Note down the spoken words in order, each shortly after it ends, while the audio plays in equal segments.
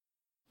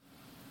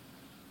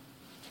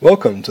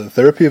Welcome to the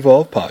Therapy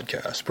Evolved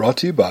podcast, brought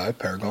to you by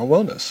Paragon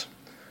Wellness.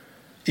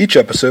 Each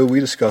episode, we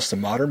discuss the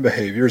modern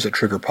behaviors that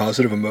trigger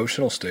positive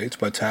emotional states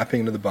by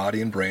tapping into the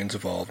body and brain's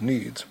evolved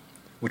needs,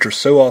 which are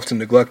so often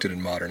neglected in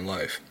modern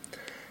life.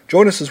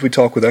 Join us as we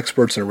talk with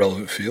experts in a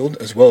relevant field,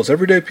 as well as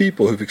everyday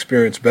people who've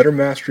experienced better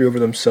mastery over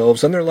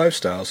themselves and their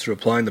lifestyles through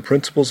applying the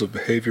principles of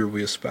behavior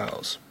we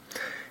espouse.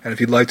 And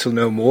if you'd like to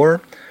know more,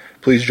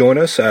 please join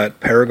us at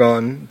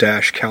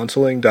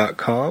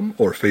paragon-counseling.com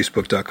or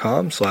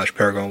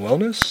facebook.com/Paragon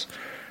Wellness.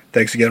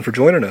 Thanks again for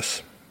joining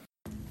us.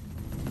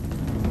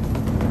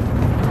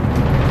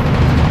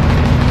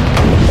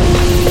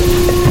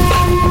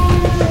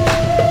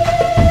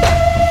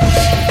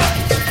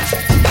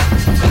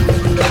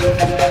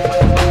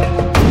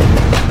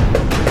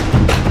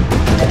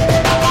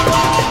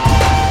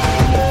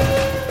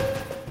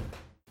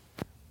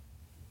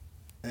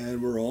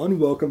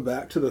 Welcome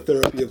back to the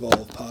Therapy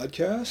Evolved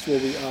podcast, where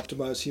we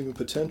optimize human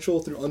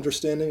potential through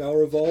understanding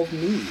our evolved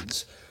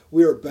needs.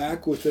 We are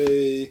back with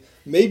a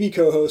maybe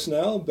co-host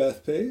now,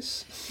 Beth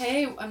Pace.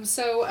 Hey, I'm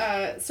so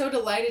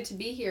delighted to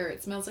be here.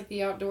 It smells like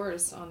the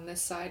outdoors on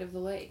this side of the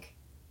lake.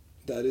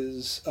 That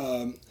is,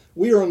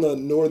 we are on the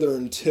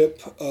northern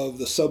tip of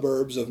the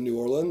suburbs of New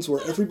Orleans,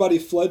 where everybody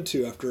fled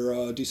to after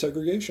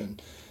desegregation.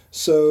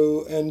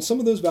 So, and some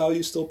of those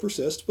values still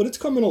persist, but it's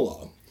coming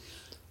along.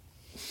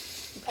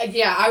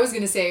 Yeah, I was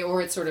going to say,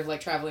 or it's sort of like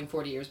traveling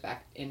 40 years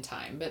back in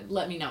time, but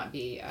let me not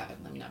be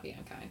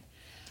unkind.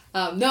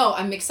 No,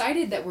 I'm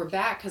excited that we're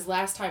back because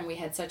last time we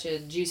had such a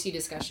juicy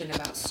discussion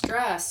about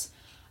stress.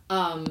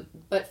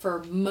 But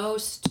for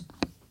most,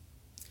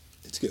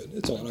 it's good.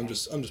 It's on. Okay. I'm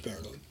just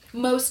paranoid.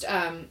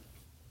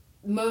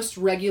 Most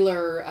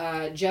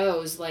regular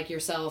Joes like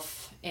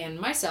yourself and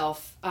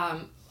myself,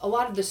 a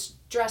lot of the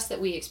stress that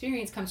we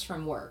experience comes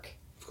from work.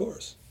 Of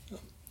course. Yeah.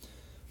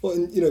 Well,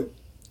 and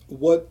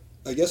what.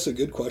 I guess a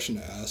good question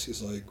to ask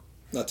is, like,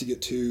 not to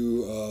get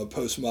too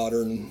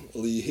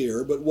postmodernly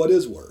here, but what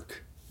is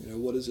work?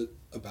 What is it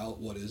about?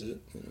 What is it?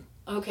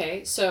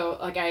 Okay, so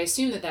like I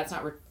assume that that's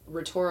not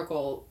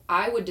rhetorical.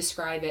 I would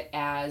describe it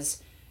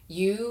as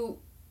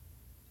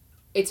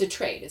it's a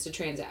trade, it's a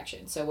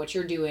transaction. So what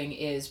you're doing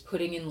is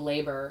putting in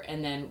labor,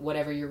 and then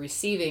whatever you're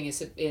receiving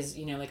is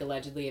like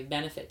allegedly of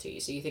benefit to you.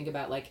 So you think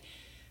about like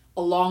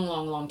a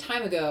long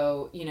time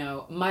ago,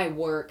 my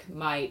work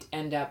might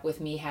end up with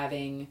me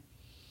having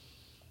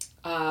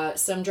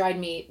some dried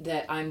meat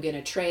that I'm going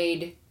to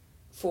trade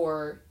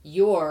for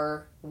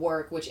your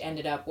work, which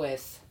ended up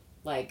with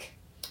like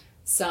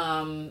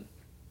some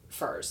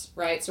furs,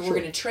 right? So Sure. We're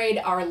going to trade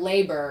our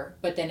labor,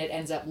 but then it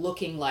ends up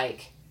looking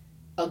like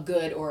a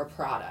good or a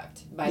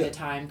product by the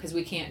time, because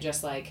we can't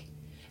just like,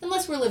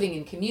 unless we're living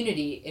in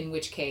community, in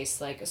which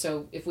case, like,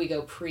 so if we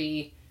go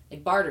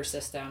barter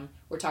system,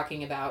 we're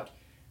talking about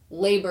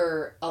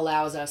labor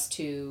allows us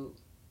to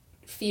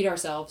feed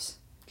ourselves.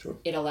 Sure.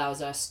 It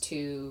allows us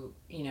to,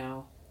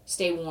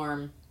 stay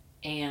warm,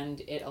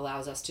 and it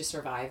allows us to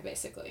survive,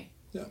 basically.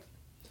 Yeah.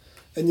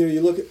 And,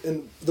 you look at,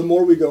 and the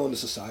more we go into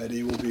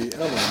society, we'll be, and I'm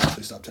going to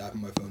actually stop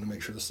tapping my phone to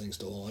make sure this thing's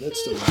still on.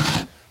 It's still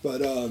on.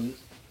 But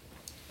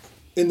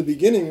in the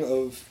beginning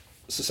of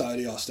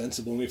society,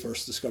 ostensibly, when we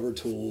first discovered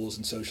tools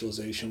and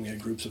socialization, we had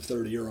groups of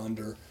 30 or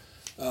under.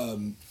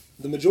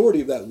 The majority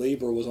of that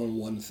labor was on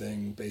one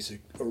thing,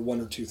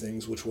 one or two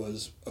things, which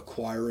was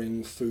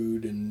acquiring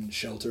food and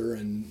shelter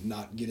and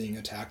not getting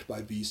attacked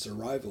by beasts or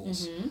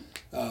rivals.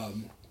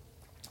 Mm-hmm.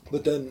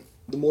 But then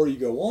the more you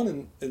go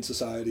on in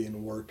society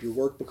and work, your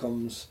work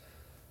becomes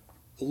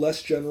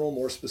less general,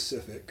 more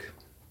specific.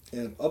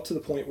 And up to the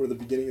point where the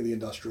beginning of the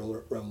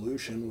Industrial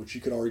Revolution, which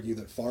you could argue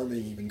that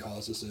farming even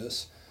causes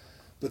this,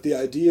 but the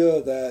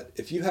idea that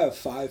if you have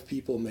 5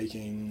 people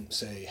making,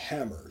 say,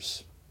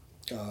 hammers,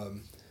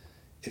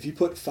 if you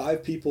put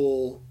 5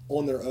 people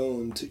on their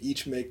own to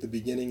each make the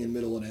beginning and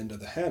middle and end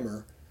of the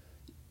hammer,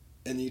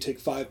 and you take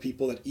 5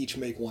 people that each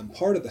make one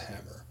part of the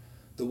hammer,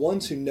 the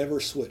ones who never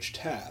switch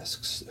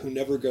tasks, who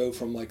never go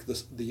from like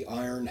the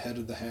iron head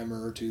of the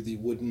hammer to the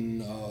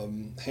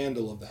wooden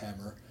handle of the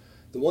hammer,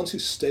 the ones who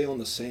stay on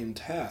the same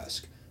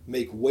task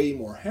make way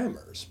more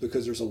hammers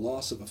because there's a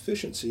loss of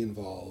efficiency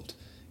involved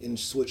in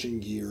switching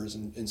gears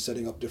and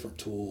setting up different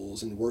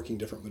tools and working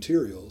different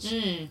materials.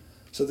 Mm.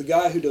 So the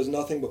guy who does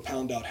nothing but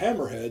pound out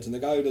hammerheads and the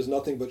guy who does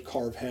nothing but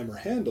carve hammer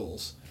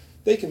handles,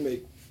 they can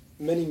make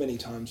many, many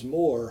times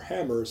more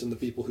hammers than the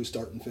people who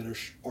start and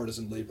finish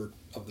artisan labor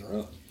of their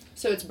own.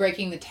 So it's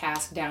breaking the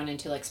task down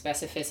into like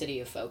specificity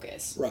of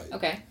focus. Right.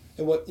 Okay.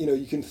 And what,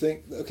 you can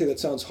think, okay, that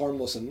sounds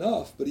harmless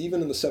enough, but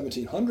even in the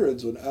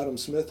 1700s when Adam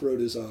Smith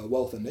wrote his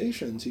Wealth of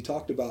Nations, he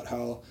talked about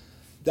how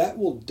that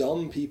will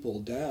dumb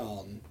people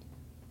down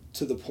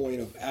to the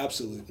point of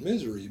absolute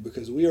misery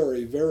because we are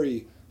a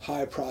very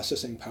high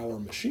processing power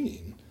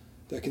machine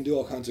that can do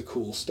all kinds of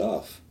cool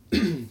stuff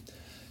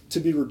to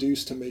be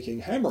reduced to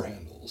making hammer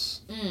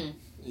handles,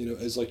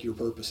 as like your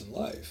purpose in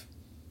life.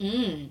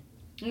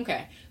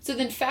 Okay. So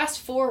then fast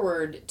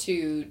forward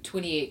to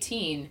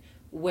 2018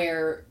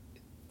 where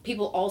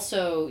people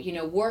also,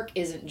 work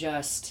isn't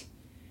just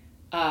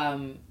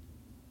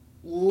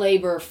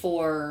labor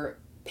for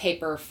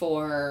paper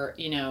for,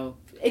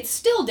 it's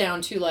still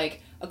down to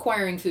like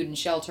acquiring food and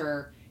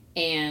shelter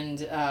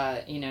and,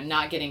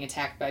 not getting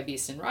attacked by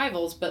beasts and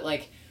rivals, but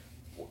like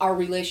our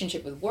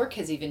relationship with work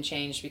has even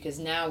changed because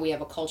now we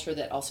have a culture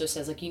that also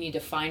says like you need to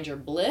find your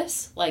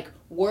bliss. Like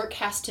work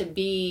has to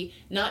be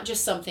not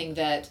just something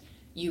that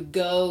you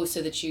go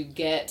so that you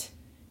get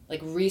like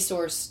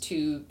resource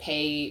to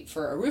pay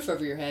for a roof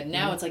over your head.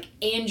 Now it's like,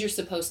 and you're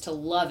supposed to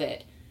love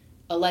it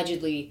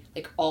allegedly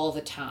like all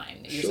the time.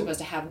 You're supposed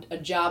to have a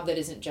job that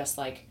isn't just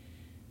like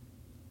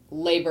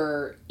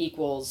labor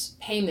equals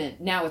payment.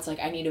 Now it's like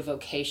I need a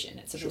vocation.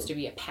 It's supposed to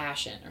be a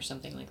passion or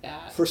something like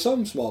that. For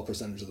some small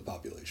percentage of the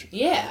population.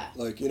 Yeah.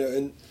 Right? Like,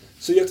 and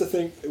so you have to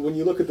think, when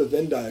you look at the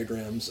Venn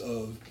diagrams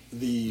of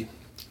the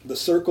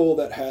circle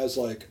that has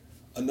like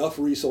enough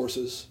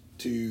resources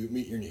to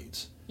meet your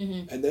needs.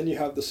 Mm-hmm. And then you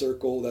have the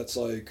circle that's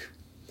like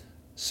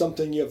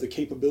something you have the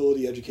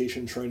capability,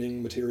 education,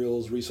 training,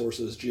 materials,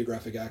 resources,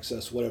 geographic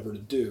access, whatever to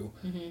do.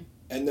 Mm-hmm.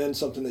 And then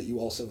something that you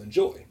also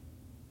enjoy.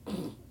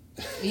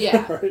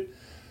 Yeah. Right?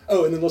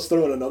 Oh, and then let's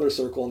throw in another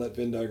circle on that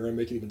Venn diagram,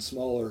 make it even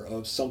smaller,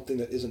 of something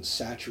that isn't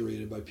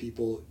saturated by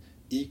people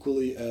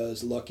equally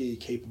as lucky,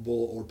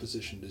 capable, or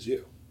positioned as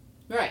you.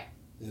 Right.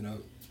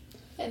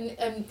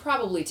 And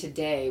probably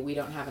today we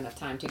don't have enough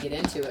time to get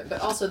into it,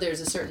 but also there's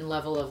a certain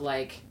level of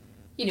like,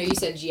 you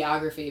said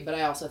geography, but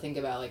I also think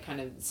about like kind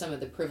of some of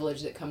the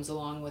privilege that comes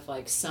along with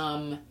like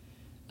some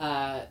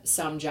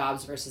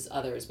jobs versus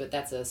others, but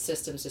that's a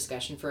systems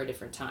discussion for a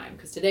different time,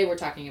 because today we're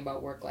talking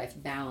about work-life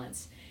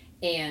balance.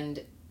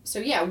 And so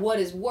yeah, what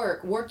is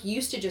work? Work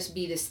used to just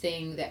be this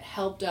thing that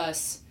helped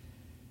us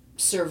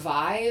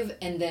survive,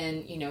 and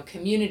then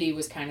community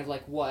was kind of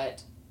like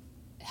what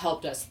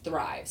helped us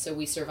thrive. So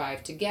we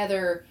survived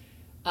together.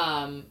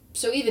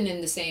 So even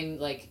in the same,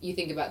 like you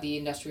think about the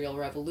Industrial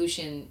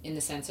Revolution in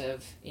the sense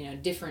of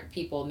different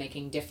people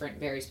making different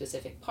very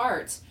specific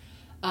parts.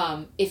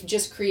 If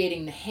just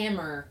creating the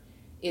hammer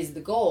is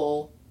the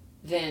goal,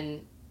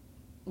 then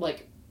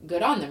like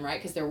good on them, right?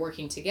 Because they're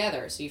working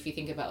together. So if you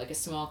think about like a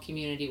small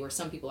community where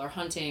some people are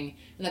hunting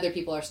and other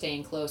people are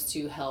staying close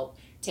to help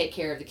take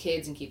care of the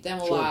kids and keep them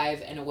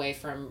alive and away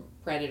from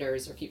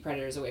predators, or keep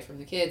predators away from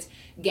the kids,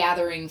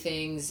 gathering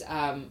things,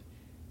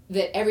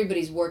 that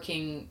everybody's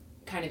working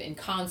kind of in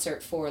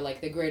concert for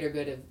like the greater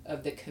good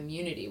of the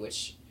community,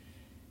 which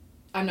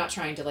I'm not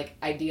trying to like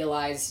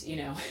idealize, like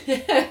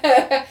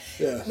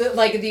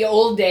the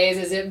old days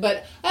is it,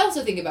 but I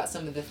also think about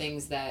some of the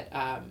things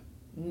that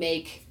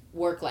make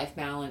work-life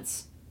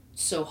balance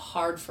so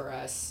hard for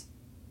us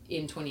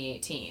in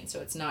 2018. So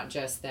it's not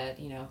just that,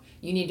 you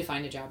need to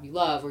find a job you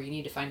love, or you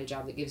need to find a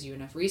job that gives you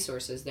enough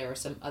resources. There are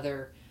some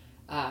other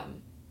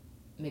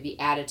maybe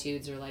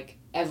attitudes or like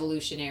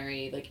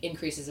evolutionary like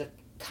increases of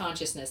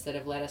consciousness that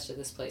have led us to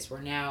this place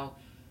where now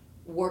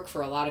work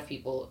for a lot of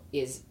people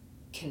is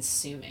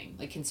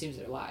consumes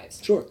their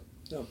lives. Sure.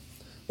 Yeah.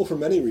 Well, for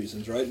many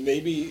reasons, right?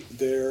 Maybe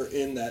they're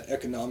in that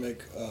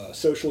economic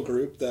social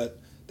group that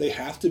they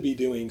have to be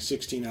doing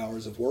 16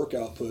 hours of work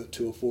output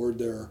to afford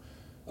their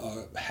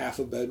half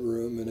a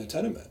bedroom in a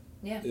tenement.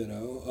 Yeah.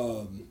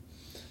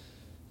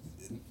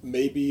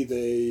 Maybe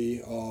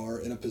they are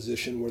in a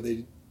position where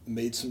they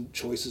made some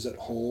choices at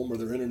home, or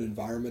they're in an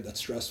environment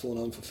that's stressful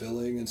and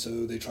unfulfilling, and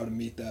so they try to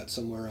meet that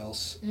somewhere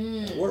else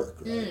at work,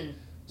 right?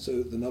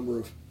 So the number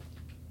of,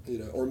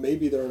 or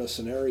maybe they're in a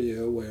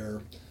scenario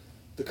where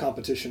the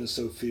competition is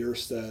so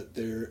fierce that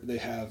they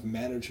have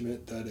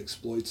management that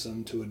exploits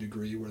them to a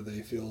degree where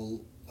they feel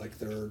like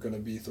they're going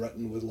to be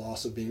threatened with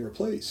loss of being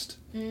replaced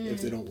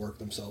if they don't work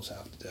themselves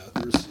half to death.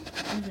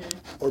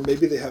 Or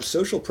maybe they have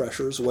social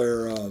pressures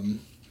where,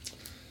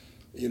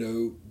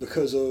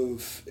 because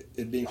of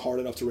it being hard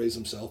enough to raise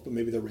themselves, but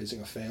maybe they're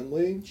raising a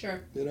family.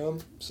 Sure.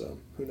 So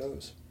who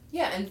knows?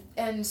 Yeah,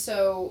 and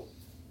so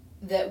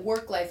that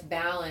work-life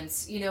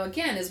balance,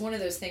 again, is one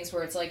of those things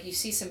where it's like you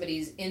see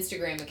somebody's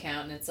Instagram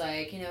account and it's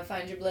like,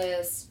 find your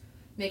bliss,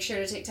 make sure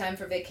to take time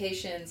for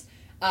vacations.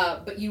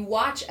 But you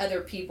watch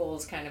other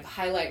people's kind of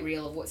highlight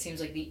reel of what seems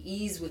like the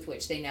ease with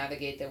which they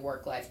navigate their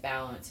work-life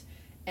balance.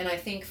 And I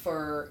think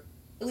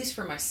at least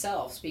for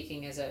myself,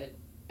 speaking as a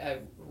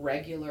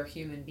regular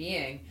human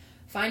being,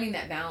 finding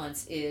that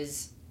balance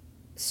is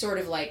sort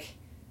of like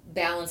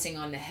balancing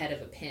on the head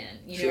of a pin.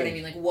 You know what I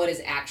mean? Like what is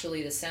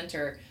actually the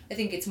center. I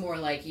think it's more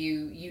like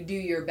you do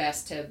your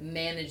best to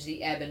manage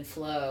the ebb and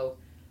flow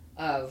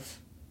of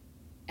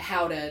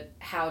how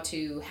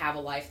to have a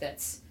life that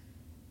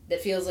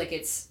feels like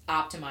it's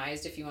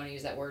optimized, if you want to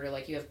use that word, or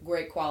like you have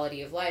great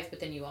quality of life,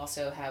 but then you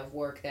also have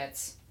work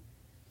that's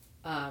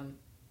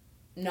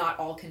not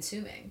all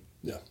consuming.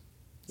 Yeah.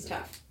 It's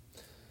tough.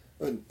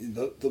 And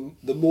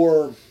the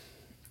more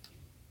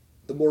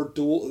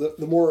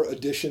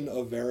addition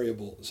of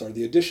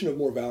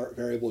more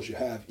variables you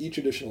have, each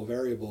additional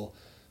variable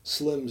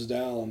slims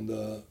down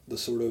the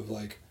sort of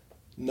like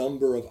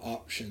number of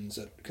options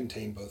that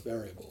contain both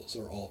variables,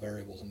 or all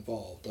variables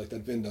involved, like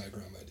that Venn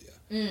diagram idea.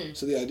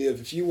 So the idea of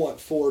if you want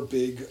 4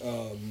 big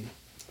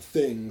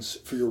things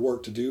for your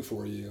work to do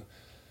for you,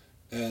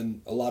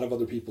 and a lot of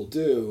other people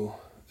do,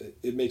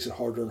 it makes it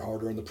harder and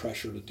harder, and the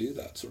pressure to do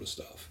that sort of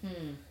stuff.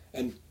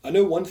 And I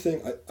know one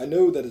thing, I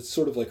know that it's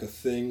sort of like a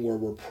thing where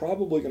we're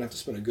probably going to have to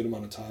spend a good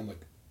amount of time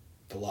like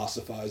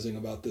philosophizing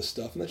about this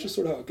stuff, and that's just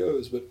sort of how it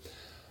goes. But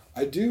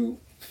I do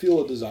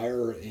feel a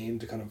desire or aim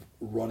to kind of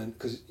run in,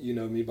 because you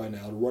know me by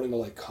now, to run into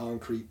like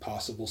concrete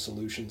possible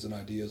solutions and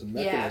ideas and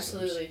mechanisms. Yeah,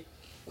 absolutely.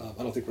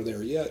 I don't think we're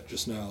there yet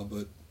just now,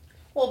 but...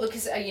 Well,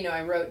 because,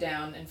 I wrote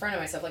down in front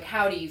of myself, like,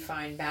 how do you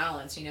find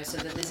balance, so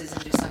that this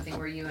isn't just something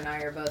where you and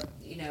I are both,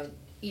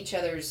 each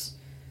other's,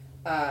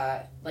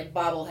 like,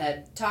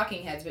 bobblehead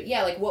talking heads. But,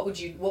 yeah, like, what would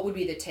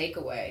be the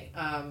takeaway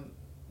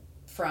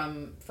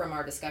from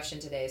our discussion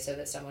today, so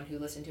that someone who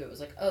listened to it was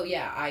like, oh,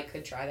 yeah, I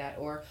could try that,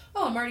 or,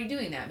 oh, I'm already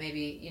doing that.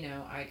 Maybe,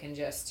 I can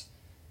just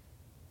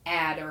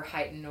add or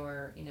heighten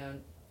or,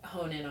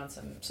 hone in on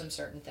some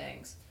certain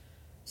things.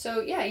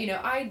 So, yeah,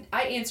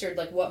 I answered,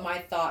 like, what my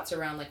thoughts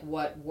around, like,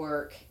 what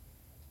work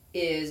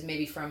is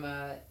maybe from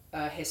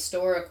a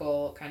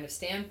historical kind of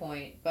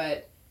standpoint,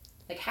 but,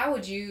 like, how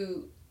would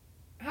you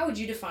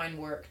define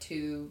work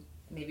to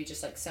maybe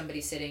just, like, somebody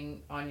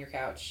sitting on your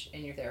couch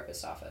in your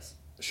therapist's office?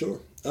 Sure.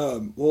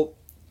 Well,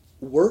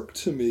 work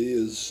to me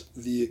is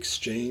the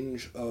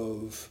exchange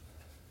of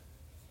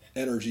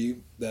energy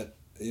that,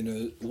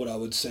 what I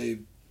would say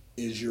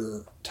is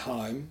your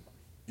time,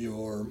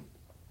 your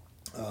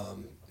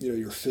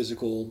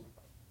physical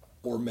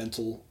or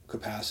mental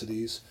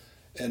capacities,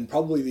 and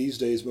probably these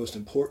days, most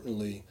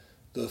importantly,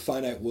 the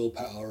finite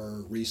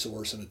willpower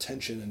resource and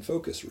attention and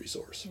focus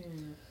resource.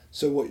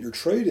 So what you're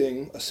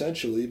trading,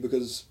 essentially,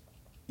 because,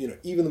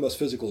 even the most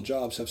physical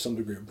jobs have some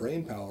degree of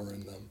brain power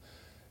in them,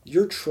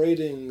 you're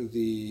trading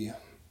the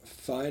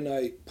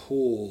finite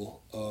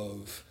pool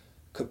of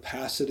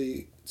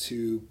capacity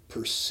to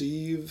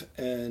perceive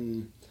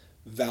and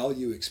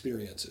value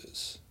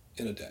experiences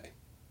in a day.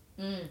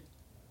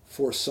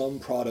 For some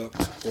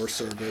product or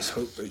service,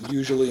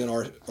 usually in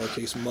our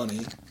case,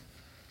 money.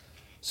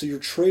 So you're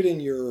trading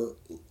your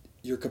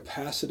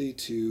capacity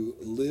to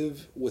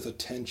live with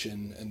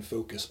attention and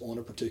focus on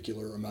a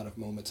particular amount of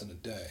moments in a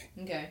day.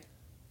 Okay.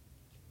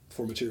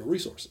 For material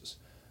resources.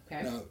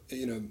 Okay. Now,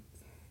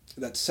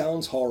 that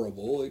sounds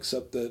horrible,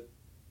 except that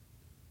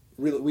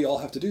really we all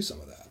have to do some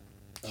of that.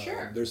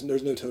 Sure. There's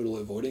no total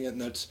avoiding it,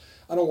 and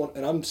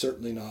I'm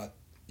certainly not,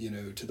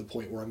 to the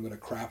point where I'm going to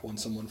crap on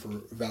someone for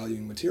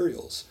valuing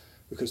materials,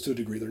 because to a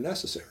degree they're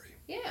necessary.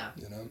 Yeah.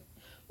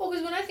 Well,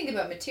 because when I think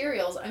about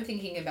materials, I'm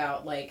thinking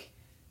about, like,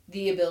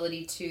 the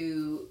ability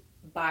to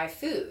buy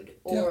food,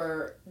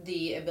 or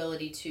the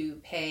ability to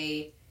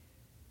pay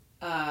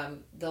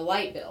the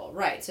light bill,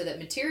 right? So that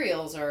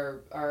materials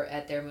are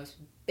at their most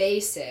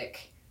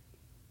basic,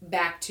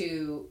 back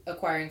to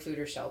acquiring food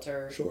or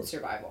shelter,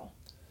 survival.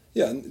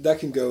 Yeah, and that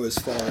can go as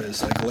far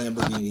as like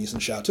Lamborghinis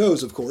and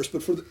chateaus, of course,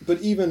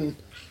 but even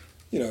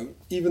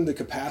the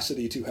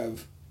capacity to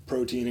have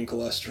protein and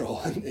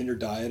cholesterol in your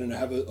diet, and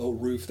have a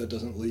roof that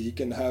doesn't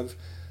leak, and have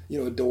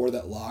a door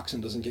that locks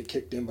and doesn't get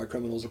kicked in by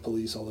criminals or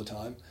police all the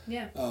time.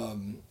 Yeah.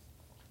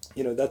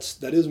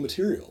 That is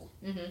material.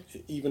 Mm-hmm.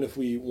 Even if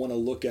we want to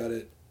look at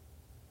it,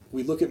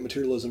 we look at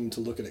materialism to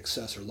look at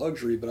excess or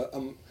luxury, but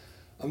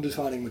I'm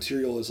defining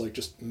material as like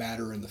just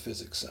matter in the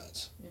physics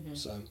sense. Mm-hmm.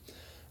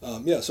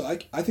 So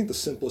I think the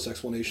simplest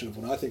explanation of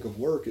when I think of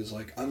work is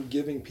like I'm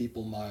giving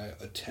people my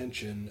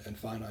attention and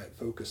finite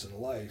focus in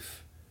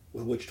life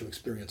with which to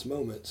experience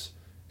moments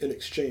in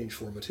exchange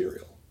for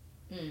material.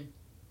 Mm.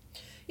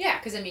 Yeah,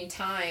 because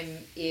time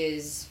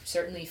is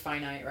certainly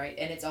finite, right?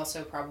 And it's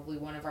also probably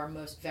one of our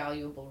most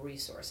valuable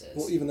resources.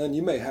 Well, even then,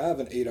 you may have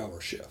an 8-hour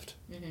shift,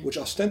 mm-hmm. which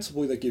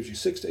ostensibly that gives you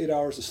 6 to 8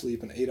 hours of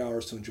sleep and 8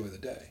 hours to enjoy the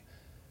day.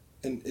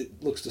 And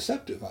it looks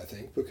deceptive, I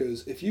think,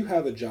 because if you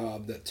have a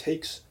job that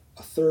takes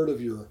a third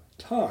of your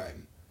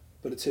time,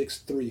 but it takes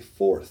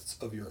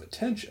 3/4 of your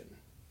attention,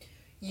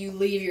 you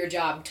leave your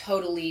job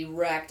totally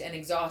wrecked and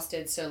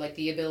exhausted. So, like,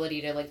 the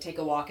ability to, like, take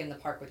a walk in the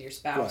park with your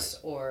spouse,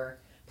 right, or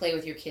play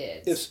with your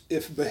kids.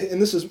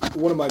 And this is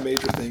one of my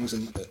major things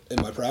in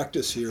my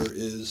practice here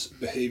is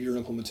behavior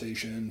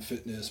implementation,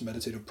 fitness,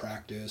 meditative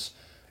practice,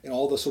 and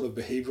all the sort of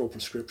behavioral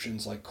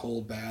prescriptions like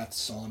cold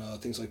baths, sauna,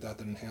 things like that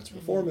enhance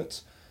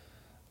performance.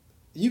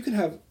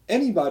 Mm-hmm.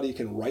 Anybody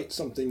can write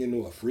something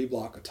into a free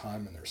block of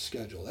time in their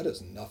schedule. That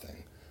is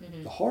nothing.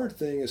 Mm-hmm. The hard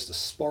thing is to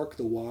spark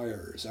the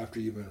wires after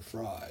you've been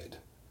fried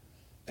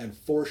and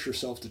force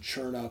yourself to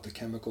churn out the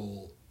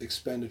chemical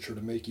expenditure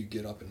to make you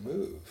get up and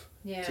move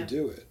to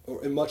do it,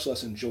 and much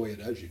less enjoy it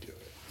as you do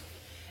it.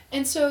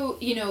 And so,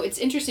 it's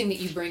interesting that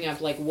you bring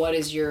up, like, what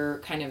is your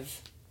kind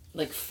of,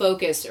 like,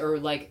 focus, or,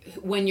 like,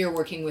 when you're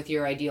working with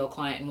your ideal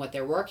client and what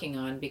they're working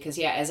on, because,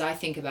 as I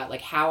think about,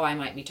 like, how I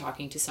might be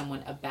talking to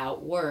someone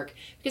about work,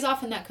 because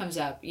often that comes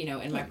up,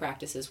 in my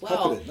practice as well.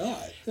 How could it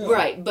not? Yeah.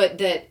 Right, but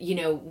that,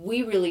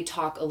 we really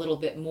talk a little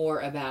bit more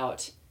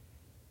about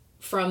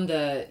from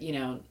the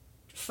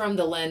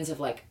lens of,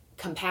 like,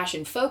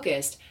 compassion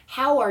focused,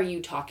 how are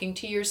you talking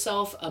to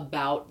yourself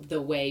about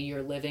the way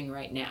you're living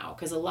right now?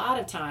 Because a lot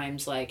of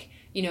times, like,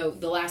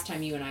 the last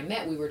time you and I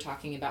met, we were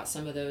talking about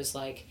some of those,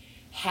 like,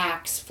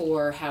 hacks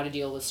for how to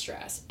deal with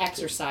stress,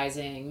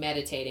 exercising,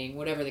 meditating,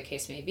 whatever the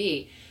case may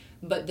be.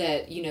 But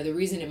that, the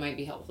reason it might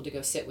be helpful to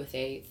go sit with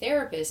a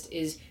therapist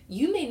is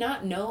you may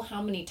not know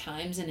how many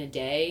times in a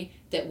day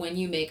that when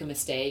you make a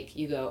mistake,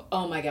 you go,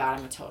 oh my God,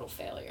 I'm a total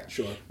failure.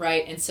 Sure.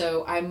 Right? And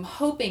so I'm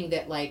hoping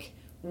that, like,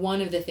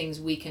 one of the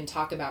things we can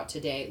talk about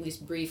today, at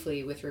least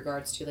briefly with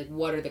regards to, like,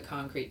 what are the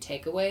concrete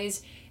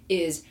takeaways,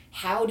 is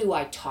how do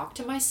I talk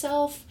to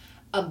myself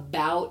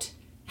about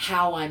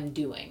how I'm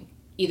doing,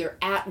 either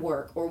at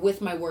work or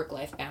with my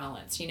work-life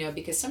balance,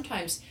 because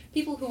sometimes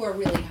people who are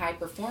really high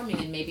performing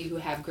and maybe who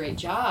have great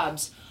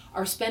jobs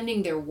are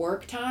spending their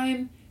work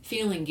time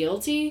feeling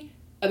guilty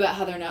about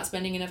how they're not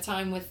spending enough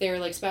time with their,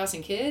 like, spouse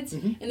and kids,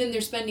 and then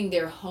they're spending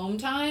their home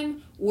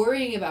time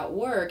worrying about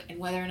work and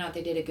whether or not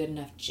they did a good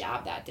enough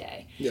job that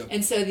day. Yeah.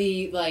 And so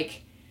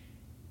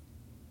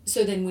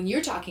so then when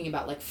you're talking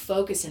about, like,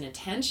 focus and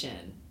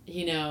attention,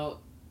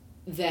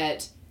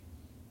 that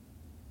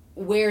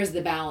where's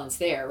the balance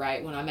there,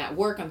 right? When I'm at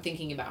work, I'm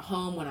thinking about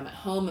home. When I'm at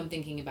home, I'm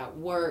thinking about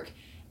work.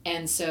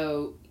 And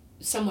so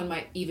someone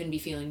might even be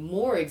feeling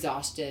more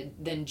exhausted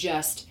than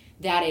just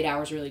that 8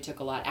 hours really took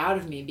a lot out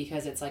of me,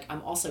 because it's like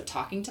I'm also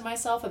talking to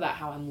myself about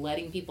how I'm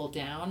letting people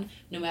down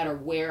no matter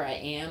where I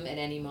am at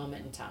any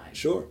moment in time.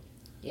 Sure.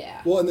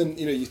 Yeah. Well, and then,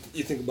 you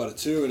think about it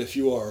too, and if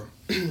you are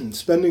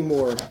if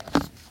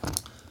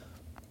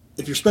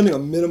you're spending a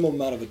minimum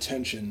amount of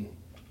attention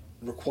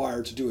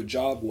required to do a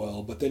job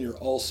well, but then you're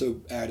also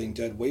adding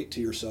dead weight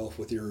to yourself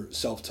with your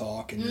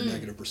self-talk and your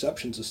negative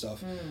perceptions and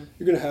stuff,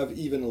 you're going to have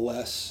even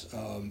less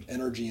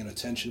energy and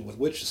attention with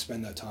which to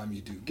spend that time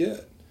you do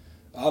get,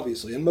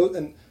 obviously.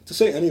 And to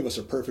say any of us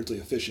are perfectly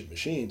efficient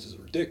machines is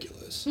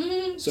ridiculous.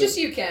 So, just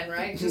you, Ken,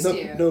 right? Just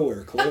you.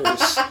 Nowhere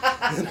close.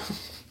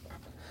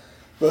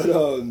 But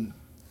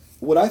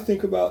what I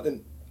think about,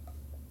 and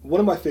one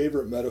of my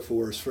favorite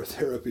metaphors for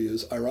therapy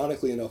is,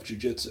 ironically enough,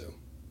 jiu-jitsu.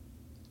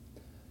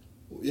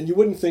 And you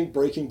wouldn't think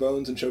breaking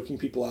bones and choking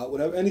people out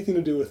would have anything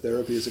to do with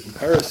therapy as a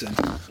comparison,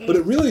 but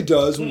it really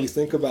does when you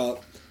think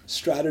about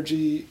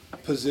strategy,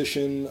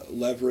 position,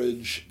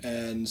 leverage,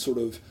 and sort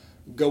of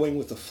going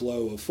with the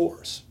flow of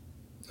force.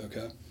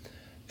 Okay?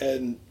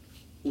 And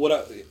what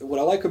I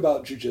like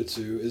about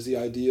jiu-jitsu is the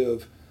idea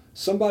of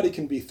somebody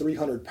can be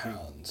 300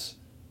 pounds,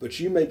 but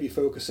you may be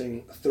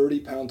focusing 30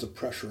 pounds of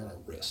pressure on a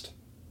wrist.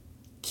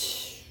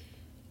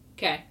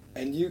 Okay.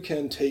 And you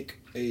can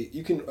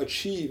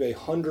achieve a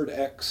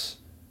 100x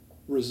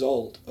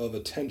result of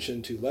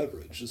attention to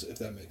leverage, if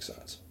that makes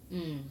sense.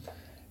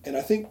 And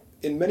I think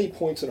in many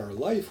points in our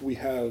life we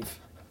have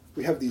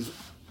these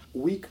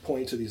weak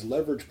points or these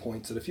leverage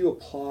points that if you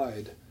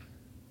applied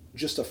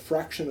just a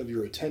fraction of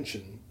your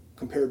attention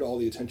compared to all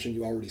the attention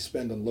you already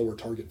spend on lower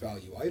target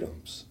value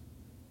items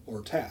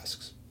or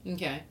tasks,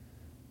 Okay.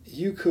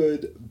 you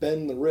could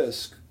bend the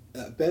wrist,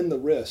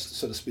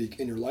 so to speak,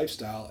 in your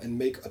lifestyle and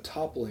make a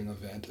toppling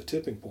event, a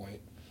tipping point,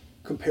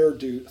 compared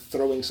to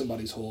throwing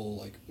somebody's whole,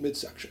 like,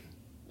 midsection.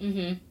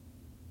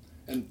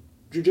 And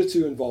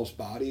jiu-jitsu involves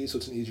body, so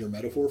it's an easier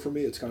metaphor for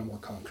me. It's kind of more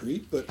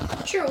concrete, but...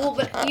 Sure, well,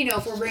 but,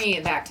 if we're bringing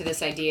it back to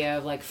this idea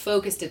of, like,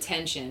 focused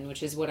attention,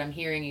 which is what I'm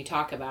hearing you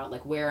talk about,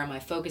 like, where am I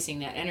focusing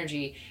that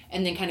energy,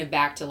 and then kind of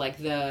back to, like,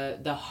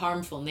 the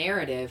harmful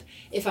narrative,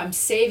 if I'm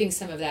saving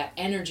some of that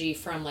energy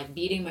from, like,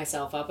 beating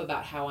myself up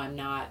about how I'm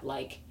not,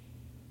 like,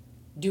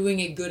 doing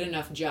a good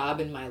enough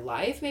job in my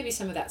life, maybe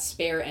some of that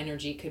spare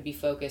energy could be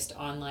focused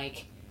on,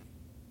 like,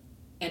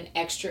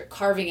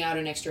 carving out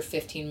an extra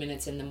 15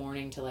 minutes in the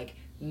morning to, like,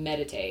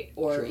 meditate,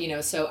 or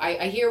so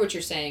I hear what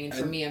you're saying, and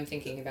for me I'm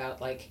thinking about,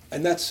 like,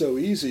 and that's so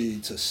easy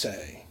to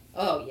say,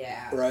 oh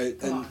yeah, right?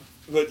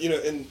 But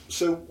and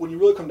so when you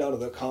really come down to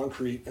the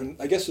concrete, and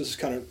I guess this is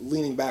kind of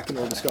leaning back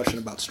into our discussion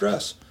about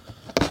stress,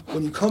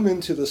 when you come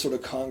into the sort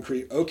of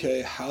concrete,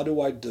 okay, how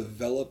do I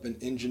develop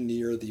and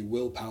engineer the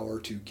willpower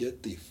to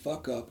get the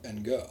fuck up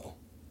and go,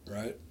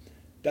 right?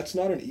 That's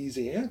not an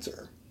easy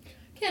answer.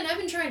 Ken, I've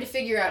been trying to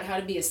figure out how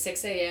to be a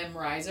 6 a.m.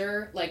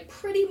 riser, like,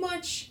 pretty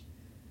much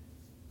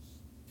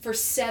for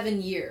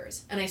 7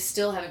 years, and I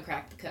still haven't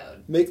cracked the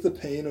code. Make the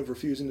pain of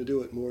refusing to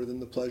do it more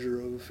than the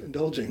pleasure of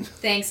indulging.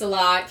 Thanks a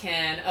lot,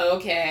 Ken.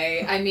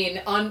 Okay. I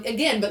mean,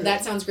 but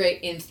that sounds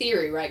great in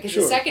theory, right? Because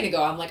a second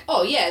ago, I'm like,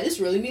 oh yeah,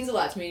 this really means a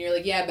lot to me. And you're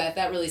like, yeah, Beth,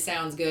 that really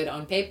sounds good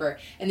on paper.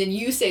 And then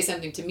you say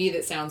something to me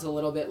that sounds a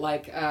little bit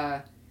like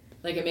a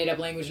made-up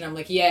language, and I'm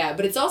like, yeah.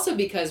 But it's also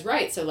because,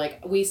 right, so,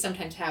 like, we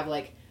sometimes have,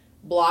 like,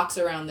 blocks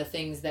around the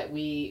things that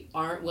we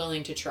aren't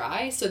willing to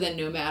try, so then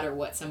no matter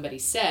what somebody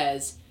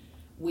says,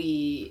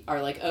 we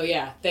are like, oh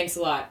yeah, thanks a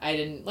lot.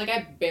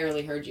 I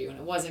barely heard you, and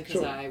it wasn't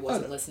because I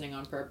wasn't listening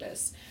on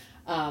purpose.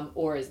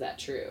 Or is that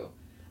true?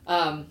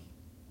 But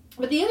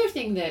the other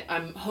thing that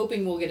I'm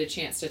hoping we'll get a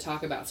chance to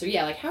talk about, so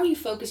yeah, like, how you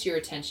focus your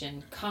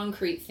attention,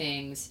 concrete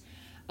things,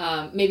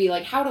 maybe,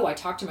 like, how do I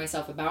talk to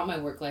myself about my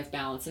work-life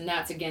balance? And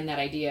that's, again, that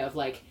idea of,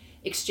 like,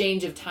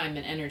 exchange of time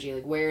and energy,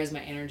 like, where is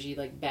my energy,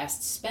 like,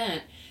 best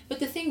spent? But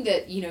the thing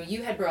that,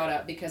 you had brought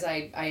up, because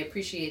I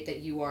appreciate that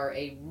you are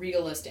a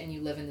realist and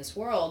you live in this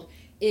world,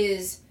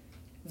 is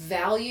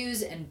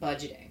values and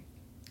budgeting.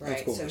 right?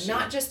 Of course, So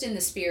not just in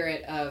the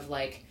spirit of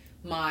like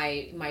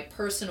my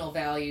personal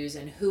values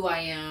and who I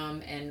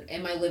am, and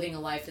am I living a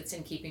life that's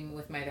in keeping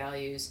with my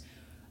values,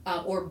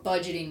 or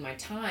budgeting my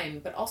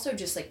time, but also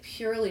just like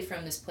purely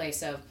from this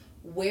place of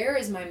where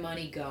is my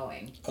money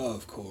going?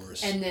 Of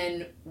course. And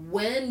then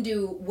when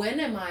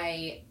am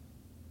I,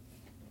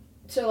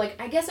 so like,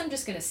 I guess I'm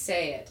just going to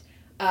say it.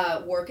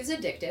 Work is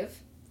addictive.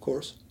 Of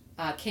course.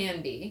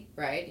 Can be,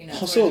 right? You know.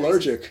 Also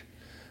allergic.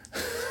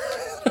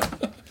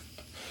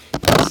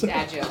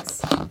 Dad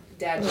jokes.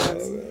 Dad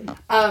jokes.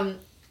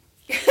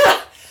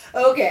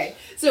 Okay,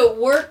 so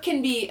work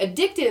can be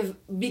addictive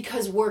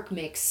because work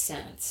makes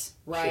sense,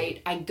 right?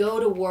 Sure. I go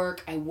to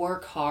work, I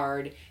work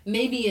hard,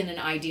 maybe in an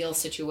ideal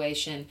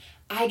situation,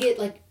 I get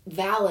like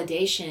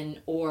validation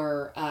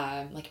or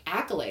like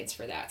accolades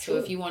for that. Sure.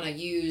 So if you want to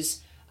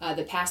use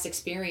the past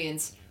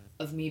experience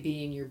of me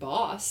being your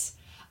boss,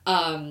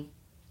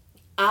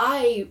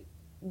 I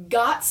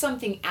got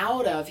something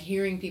out of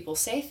hearing people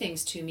say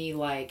things to me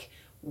like,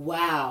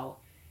 wow,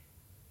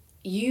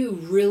 you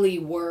really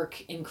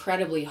work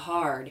incredibly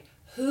hard.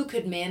 Who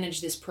could manage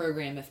this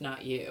program if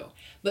not you?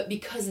 But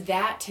because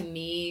that to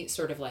me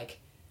sort of like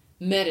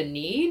met a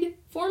need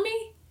for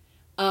me,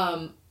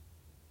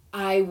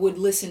 I would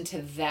listen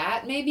to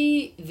that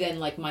maybe than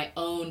like my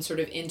own sort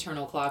of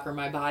internal clock or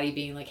my body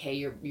being like, hey,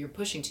 you're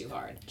pushing too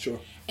hard. Sure.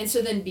 And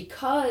so then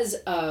because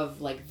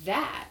of like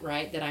that,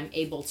 right, that I'm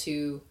able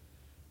to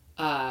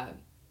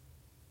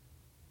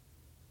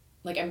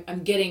like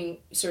I'm getting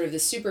sort of the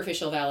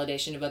superficial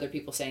validation of other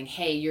people saying,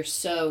 hey, you're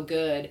so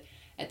good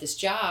at this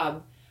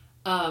job.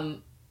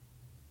 I'm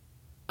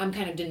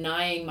kind of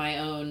denying my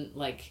own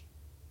like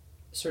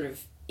sort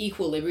of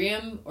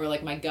equilibrium, or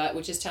like my gut,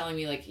 which is telling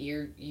me like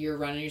you're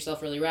running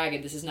yourself really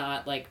ragged. This is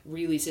not like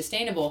really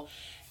sustainable.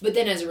 But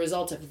then as a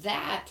result of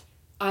that,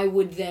 I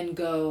would then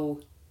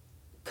go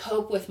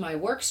cope with my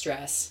work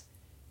stress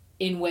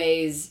in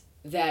ways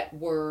that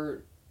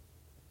were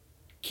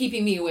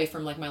keeping me away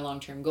from like my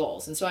long-term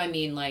goals. And so I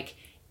mean like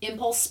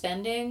impulse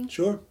spending.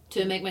 Sure.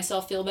 To make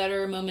myself feel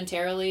better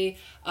momentarily.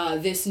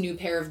 This new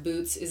pair of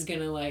boots is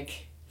gonna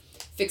like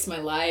fix my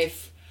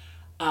life.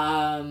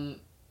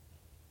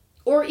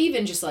 Or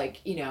even just like,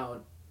 you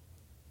know,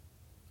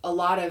 a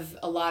lot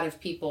of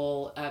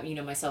people, you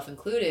know, myself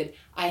included,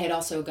 I had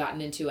also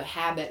gotten into a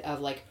habit of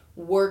like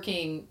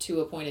working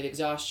to a point of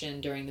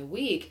exhaustion during the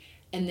week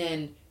and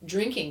then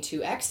drinking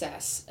to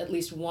excess at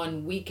least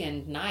one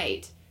weekend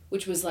night,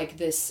 which was like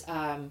this,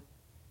 how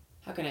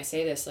can I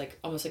say this? Like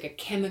almost like a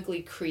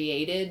chemically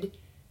created,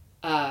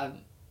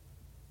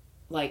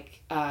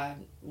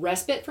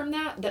 respite from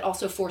that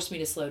also forced me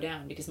to slow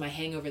down because my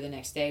hangover the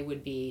next day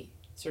would be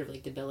sort of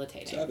like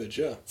debilitating.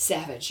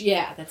 Savage,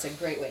 yeah. That's a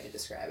great way to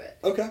describe it.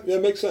 Okay, yeah,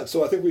 it makes sense.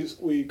 So I think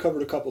we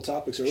covered a couple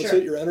topics here. Let's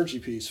hit your energy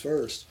piece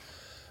first.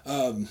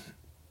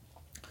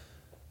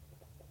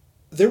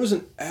 There was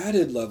an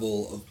added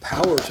level of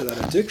power to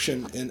that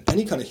addiction in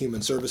any kind of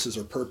human services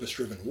or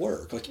purpose-driven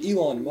work. Like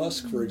Elon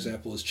Musk, for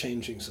example, is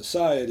changing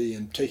society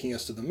and taking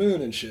us to the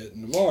moon and shit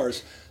and to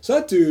Mars. So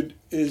that dude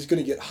is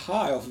going to get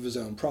high off of his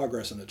own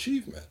progress and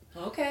achievement.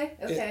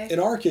 Okay. In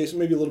our case,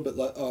 maybe a little bit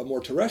more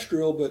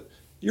terrestrial, but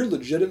you're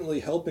legitimately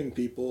helping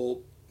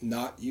people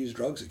not use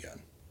drugs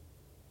again.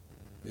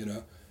 You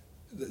know,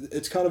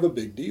 it's kind of a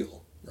big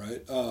deal,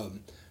 right?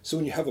 So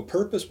when you have a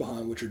purpose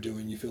behind what you're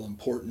doing, you feel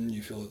important,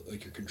 you feel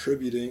like you're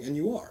contributing, and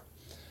you are.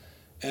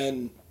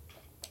 And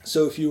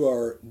so if you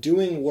are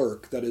doing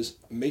work that is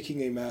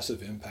making a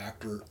massive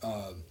impact, or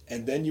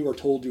and then you are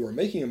told you are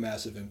making a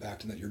massive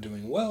impact and that you're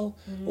doing well,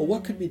 well,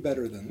 what could be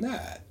better than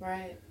that?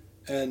 Right.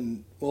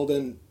 And, well,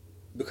 then,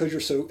 because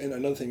you're so, and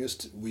another thing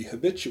is we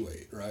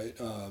habituate, right?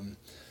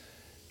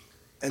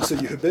 And so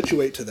you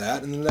habituate to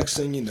that, and the next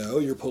thing you know,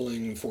 you're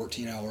pulling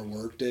 14-hour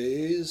work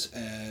days,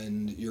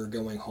 and you're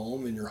going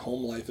home, and your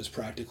home life is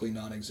practically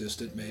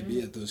non-existent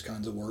maybe at those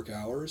kinds of work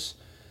hours.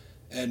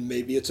 And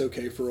maybe it's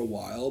okay for a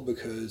while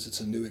because it's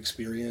a new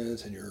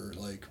experience, and you're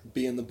like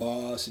being the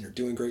boss, and you're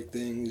doing great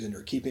things, and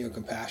you're keeping a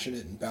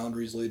compassionate and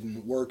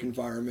boundaries-laden work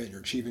environment, and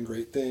you're achieving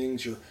great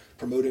things, you're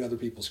promoting other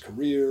people's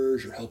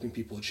careers, you're helping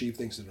people achieve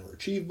things that never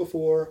achieved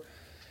before.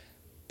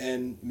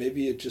 And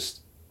maybe it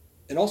just...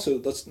 And also,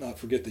 let's not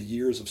forget the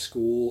years of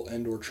school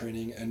and or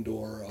training and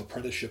or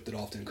apprenticeship that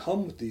often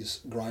come with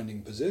these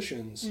grinding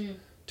positions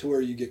to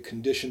where you get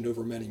conditioned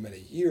over many,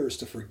 many years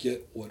to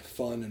forget what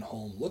fun and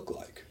home look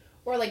like.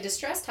 Or like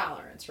distress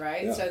tolerance,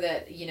 right? Yeah. So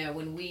that, you know,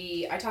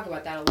 I talk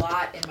about that a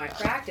lot in my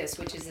practice,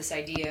 which is this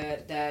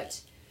idea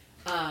that,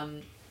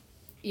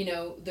 you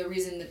know, the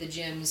reason that the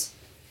gyms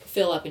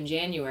fill up in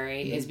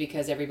January is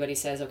because everybody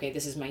says, okay,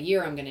 this is my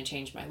year, I'm going to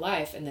change my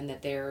life, and then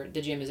that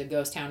the gym is a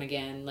ghost town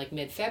again like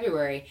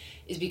mid-February,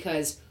 is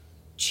because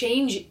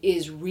change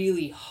is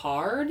really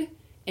hard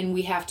and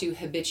we have to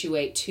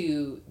habituate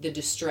to the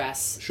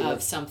distress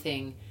of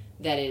something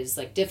that is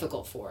like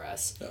difficult for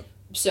us. Yeah.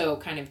 So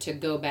kind of to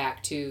go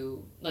back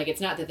to, like, it's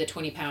not that the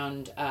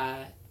 20-pound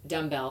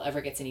dumbbell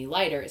ever gets any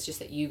lighter, it's just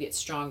that you get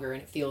stronger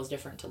and it feels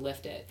different to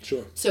lift it.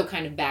 Sure. So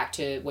kind of back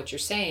to what you're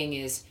saying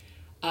is,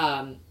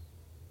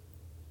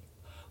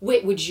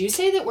 Wait, would you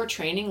say that we're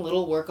training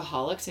little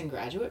workaholics in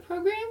graduate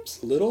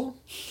programs? Little?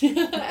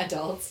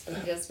 Adults,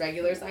 just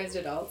regular sized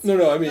adults.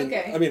 No,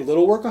 Okay. I mean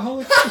little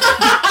workaholics.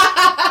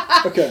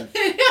 Okay.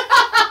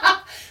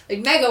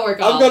 Like mega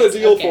workaholics. I've got a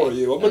deal Okay. for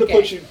you. I'm going to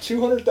Okay. put you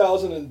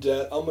 $200,000 in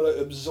debt. I'm going to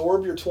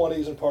absorb your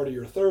 20s and part of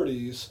your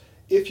 30s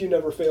if you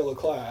never fail a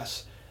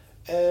class.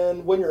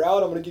 And when you're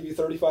out, I'm going to give you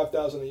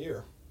 $35,000 a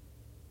year.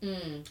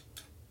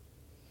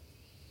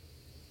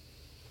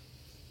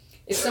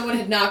 If someone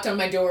had knocked on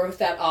my door with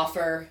that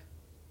offer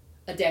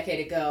a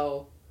decade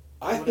ago,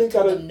 I would have think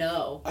told I'd them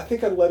no. I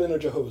think I'd let in a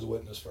Jehovah's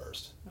Witness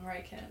first. All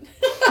right, Ken.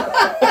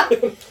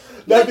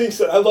 That being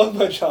said, I love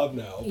my job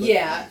now. But,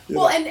 Yeah. you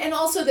Well, know. and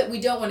also that we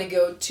don't want to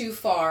go too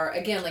far,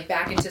 again, like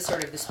back into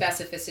sort of the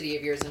specificity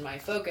of yours and my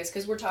focus,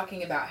 because we're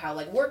talking about how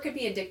like work could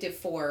be addictive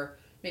for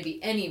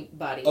maybe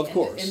anybody. Of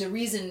course. And the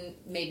reason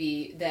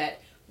maybe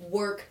that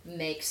work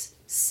makes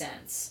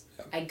sense.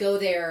 Yeah. I go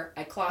there,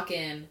 I clock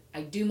in,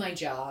 I do my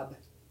job,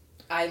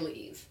 I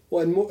leave.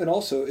 Well, and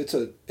also it's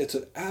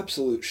an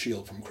absolute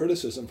shield from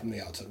criticism from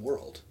the outside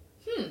world.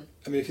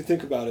 I mean, if you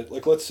think about it,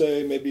 like let's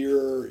say maybe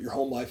your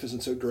home life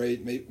isn't so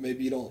great.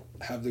 Maybe you don't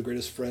have the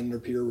greatest friend or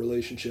peer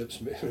relationships.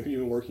 Maybe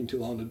you've been working too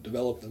long to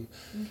develop them.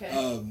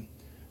 Okay.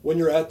 When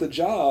you're at the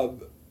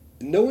job,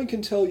 no one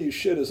can tell you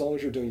shit as long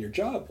as you're doing your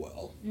job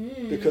well.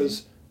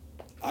 Because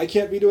I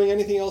can't be doing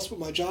anything else but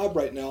my job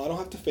right now. I don't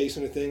have to face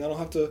anything. I don't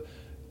have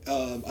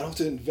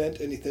to invent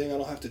anything. I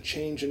don't have to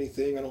change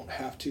anything. I don't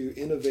have to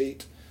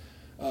innovate.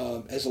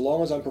 As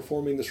long as I'm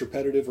performing this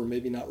repetitive or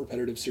maybe not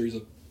repetitive series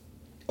of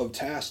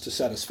tasks to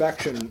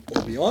satisfaction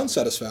or beyond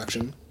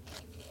satisfaction,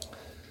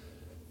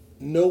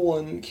 no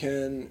one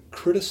can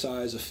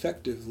criticize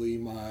effectively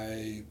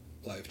my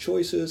life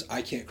choices.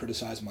 I can't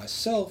criticize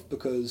myself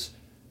because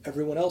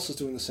everyone else is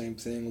doing the same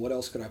thing. What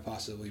else could I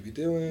possibly be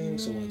doing?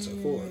 So on and so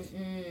forth.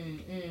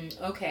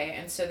 Okay,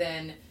 and so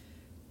then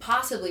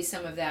possibly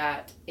some of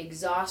that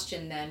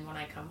exhaustion then when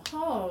I come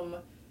home,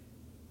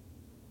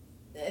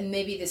 and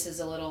maybe this is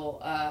a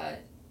little,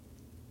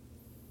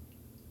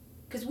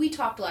 because we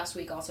talked last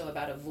week also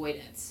about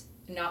avoidance.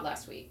 Not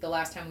last week. The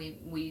last time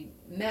we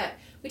met,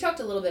 we talked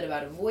a little bit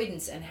about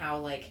avoidance and how,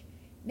 like,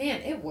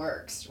 man, it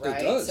works, right?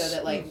 It does. So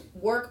that, like,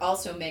 work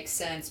also makes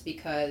sense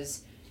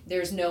because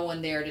there's no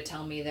one there to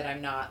tell me that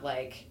I'm not,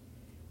 like,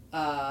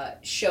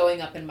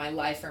 showing up in my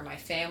life or my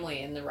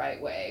family in the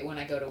right way when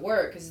I go to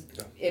work. Because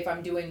if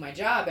I'm doing my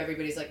job,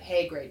 everybody's like,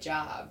 hey, great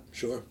job.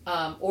 Sure.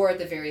 Or at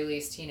the very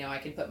least, you know, I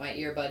can put my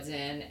earbuds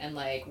in and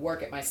like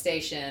work at my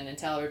station and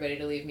tell everybody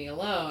to leave me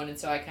alone. And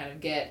so I kind of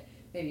get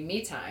maybe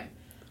me time.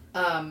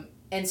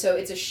 And so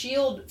it's a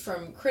shield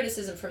from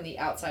criticism from the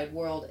outside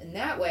world in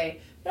that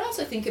way. But I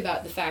also think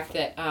about the fact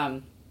that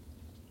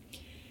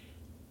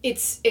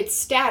it's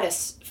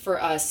status for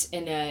us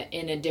in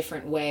a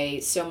different way,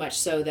 so much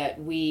so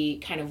that we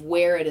kind of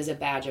wear it as a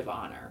badge of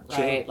honor,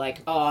 right? Sure.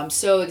 Like, oh, I'm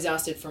so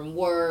exhausted from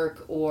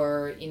work,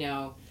 or, you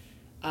know,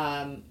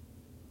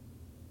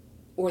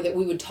 or that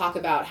we would talk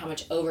about how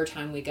much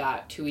overtime we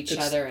got to each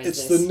other. As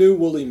it's this... the new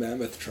woolly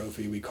mammoth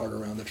trophy we cart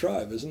around the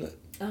tribe, isn't it?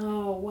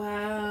 Oh,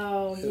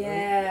 wow,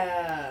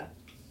 yeah.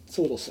 It's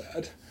a little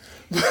sad.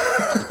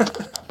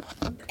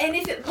 And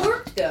if it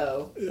worked,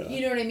 though, Yeah.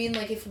 you know what I mean?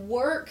 Like, if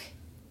work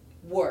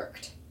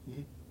worked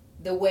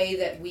the way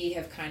that we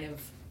have kind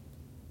of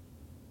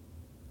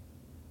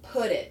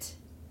put it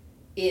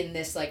in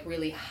this, like,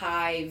 really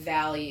high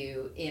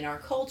value in our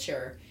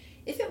culture,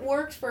 if it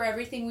worked for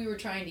everything we were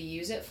trying to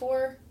use it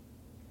for,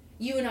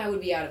 you and I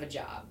would be out of a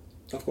job.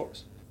 Of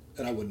course.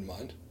 And I wouldn't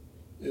mind.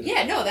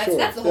 Yeah, no, that's Sure.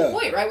 that's the whole Yeah.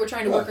 point, right? We're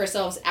trying to work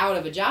ourselves out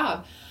of a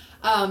job.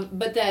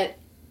 But that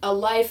a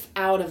life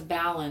out of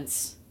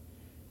balance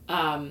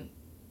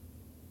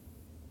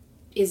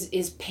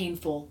is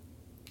painful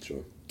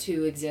Sure.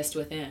 to exist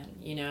within,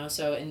 you know?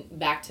 So and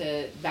back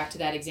to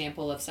that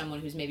example of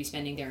someone who's maybe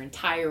spending their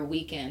entire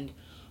weekend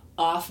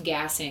off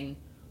gassing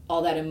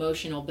all that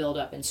emotional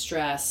buildup and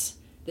stress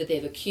that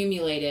they've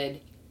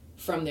accumulated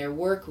from their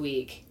work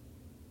week,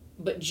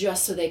 but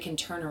just so they can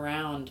turn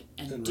around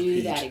and do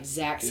repeat. that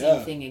exact same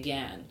Yeah. thing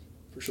again.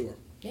 For sure.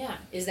 Yeah.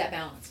 Is that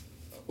balance?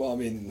 Well, I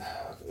mean,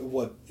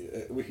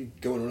 we could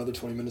go in another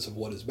 20 minutes of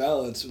what is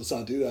balance. Let's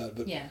not do that.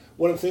 But Yeah.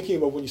 what I'm thinking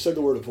about when you said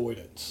the word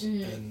avoidance,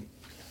 and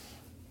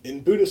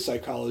in Buddhist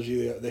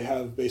psychology, they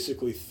have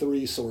basically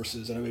three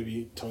sources, and I may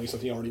be telling you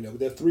something you already know, but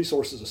they have three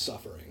sources of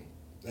suffering,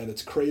 and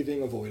it's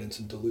craving, avoidance,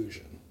 and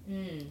delusion.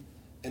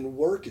 And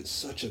work is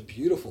such a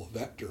beautiful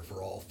vector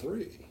for all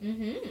three.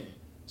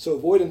 So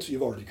avoidance,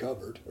 you've already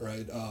covered,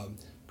 right?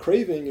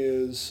 Craving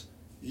is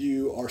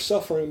you are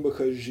suffering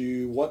because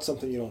you want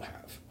something you don't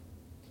have.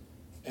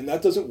 And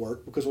that doesn't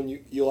work because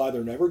you'll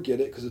either never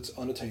get it because it's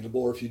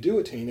unattainable, or if you do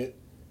attain it,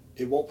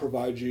 it won't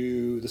provide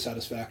you the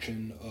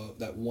satisfaction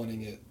that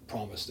wanting it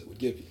promised it would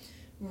give you.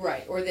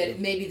 Right. Or that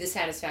maybe the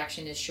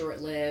satisfaction is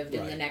short-lived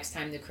and the Right. next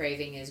time the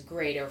craving is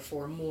greater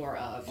for more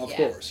of. Of yeah,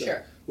 course. Sure.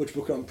 Yeah. Which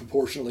become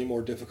proportionally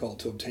more difficult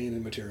to obtain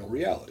in material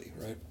reality,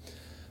 right?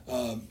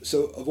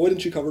 So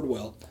avoidance you covered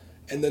well.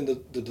 And then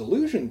the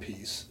delusion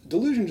piece,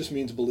 delusion just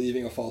means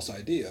believing a false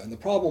idea. And the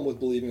problem with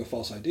believing a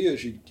false idea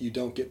is you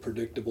don't get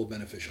predictable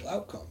beneficial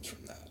outcomes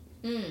from that.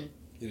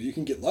 You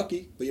can get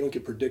lucky, but you don't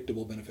get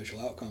predictable beneficial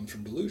outcomes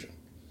from delusion.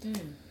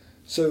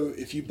 So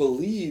if you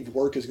believe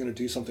work is going to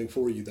do something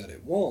for you that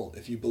it won't,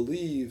 if you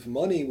believe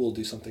money will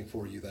do something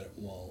for you that it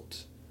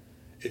won't,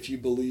 if you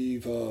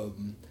believe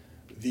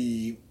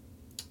the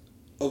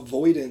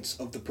avoidance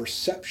of the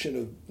perception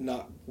of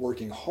not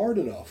working hard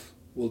enough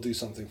will do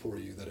something for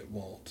you that it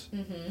won't,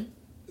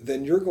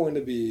 then you're going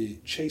to be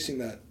chasing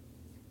that,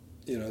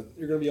 you're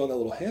going to be on that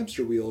little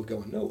hamster wheel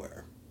going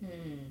nowhere.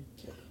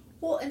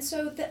 Well, and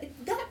so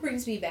that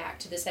brings me back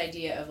to this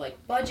idea of like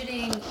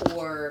budgeting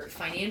or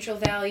financial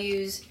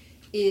values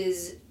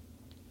is,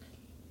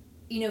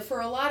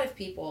 for a lot of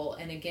people,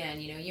 and again,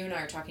 you and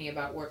I are talking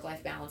about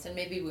work-life balance, and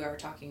maybe we are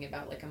talking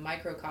about like a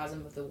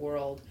microcosm of the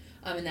world,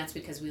 and that's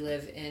because we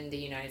live in the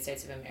United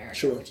States of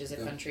America, which is a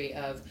country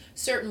of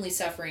certainly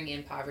suffering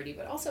and poverty,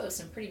 but also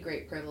some pretty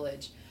great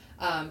privilege.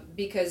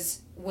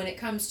 Because when it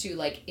comes to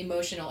like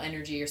emotional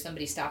energy or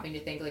somebody stopping to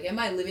think like, am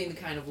I living the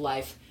kind of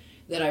life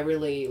that I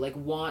really like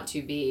want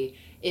to be?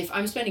 If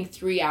I'm spending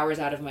 3 hours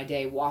out of my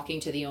day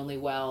walking to the only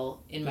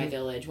well in my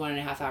village,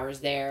 1.5 hours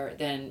there,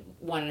 then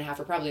 1.5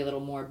 or probably a little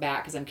more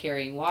back because I'm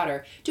carrying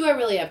water, do I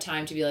really have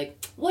time to be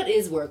like, what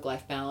is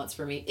work-life balance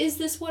for me? Is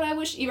this what I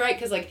wish? You're right,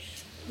 because like,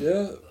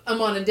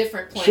 I'm on a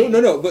different plane. Sure,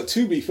 no, but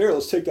to be fair,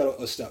 let's take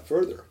that a step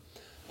further.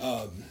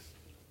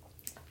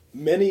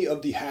 Many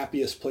of the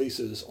happiest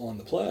places on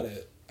the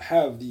planet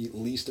have the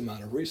least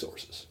amount of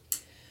resources.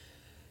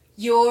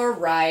 You're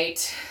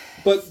right.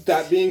 But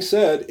that being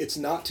said, it's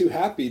not too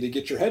happy to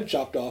get your head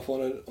chopped off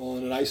on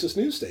an ISIS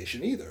news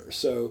station either.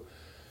 So,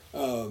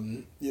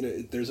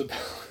 there's a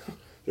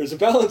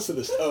balance to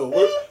this.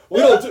 Oh, we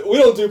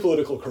don't do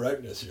political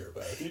correctness here,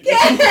 Beth.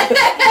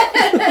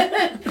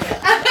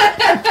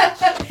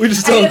 We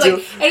just don't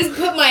do.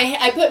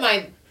 I put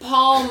my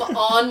palm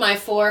on my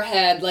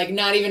forehead, like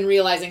not even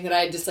realizing that I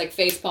had just like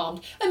face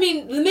palmed. I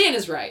mean, the man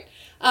is right.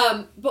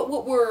 But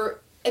what we're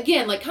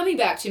again, like coming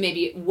back to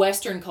maybe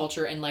Western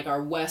culture and like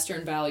our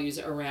Western values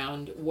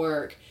around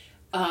work,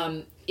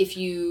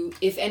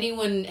 if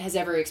anyone has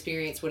ever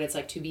experienced what it's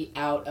like to be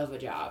out of a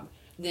job,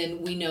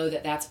 then we know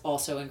that that's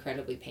also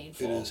incredibly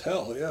painful. It is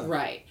hell, yeah.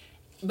 Right.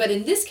 But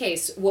in this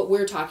case, what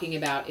we're talking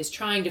about is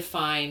trying to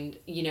find,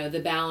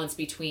 the balance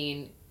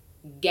between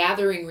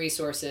gathering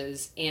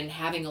resources and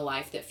having a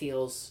life that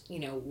feels,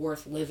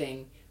 worth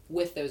living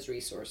with those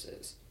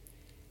resources.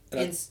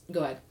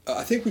 Go ahead.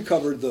 I think we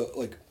covered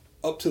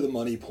up to the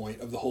money point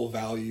of the whole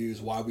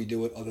values, why we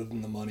do it other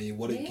than the money,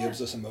 what it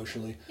gives us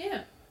emotionally.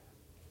 Yeah.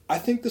 I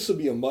think this would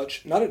be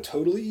not a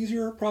totally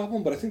easier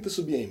problem, but I think this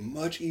would be a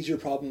much easier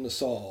problem to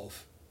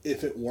solve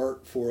if it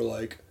weren't for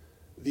like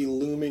the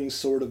looming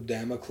sword of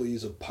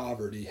Damocles of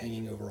poverty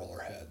hanging over all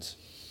our heads.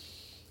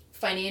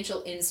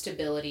 Financial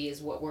instability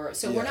is what we're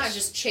not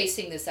just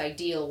chasing this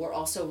ideal, we're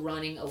also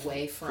running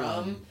away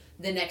from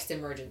the next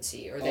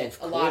emergency, or that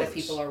a lot of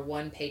people are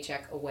one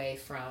paycheck away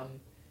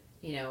from,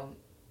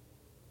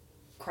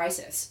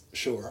 crisis.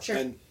 Sure.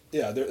 And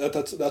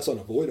that's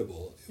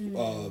unavoidable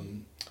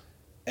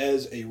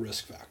as a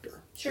risk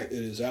factor. Sure. It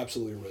is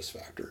absolutely a risk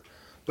factor.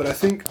 But I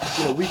think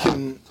we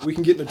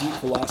can get into deep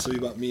philosophy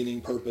about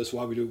meaning, purpose,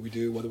 why we do what we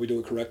do, whether we do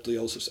it correctly,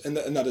 and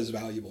that is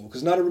valuable,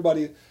 because not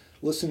everybody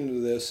listening to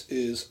this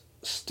is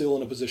still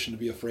in a position to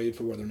be afraid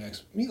for where their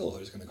next meal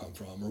is going to come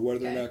from, or where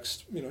their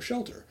next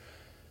shelter.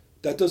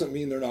 That doesn't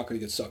mean they're not going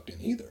to get sucked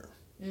in either.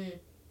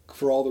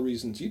 For all the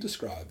reasons you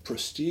described: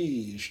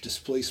 prestige,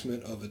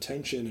 displacement of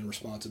attention and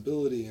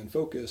responsibility and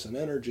focus and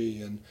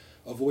energy, and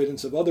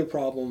avoidance of other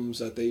problems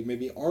that they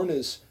maybe aren't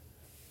as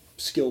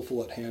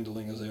skillful at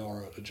handling as they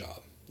are at a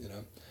job,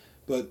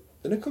 But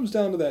then it comes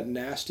down to that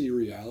nasty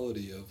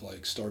reality of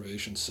like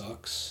starvation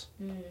sucks.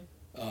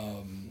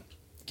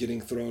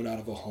 Getting thrown out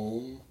of a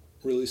home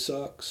really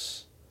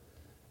sucks.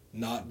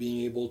 Not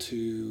being able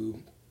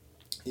to,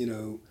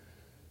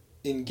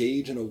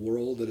 engage in a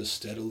world that is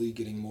steadily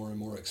getting more and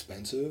more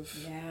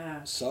expensive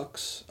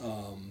sucks.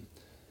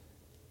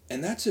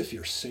 And that's if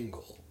you're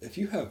single. If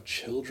you have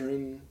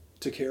children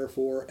to care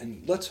for,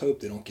 and let's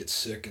hope they don't get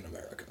sick in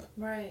America.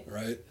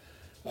 Right?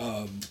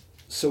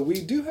 So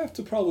we do have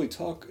to probably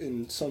talk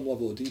in some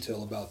level of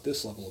detail about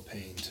this level of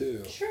pain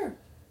too. Sure.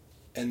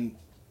 And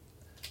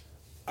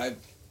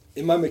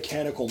in my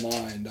mechanical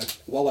mind,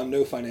 while I'm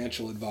no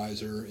financial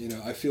advisor,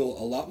 I feel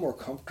a lot more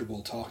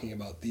comfortable talking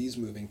about these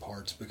moving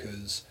parts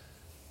because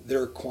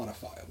they're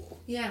quantifiable.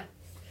 Yeah.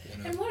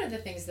 And one of the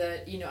things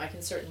that, I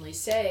can certainly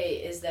say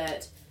is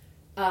that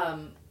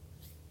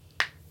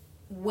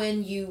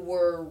when you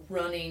were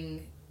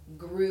running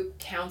group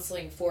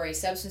counseling for a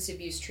substance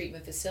abuse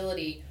treatment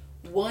facility,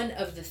 one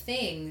of the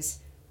things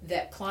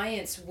that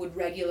clients would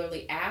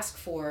regularly ask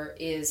for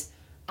is,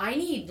 I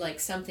need like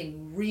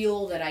something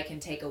real that I can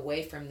take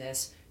away from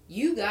this.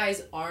 You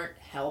guys aren't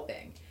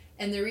helping.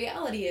 And the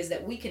reality is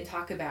that we can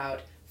talk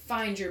about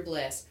find your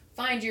bliss,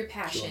 find your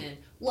passion,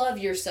 love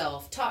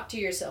yourself, talk to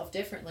yourself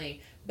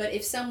differently. But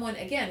if someone,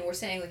 again, we're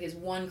saying like is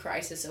one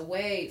crisis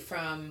away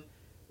from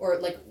or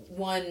like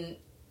one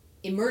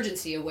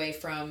emergency away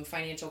from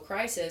financial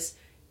crisis,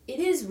 it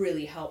is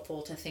really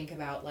helpful to think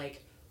about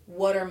like,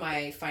 what are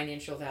my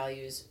financial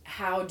values?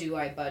 How do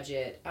I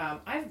budget?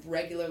 I've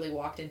regularly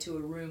walked into a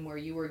room where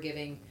you were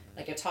giving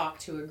like a talk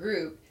to a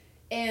group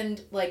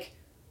and like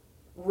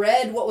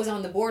read what was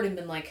on the board and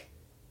been like,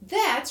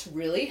 that's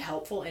really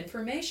helpful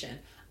information.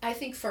 I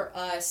think for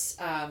us,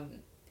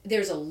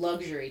 there's a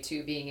luxury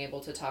to being able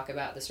to talk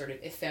about the sort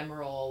of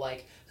ephemeral,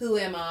 like, who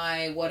am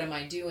I? What am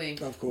I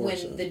doing? Of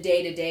course. When the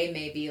day-to-day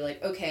may be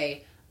like,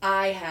 okay,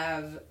 I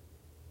have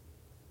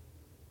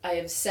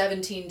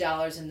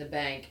 $17 in the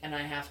bank and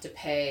I have to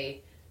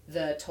pay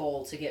the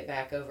toll to get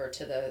back over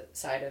to the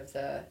side of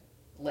the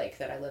lake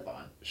that I live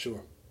on.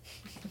 Sure.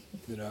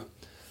 You know.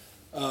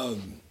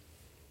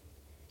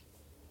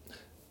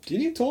 Do you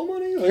need toll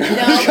money? Like, No,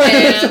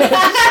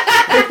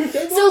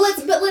 man.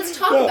 let's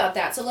talk about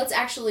that. So let's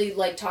actually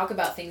like talk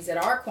about things that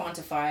are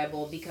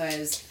quantifiable,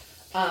 because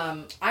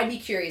I'd be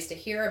curious to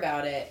hear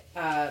about it,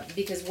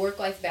 because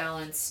work-life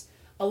balance,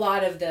 a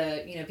lot of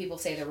the, people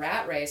say the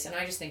rat race, and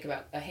I just think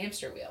about a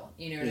hamster wheel,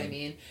 you know what I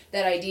mean?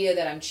 That idea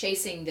that I'm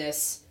chasing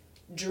this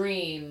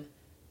dream,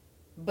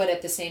 but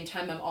at the same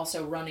time I'm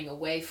also running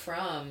away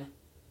from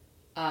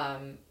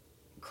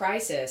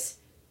crisis.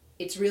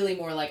 It's really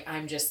more like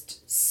I'm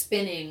just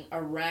spinning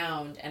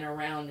around and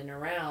around and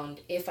around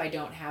if I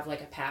don't have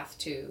like a path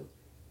to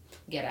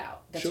get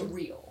out. That's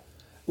real.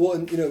 Well,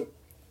 and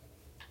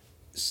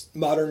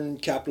modern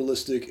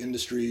capitalistic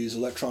industries,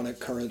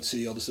 electronic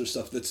currency, all this other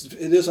stuff, it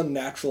is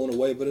unnatural in a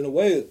way, but in a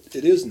way it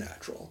is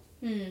natural.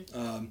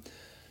 And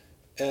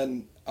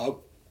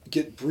I'll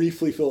get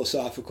briefly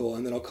philosophical,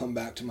 and then I'll come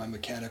back to my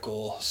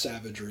mechanical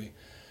savagery.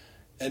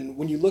 And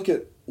when you look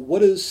at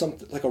what is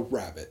something like a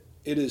rabbit,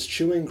 it is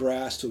chewing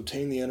grass to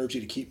obtain the energy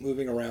to keep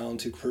moving around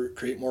to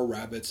create more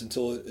rabbits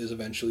until it is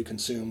eventually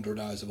consumed or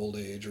dies of old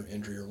age or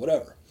injury or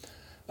whatever.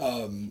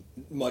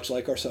 Much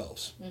like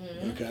ourselves.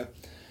 Okay?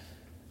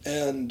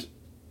 And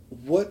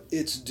what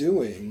it's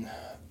doing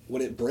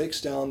when it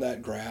breaks down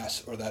that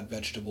grass or that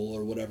vegetable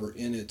or whatever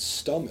in its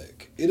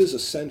stomach, it is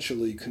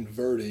essentially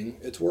converting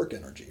its work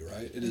energy,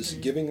 right? It is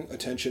giving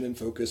attention and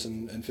focus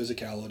and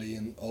physicality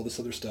and all this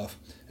other stuff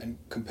and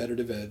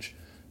competitive edge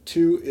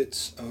to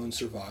its own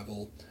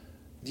survival.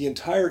 The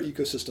entire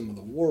ecosystem of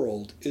the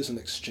world is an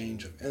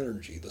exchange of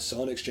energy. The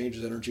sun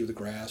exchanges energy with the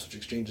grass, which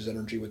exchanges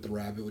energy with the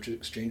rabbit, which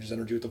exchanges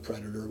energy with the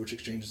predator, which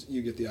exchanges,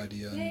 you get the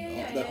idea,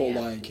 and that whole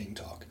Lion King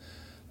talk.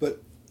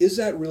 But is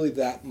that really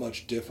that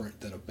much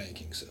different than a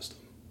banking system?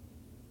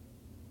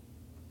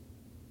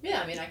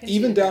 Yeah, I mean, I can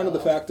even down to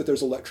the fact that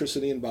there's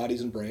electricity in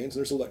bodies and brains,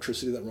 and there's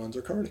electricity that runs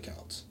our current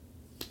accounts.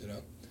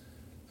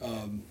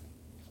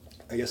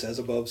 I guess as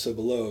above, so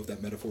below, if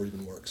that metaphor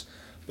even works.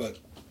 But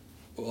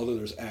although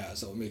there's as,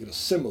 that would make it a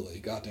simile.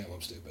 Goddamn,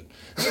 I'm stupid.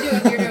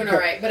 You're doing all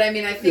right. But I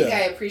mean, I think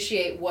I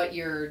appreciate what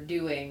you're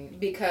doing,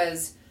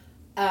 because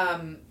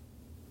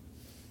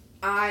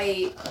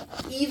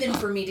even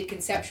for me to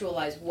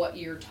conceptualize what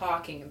you're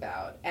talking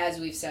about, as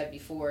we've said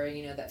before,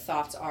 that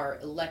thoughts are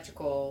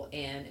electrical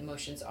and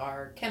emotions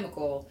are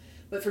chemical,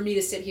 but for me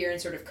to sit here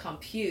and sort of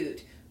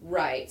compute,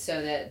 right,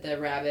 so that the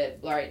rabbit,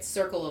 right,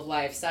 circle of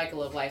life,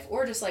 cycle of life,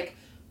 or just like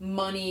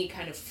money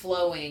kind of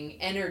flowing,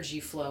 energy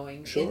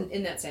flowing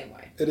in that same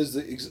way. It is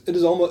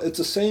it's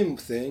the same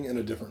thing in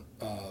a different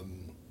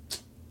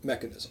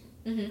mechanism,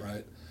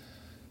 right?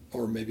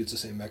 Or maybe it's the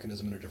same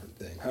mechanism in a different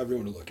thing, however you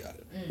want to look at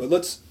it.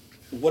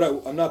 But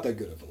I'm not that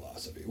good at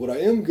philosophy. What I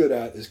am good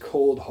at is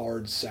cold,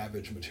 hard,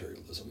 savage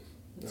materialism.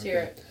 Let's hear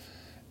it.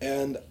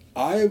 And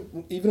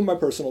even in my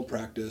personal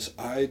practice,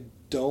 that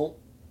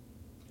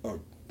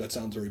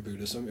sounds very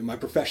Buddhist. In my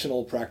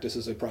professional practice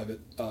as a private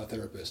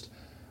therapist,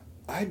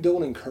 I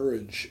don't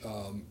encourage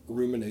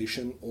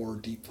rumination or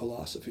deep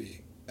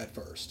philosophy at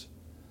first.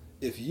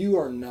 If you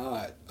are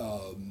not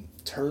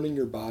turning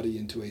your body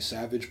into a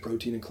savage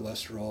protein and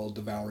cholesterol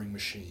devouring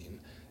machine,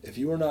 if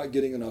you are not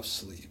getting enough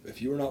sleep,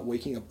 if you are not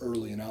waking up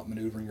early and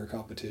outmaneuvering your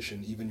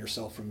competition, even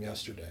yourself from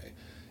yesterday,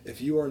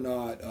 if you are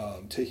not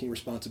taking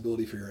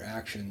responsibility for your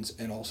actions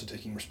and also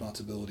taking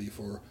responsibility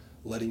for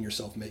letting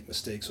yourself make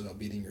mistakes without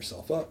beating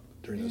yourself up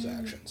during those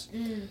actions,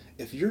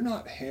 if you're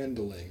not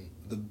handling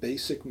the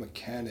basic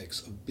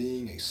mechanics of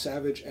being a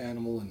savage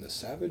animal in the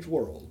savage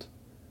world,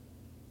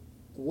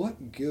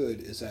 what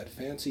good is that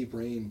fancy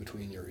brain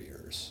between your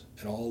ears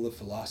and all the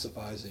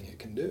philosophizing it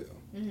can do?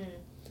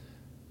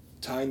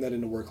 Tying that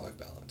into work-life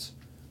balance.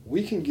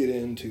 We can get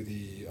into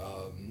the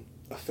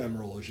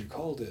ephemeral, as you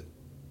called it,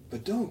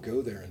 but don't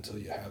go there until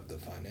you have the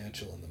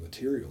financial and the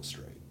material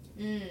straight.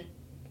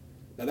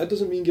 Now, that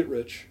doesn't mean get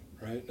rich,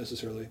 right,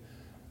 necessarily.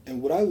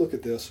 And when I look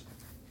at this,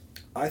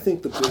 I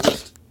think the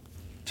biggest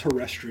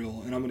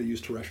terrestrial, and I'm going to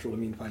use terrestrial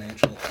to mean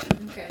financial,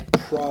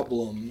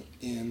 problem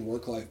in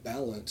work-life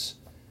balance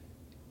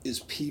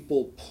is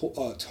people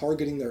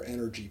targeting their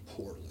energy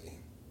poorly.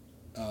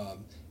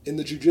 In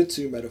the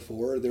jiu-jitsu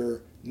metaphor,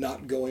 they're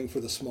not going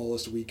for the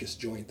smallest, weakest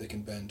joint they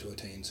can bend to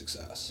attain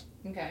success.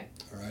 Okay.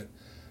 All right.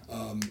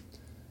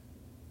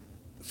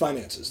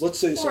 Finances. Let's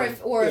say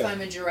if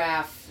I'm a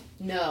giraffe,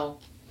 no.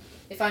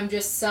 if I'm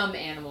just some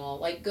animal,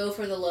 like go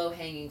for the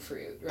low-hanging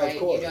fruit, right? Of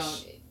course. You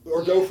don't,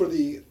 or go for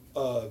the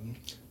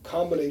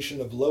combination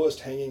of lowest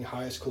hanging,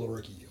 highest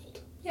caloric yield.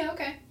 Yeah,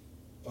 okay.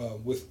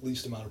 With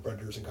least amount of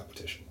predators in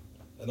competition.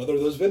 Another of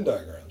those Venn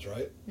diagrams,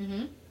 right?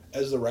 Mm-hmm.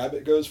 As the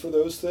rabbit goes for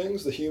those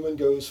things, the human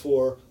goes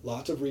for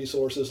lots of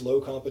resources, low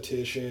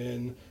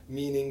competition,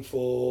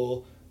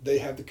 meaningful. They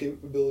have the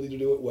capability to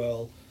do it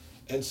well.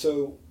 And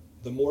so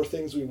the more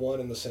things we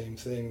want in the same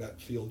thing, that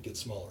field gets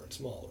smaller and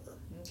smaller.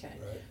 Okay.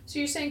 Right? So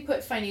you're saying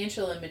put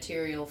financial and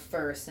material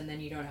first, and then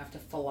you don't have to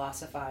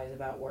philosophize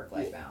about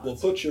work-life balance. Well,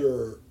 put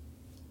your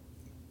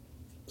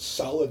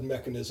solid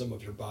mechanism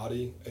of your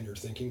body and your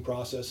thinking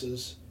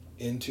processes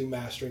into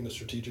mastering the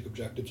strategic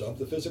objectives of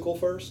the physical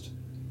first,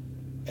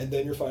 and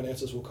then your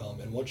finances will come.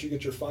 And once you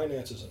get your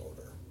finances in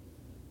order,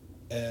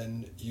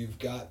 and you've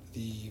got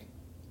the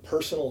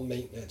personal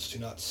maintenance to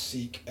not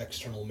seek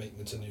external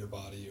maintenance into your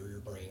body or your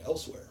brain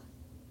elsewhere.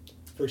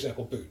 For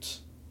example,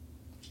 boots.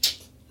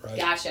 Right?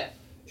 Gotcha.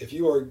 If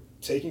you are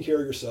taking care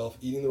of yourself,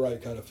 eating the right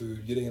kind of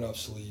food, getting enough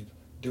sleep,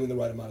 doing the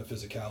right amount of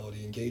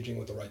physicality, engaging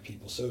with the right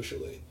people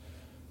socially,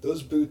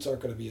 those boots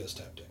aren't going to be as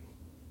tempting.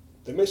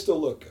 They may still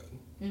look good,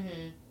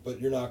 Mm-hmm. but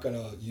you're not going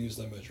to use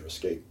them as your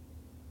escape,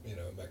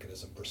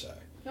 mechanism per se.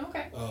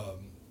 Okay.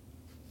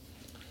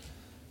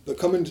 But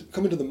coming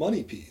to the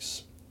money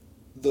piece,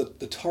 the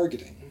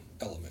targeting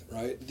element,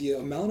 right? The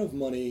amount of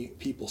money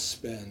people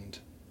spend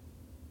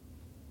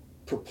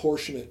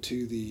proportionate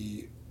to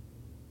the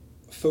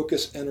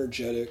focus,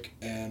 energetic,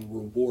 and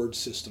reward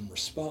system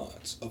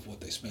response of what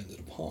they spend it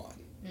upon.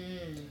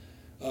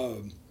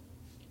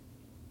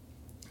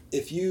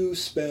 If you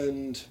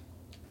spend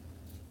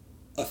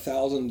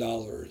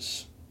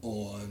 $1,000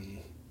 on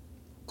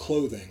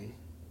clothing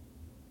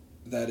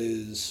that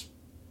is,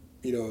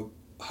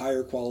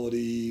 higher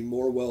quality,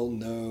 more well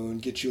known,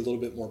 gets you a little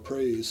bit more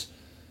praise,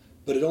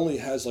 but it only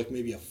has like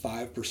maybe a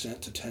 5%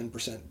 to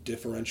 10%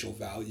 differential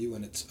value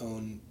in its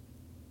own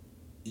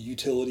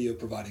utility of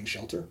providing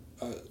shelter,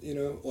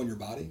 on your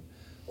body.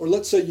 Or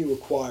let's say you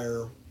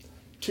acquire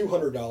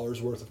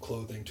 $200 worth of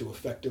clothing to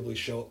effectively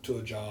show up to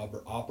a job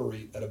or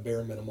operate at a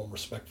bare minimum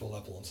respectful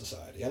level in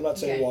society. I'm not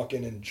saying Okay. walk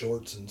in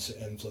jorts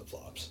and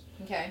flip-flops.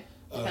 Okay.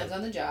 Depends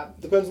on the job.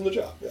 Depends on the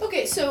job. Yeah.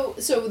 Okay, so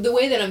the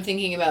way that I'm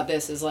thinking about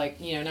this is like,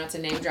 not to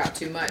name drop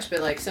too much,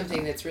 but like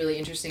something that's really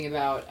interesting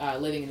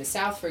about living in the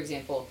South, for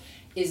example,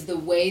 is the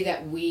way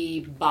that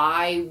we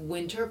buy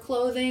winter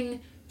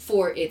clothing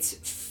for its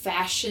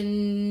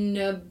fashion,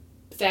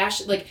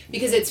 like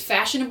because it's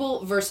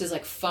fashionable versus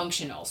like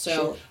functional. So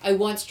Sure. I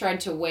once tried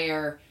to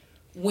wear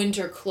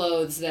winter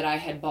clothes that I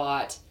had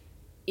bought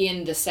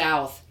in the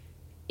South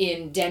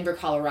in Denver,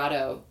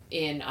 Colorado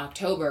in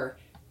October,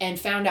 and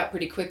found out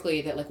pretty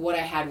quickly that like what I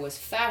had was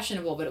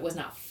fashionable, but it was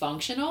not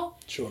functional.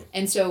 Sure.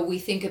 And so we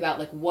think about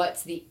like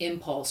what's the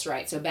impulse,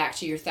 right? So back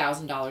to your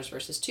 $1,000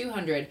 versus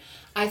 $200,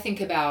 I think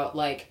about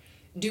like,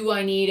 do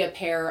I need a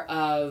pair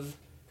of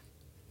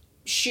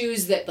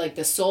shoes that like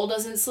the sole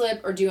doesn't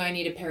slip, or do I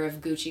need a pair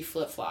of Gucci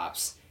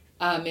flip-flops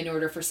in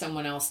order for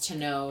someone else to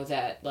know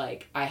that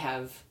like I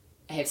have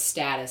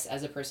status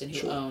as a person who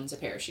Sure. owns a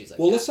pair of shoes like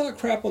Well, that. let's not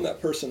crap on that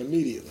person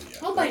immediately yet.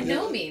 Oh, by right?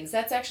 no means.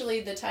 That's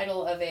actually the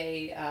title of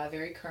a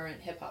very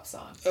current hip hop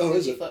song. Oh,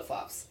 is Gucci it?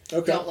 flip-flops.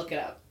 Okay. Don't look it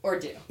up, or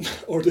do.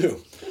 Or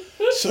do.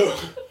 So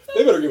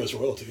they better give us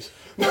royalties.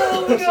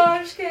 Oh my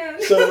gosh,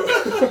 Ken.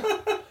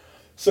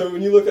 So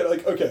when you look at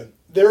like, okay,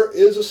 there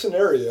is a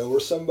scenario where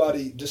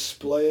somebody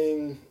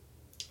displaying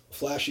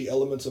flashy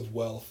elements of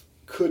wealth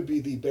could be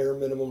the bare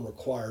minimum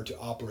required to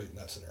operate in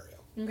that scenario.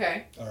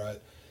 Okay. All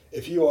right.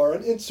 If you are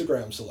an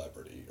Instagram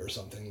celebrity or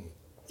something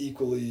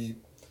equally,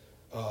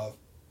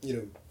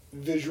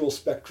 visual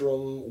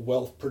spectrum,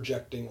 wealth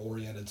projecting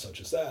oriented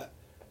such as that,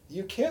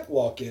 you can't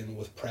walk in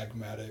with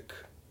pragmatic,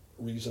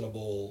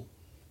 reasonable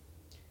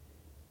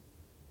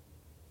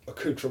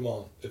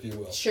accoutrement, if you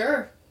will.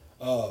 Sure.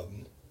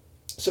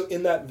 So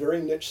in that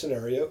very niche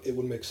scenario, it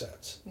would make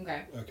sense.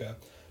 Okay. Okay.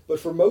 But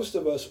for most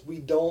of us, we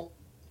don't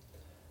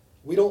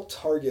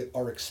target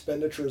our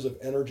expenditures of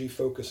energy,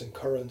 focus, and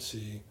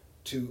currency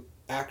to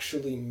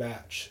actually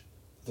match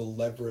the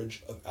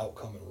leverage of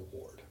outcome and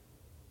reward.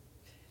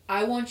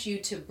 I want you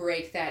to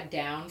break that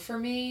down for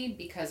me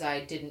because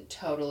I didn't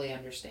totally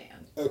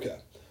understand. Okay.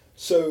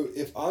 So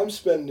if I'm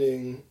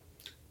spending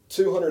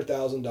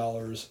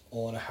 $200,000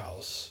 on a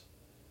house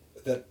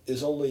that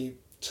is only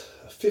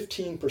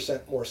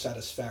 15% more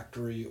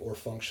satisfactory or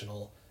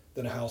functional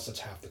than a house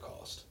that's half the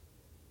cost,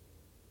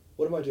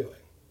 what am I doing?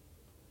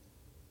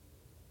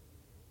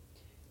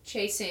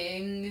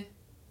 Chasing.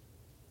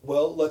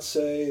 Well, let's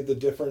say the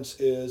difference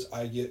is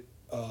I get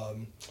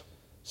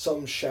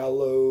some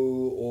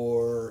shallow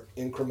or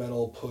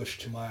incremental push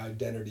to my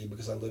identity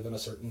because I live in a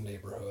certain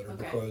neighborhood, or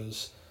Okay.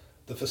 because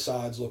the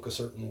facades look a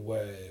certain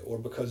way, or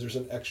because there's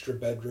an extra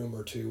bedroom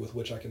or two with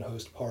which I can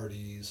host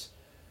parties,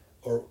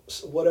 or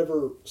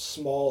whatever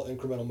small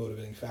incremental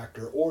motivating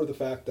factor, or the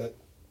fact that,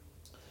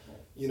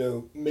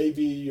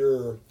 maybe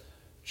you're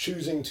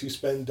choosing to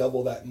spend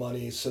double that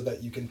money so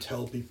that you can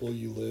tell people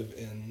you live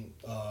in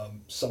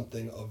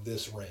something of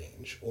this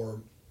range,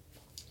 or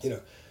You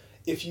know,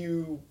 if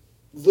you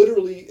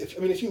literally,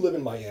 if you live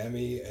in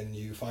Miami and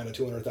you find a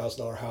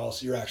 $200,000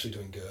 house, you're actually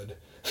doing good.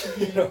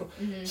 You know,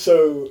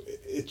 so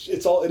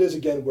it is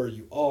again where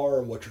you are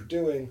and what you're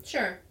doing.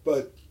 Sure.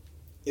 But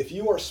if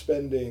you are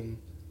spending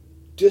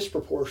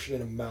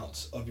disproportionate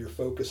amounts of your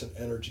focus and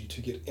energy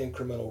to get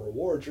incremental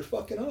rewards, you're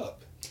fucking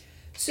up.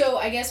 So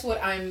I guess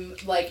what I'm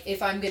like,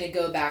 if I'm gonna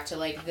go back to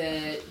like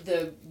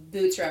the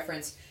Boots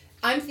reference,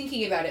 I'm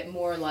thinking about it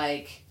more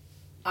like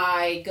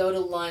I go to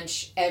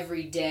lunch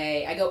every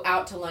day. I go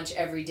out to lunch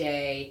every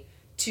day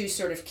to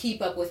sort of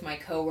keep up with my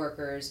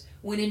coworkers,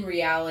 when in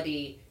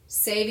reality,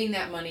 saving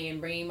that money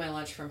and bringing my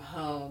lunch from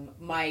home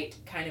might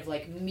kind of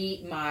like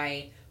meet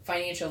my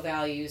financial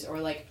values or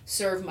like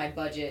serve my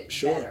budget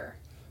better.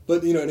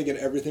 But, you know, and again,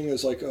 everything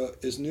is like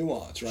is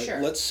nuance, right?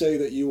 Sure. Let's say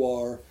that you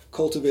are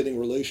cultivating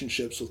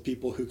relationships with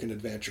people who can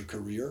advance your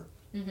career.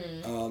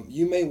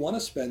 You may want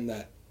to spend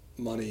that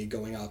money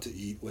going out to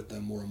eat with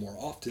them more and more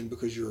often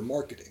because you're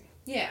marketing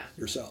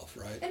yourself,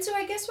 right? And so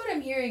I guess what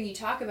I'm hearing you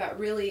talk about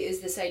really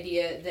is this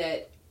idea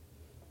that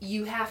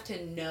you have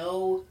to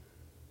know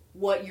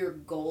what your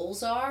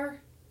goals are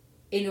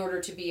in order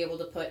to be able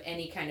to put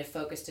any kind of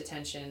focused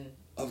attention.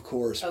 Of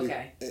course.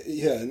 Okay.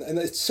 Yeah, and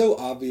it's so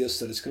obvious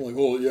that it's kind of like,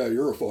 oh, yeah,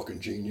 you're a fucking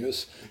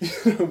genius.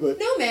 But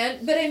no,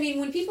 man. But I mean,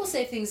 when people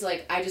say things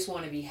like, I just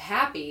want to be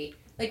happy,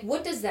 like,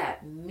 what does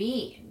that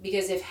mean?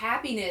 Because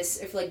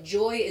if like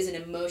joy is an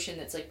emotion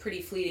that's like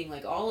pretty fleeting,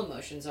 like all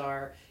emotions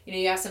are, you know,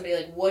 you ask somebody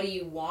like, what do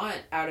you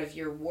want out of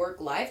your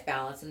work-life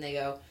balance? And they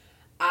go,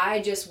 I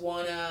just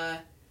want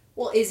to...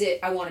 Well, is it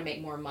I want to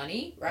make more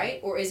money, right?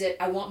 Or is it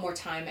I want more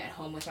time at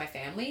home with my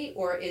family?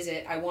 Or is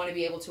it I want to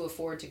be able to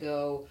afford to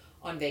go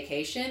on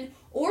vacation?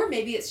 Or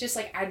maybe it's just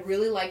like I'd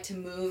really like to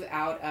move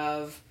out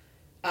of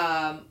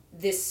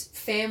this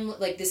family,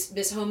 like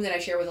this home that I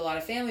share with a lot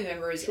of family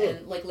members,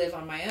 and like live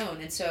on my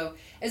own. And so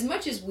as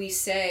much as we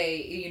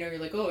say, you know, you're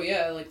like, oh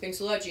yeah, like thanks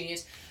a lot,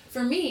 genius.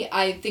 For me,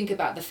 I think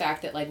about the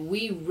fact that like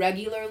we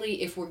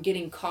regularly, if we're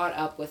getting caught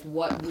up with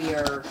what we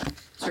are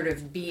sort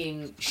of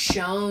being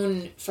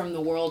shown from the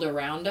world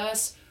around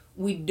us,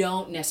 we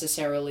don't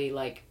necessarily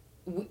like,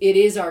 it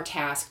is our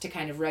task to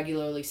kind of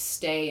regularly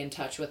stay in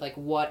touch with like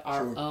what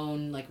our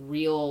own like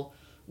real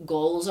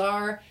goals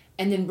are,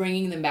 and then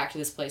bringing them back to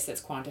this place that's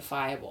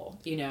quantifiable,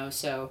 you know,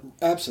 so.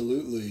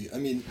 Absolutely. I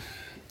mean,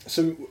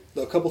 so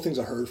a couple things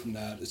I heard from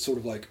that, it's sort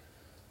of like,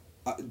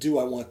 do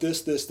I want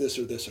this, or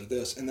this, or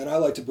this? And then I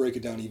like to break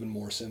it down even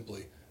more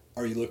simply.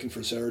 Are you looking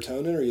for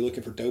serotonin? Are you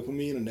looking for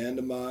dopamine,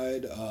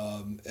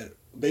 anandamide?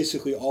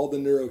 Basically all the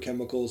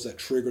neurochemicals that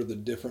trigger the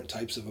different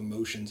types of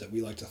emotions that we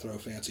like to throw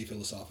fancy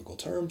philosophical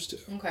terms to.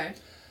 Okay.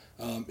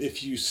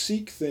 If you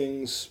seek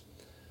things,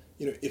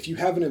 you know, if you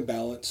have an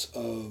imbalance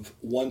of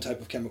one type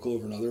of chemical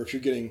over another, if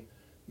you're getting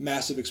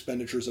massive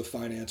expenditures of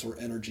finance or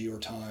energy or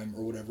time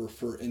or whatever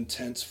for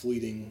intense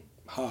fleeting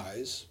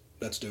highs,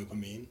 that's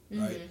dopamine,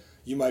 right?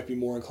 You might be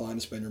more inclined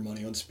to spend your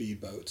money on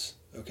speedboats,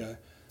 okay?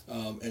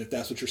 And if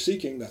that's what you're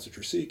seeking, that's what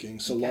you're seeking,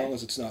 so long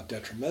as it's not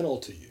detrimental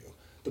to you.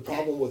 The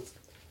problem with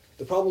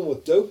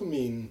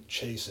dopamine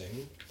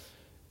chasing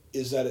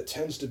is that it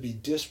tends to be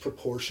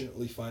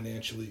disproportionately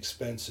financially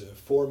expensive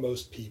for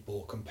most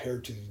people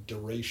compared to the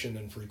duration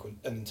and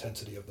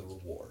intensity of the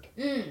reward.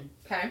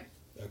 Okay.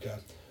 Okay.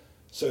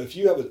 So if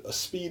you have a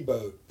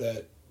speedboat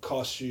that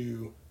costs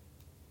you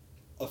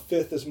a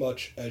fifth as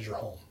much as your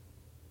home,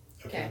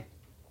 okay.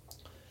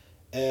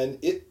 And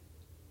it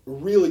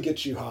really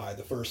gets you high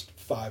the first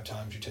 5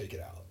 times you take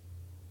it out.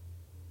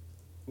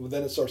 Well,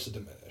 then it starts to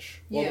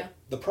diminish. Well,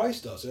 the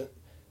price doesn't.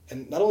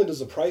 And not only does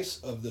the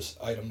price of this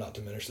item not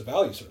diminish, the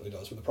value certainly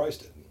does, but the price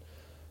didn't.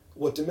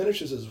 What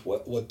diminishes is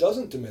what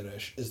doesn't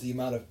diminish is the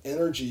amount of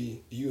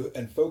energy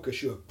and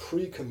focus you have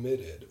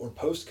pre-committed or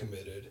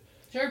post-committed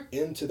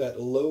into that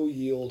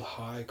low-yield,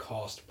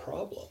 high-cost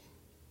problem.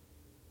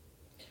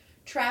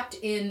 Trapped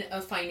in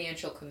a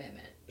financial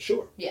commitment.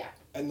 Sure. Yeah.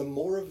 And the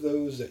more of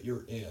those that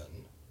you're in,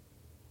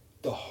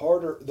 the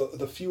harder,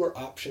 the fewer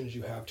options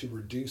you have to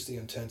reduce the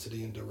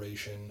intensity and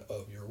duration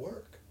of your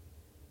work.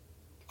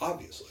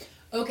 Obviously.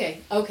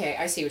 Okay,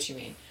 I see what you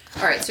mean.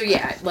 All right, so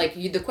yeah, like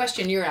the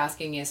question you're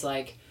asking is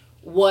like,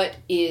 what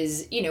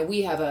is, you know,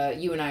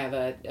 you and I have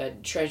a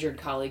treasured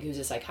colleague who's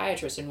a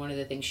psychiatrist, and one of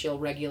the things she'll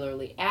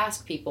regularly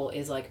ask people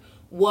is like,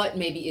 what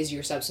maybe is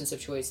your substance of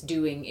choice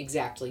doing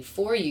exactly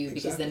for you?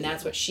 Because then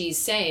that's what she's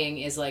saying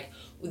is like,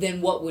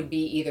 then what would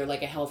be either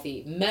like a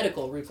healthy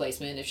medical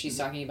replacement if she's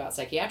talking about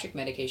psychiatric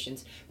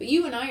medications. But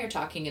you and I are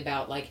talking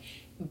about like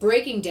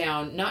breaking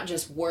down not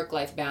just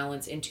work-life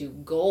balance into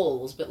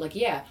goals, but like,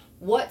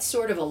 what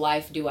sort of a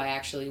life do I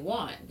actually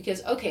want?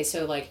 Because, okay,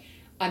 so like,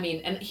 I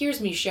mean, and here's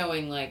me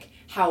showing like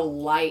how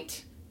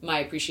light my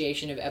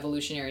appreciation of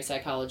evolutionary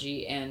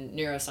psychology and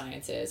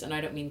neuroscience is. And I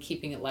don't mean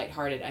keeping it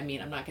lighthearted. I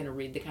mean, I'm not going to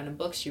read the kind of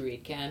books you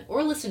read, Ken,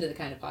 or listen to the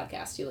kind of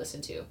podcasts you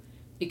listen to,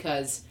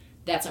 because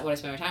that's not what I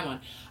spend my time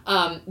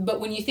on. But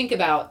when you think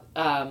about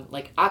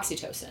like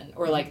oxytocin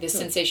or like this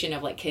sensation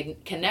of like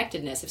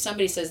connectedness, if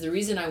somebody says the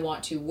reason I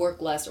want to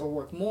work less or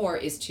work more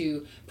is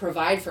to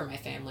provide for my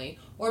family,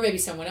 or maybe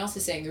someone else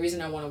is saying the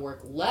reason I want to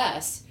work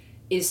less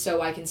is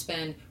so I can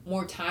spend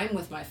more time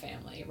with my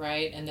family,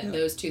 right? And that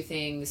those two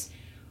things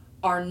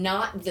are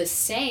not the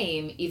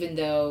same, even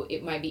though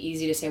it might be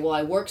easy to say, well,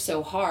 I work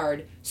so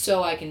hard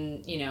so I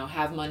can,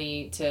 have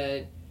money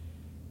to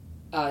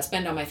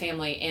spend on my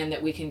family and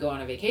that we can go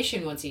on a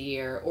vacation once a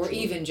year, or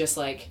even just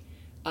like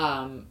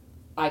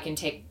I can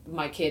take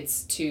my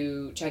kids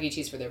to Chuck E.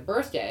 Cheese for their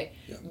birthday.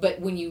 Yeah.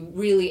 But when you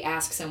really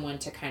ask someone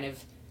to kind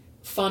of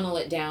funnel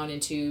it down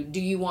into,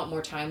 do you want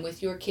more time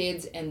with your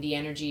kids and the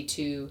energy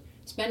to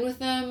spend with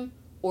them,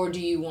 or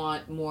do you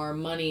want more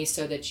money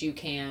so that you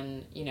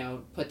can,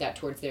 put that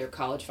towards their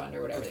college fund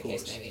or whatever the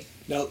case may be?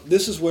 Now,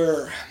 this is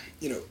where,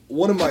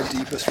 one of my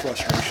deepest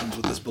frustrations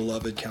with this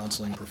beloved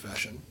counseling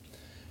profession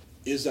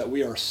is that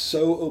we are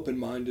so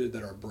open-minded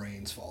that our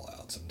brains fall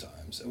out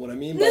sometimes. And what I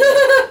mean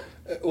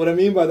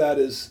by that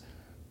is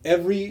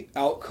every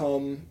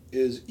outcome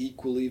is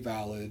equally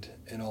valid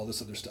and all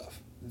this other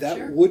stuff.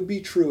 That would be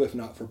true if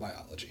not for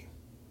biology.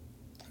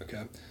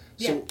 Okay?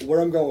 So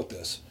where I'm going with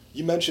this,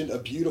 you mentioned a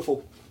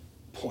beautiful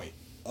point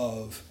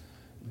of,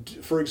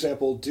 for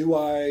example, do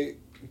I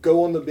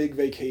go on the big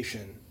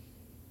vacation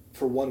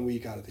for 1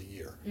 week out of the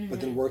year,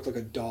 but then work like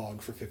a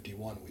dog for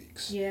 51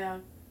 weeks? Yeah.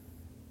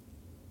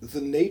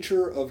 The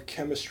nature of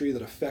chemistry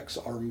that affects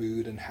our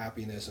mood and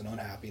happiness and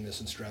unhappiness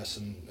and stress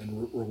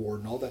and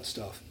reward and all that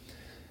stuff,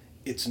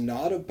 it's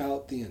not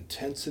about the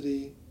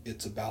intensity,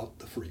 it's about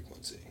the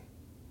frequency.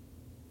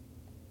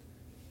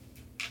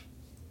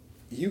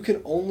 You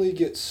can only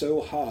get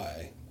so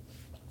high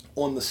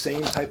on the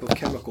same type of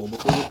chemical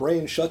before your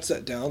brain shuts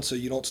that down so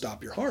you don't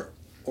stop your heart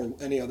or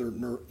any other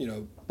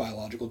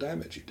biological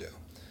damage you do.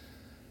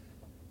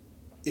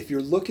 If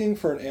you're looking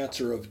for an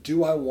answer of,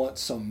 do I want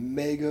some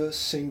mega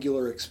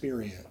singular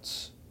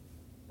experience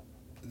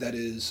that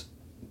is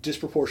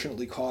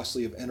disproportionately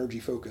costly of energy,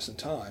 focus, and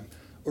time,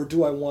 or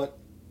do I want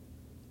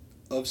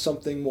of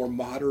something more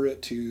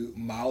moderate to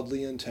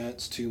mildly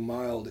intense to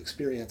mild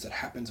experience that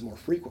happens more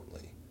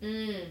frequently?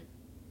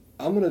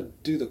 I'm going to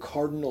do the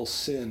cardinal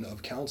sin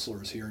of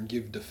counselors here and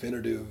give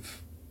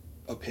definitive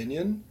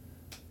opinion.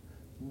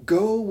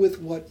 Go with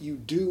what you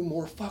do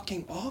more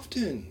fucking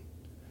often.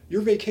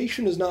 Your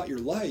vacation is not your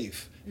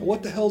life. And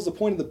what the hell is the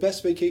point of the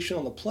best vacation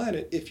on the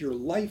planet if your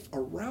life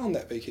around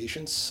that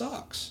vacation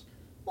sucks?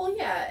 Well,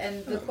 yeah,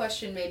 and the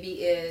question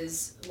maybe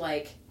is,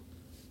 like,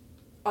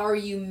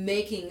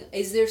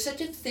 is there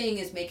such a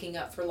thing as making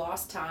up for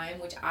lost time,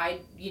 which I,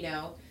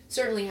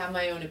 certainly have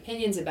my own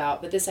opinions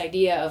about, but this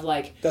idea of,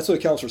 like... That's what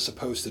a counselor's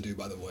supposed to do,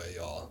 by the way,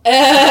 y'all.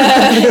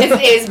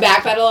 is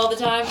backpedal all the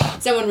time.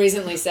 Someone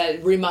recently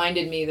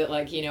reminded me that,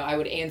 like, I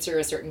would answer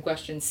a certain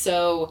question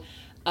so...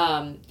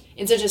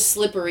 in such a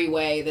slippery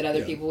way that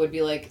other people would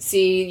be like,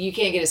 see, you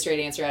can't get a straight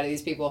answer out of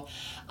these people.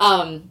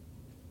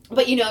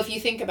 But, if you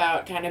think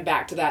about kind of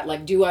back to that,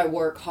 like, do I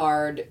work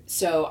hard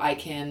so I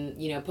can,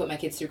 put my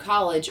kids through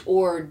college,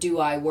 or do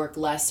I work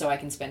less so I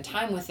can spend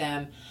time with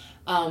them?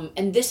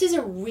 And this is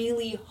a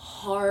really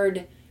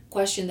hard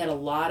question that a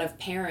lot of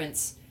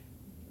parents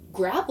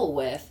grapple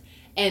with.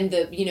 And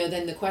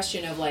then the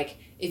question of, like,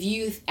 if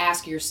you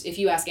ask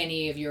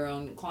any of your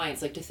own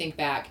clients, like, to think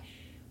back,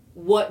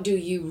 what do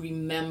you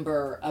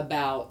remember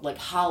about, like,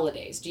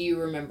 holidays? Do you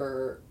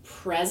remember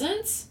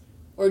presents,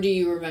 or do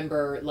you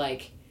remember,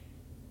 like,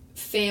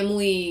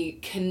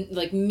 family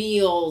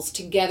meals,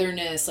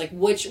 togetherness? Like,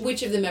 which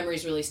of the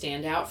memories really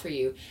stand out for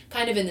you?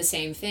 Kind of in the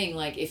same thing,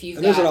 like, if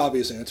you've there's an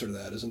obvious answer to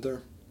that, isn't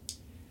there?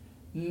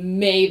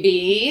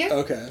 Maybe.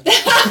 Okay.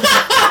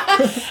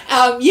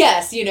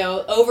 Yes,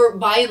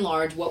 by and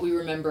large, what we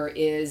remember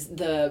is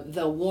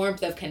the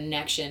warmth of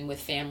connection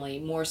with family,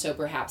 more so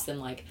perhaps than,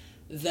 like,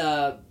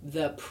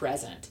 the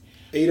present.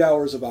 8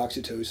 hours of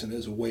oxytocin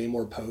is way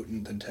more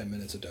potent than 10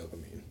 minutes of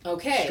dopamine.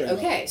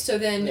 Okay. So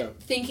then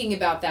thinking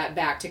about that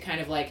back to kind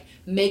of like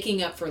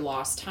making up for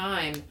lost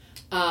time,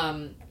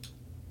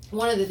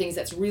 one of the things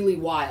that's really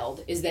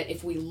wild is that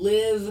if we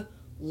live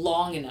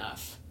long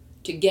enough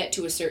to get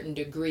to a certain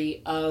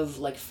degree of,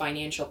 like,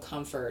 financial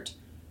comfort,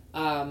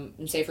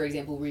 and say, for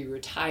example, we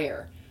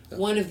retire,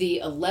 one of the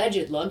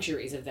alleged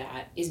luxuries of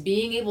that is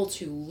being able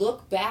to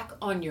look back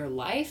on your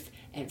life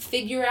and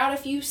figure out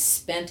if you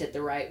spent it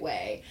the right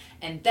way.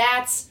 And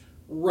that's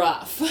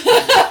rough.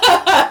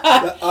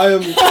 I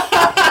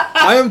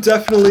am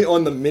definitely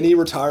on the mini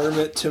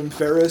retirement Tim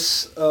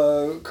Ferriss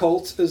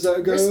cult as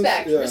that goes.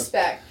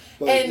 Respect.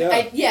 But,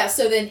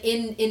 so then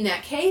in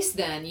that case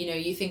then,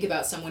 you think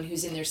about someone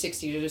who's in their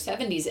 60s or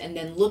 70s and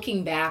then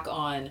looking back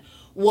on,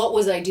 what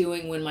was I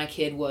doing when my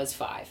kid was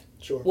 5?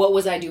 Sure. What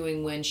was I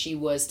doing when she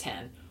was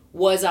 10?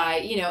 Was I,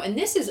 and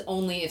this is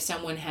only if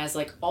someone has,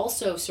 like,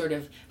 also sort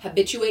of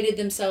habituated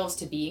themselves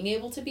to being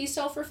able to be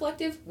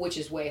self-reflective, which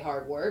is way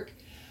hard work.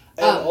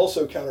 And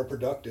also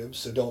counterproductive,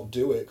 so don't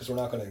do it, because we're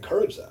not going to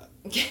encourage that.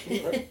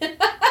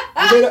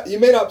 Right? You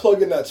may not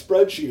plug in that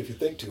spreadsheet if you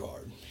think too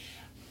hard.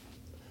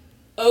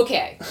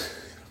 Okay.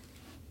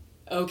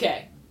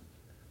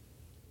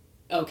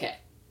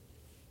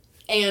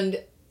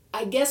 And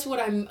I guess what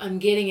I'm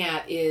getting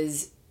at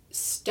is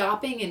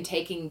stopping and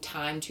taking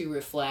time to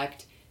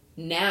reflect.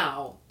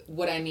 Now,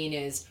 what I mean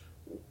is,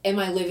 am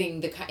I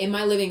living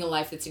a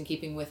life that's in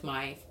keeping with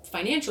my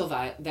financial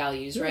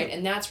values, right?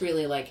 And that's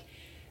really like,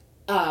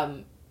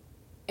 and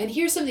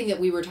here's something that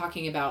we were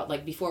talking about,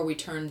 like before we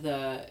turned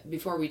the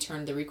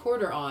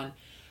recorder on,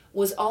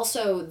 was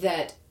also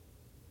that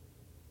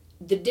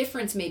the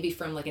difference maybe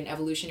from like an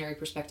evolutionary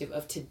perspective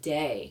of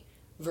today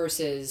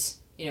versus,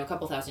 a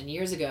couple thousand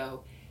years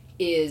ago,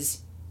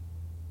 is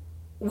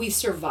we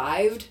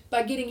survived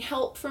by getting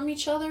help from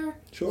each other.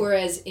 Sure.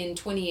 Whereas in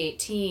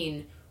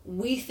 2018,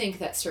 we think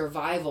that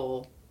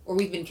survival, or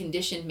we've been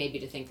conditioned maybe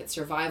to think that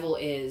survival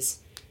is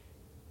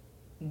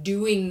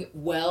doing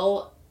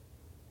well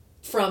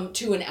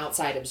to an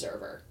outside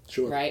observer.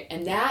 Sure. Right?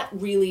 And that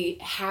really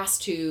has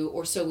to,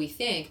 or so we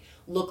think,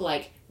 look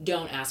like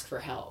don't ask for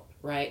help.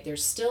 Right?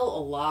 There's still a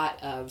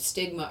lot of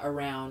stigma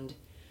around.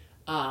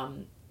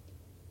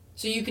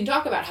 So you can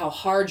talk about how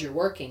hard you're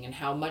working and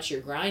how much you're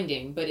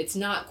grinding, but it's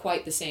not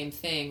quite the same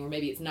thing, or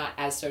maybe it's not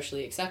as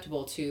socially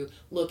acceptable to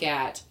look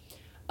at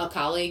a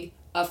colleague,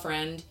 a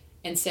friend,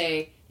 and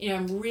say,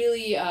 I'm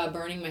really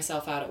burning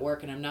myself out at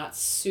work and I'm not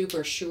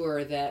super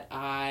sure that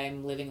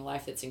I'm living a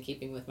life that's in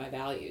keeping with my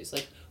values.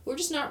 Like, we're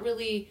just not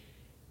really,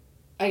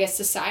 I guess,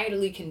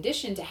 societally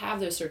conditioned to have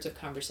those sorts of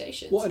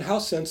conversations. Well, and how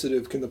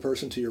sensitive can the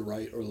person to your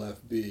right or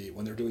left be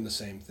when they're doing the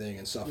same thing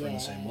and suffering the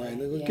same way?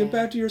 And they're like, get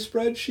back to your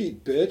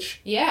spreadsheet, bitch.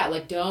 Yeah,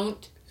 like,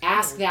 don't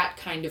ask that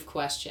kind of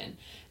question.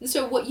 And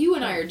so what you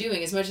and I are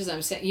doing, as much as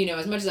I'm saying,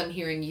 as much as I'm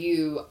hearing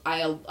you,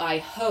 I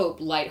hope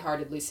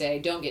lightheartedly say,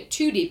 don't get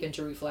too deep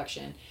into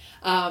reflection.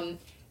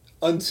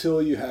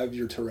 Until you have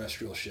your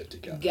terrestrial shit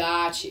together.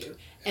 Got you.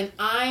 And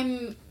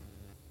I'm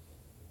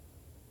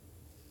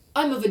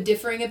of a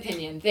differing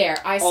opinion. There,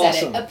 I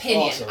said it.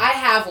 Opinion. Awesome. I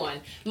have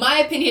one. My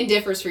opinion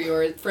differs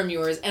from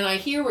yours, and I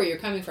hear where you're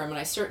coming from, and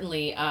I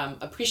certainly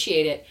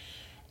appreciate it.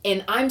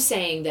 And I'm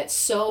saying that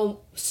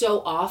so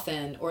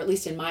often, or at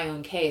least in my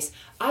own case,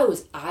 I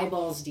was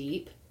eyeballs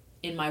deep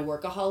in my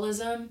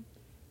workaholism,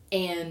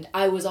 and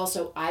I was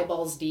also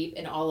eyeballs deep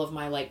in all of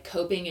my like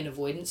coping and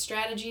avoidance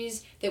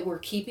strategies that were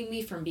keeping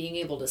me from being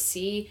able to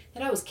see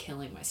that I was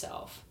killing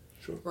myself.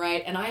 Sure.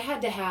 Right? And I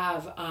had to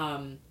have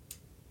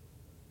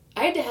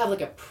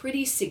like a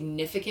pretty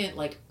significant,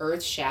 like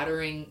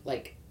earth-shattering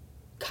like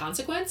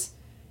consequence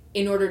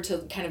in order to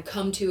kind of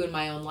come to in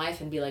my own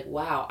life and be like,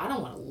 wow, I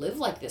don't want to live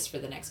like this for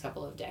the next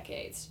couple of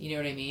decades. You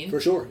know what I mean? For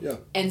sure, yeah.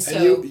 And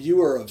so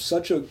you are of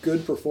such a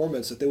good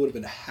performance that they would have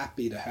been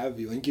happy to have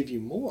you and give you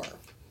more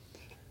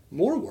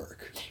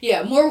work.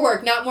 Yeah, more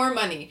work, not more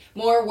money,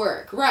 more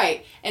work,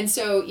 right? And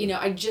so,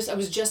 I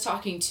was just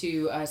talking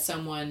to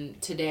someone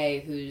today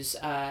who's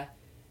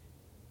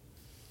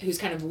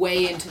kind of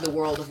way into the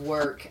world of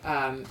work,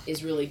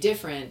 is really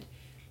different.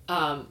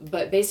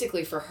 But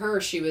basically for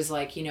her, she was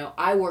like,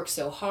 I work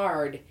so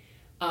hard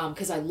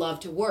because I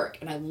love to work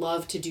and I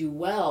love to do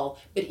well.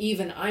 But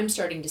even I'm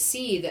starting to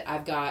see that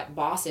I've got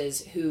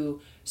bosses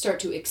who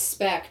start to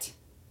expect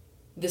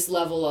this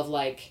level of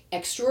like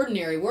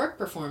extraordinary work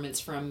performance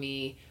from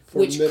me. For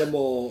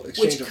minimal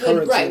exchange of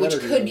currency. Right, which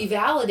could be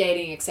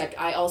validating, except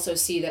I also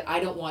see that I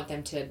don't want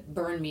them to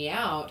burn me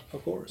out.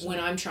 Of course. When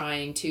I'm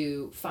trying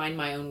to find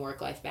my own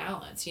work-life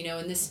balance,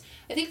 and this,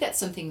 I think that's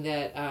something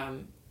that,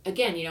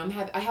 again,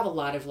 I have a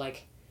lot of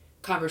like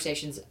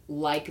conversations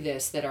like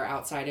this that are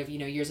outside of,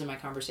 years of my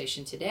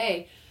conversation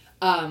today,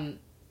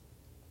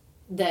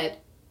 that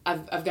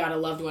I've got a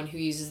loved one who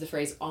uses the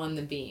phrase on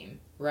the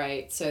beam,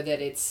 right? So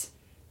that it's,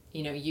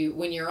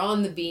 when you're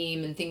on the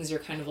beam and things are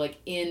kind of like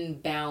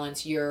in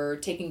balance, you're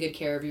taking good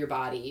care of your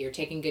body, you're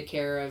taking good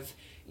care of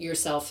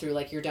yourself through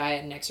like your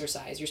diet and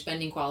exercise, you're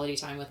spending quality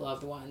time with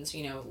loved ones,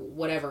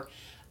 whatever,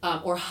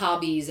 or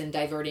hobbies and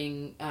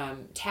diverting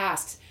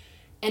tasks.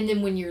 And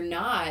then when you're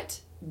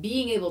not,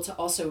 being able to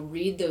also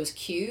read those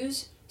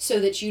cues so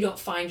that you don't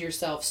find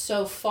yourself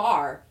so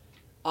far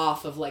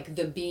off of like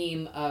the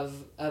beam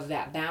of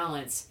that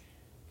balance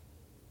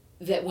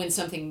that when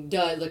something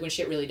does, like when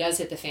shit really does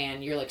hit the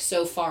fan, you're like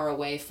so far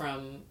away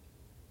from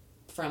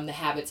the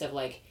habits of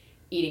like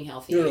eating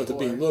healthy. You don't know what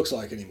the beam looks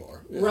like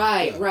anymore. Yeah,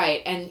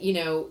 right. And,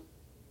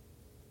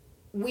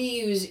 we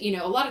use,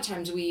 a lot of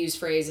times we use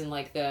phrases in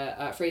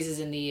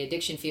the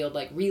addiction field,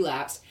 like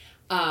relapse,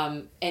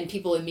 and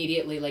people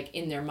immediately like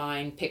in their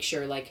mind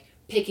picture like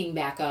picking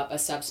back up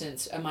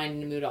a mind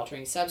and a mood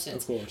altering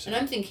substance. Of course. And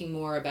I'm thinking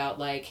more about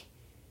like,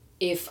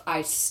 if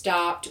I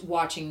stopped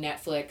watching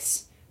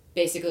Netflix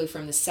basically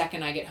from the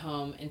second I get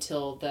home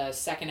until the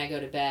second I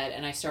go to bed,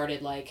 and I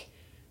started like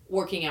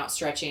working out,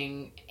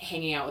 stretching,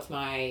 hanging out with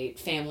my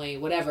family,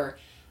 whatever,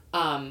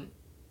 and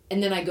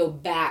then I go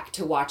back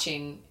to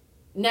watching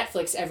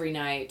Netflix every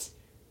night,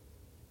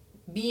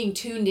 being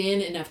tuned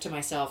in enough to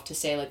myself to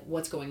say like,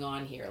 what's going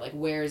on here? Like,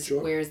 where's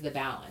the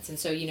balance? And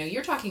so,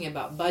 you're talking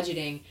about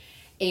budgeting,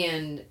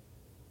 and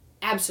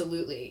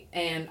absolutely.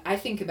 And I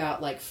think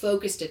about like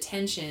focused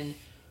attention.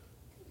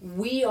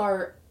 We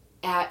are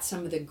at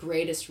some of the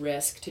greatest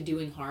risk to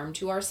doing harm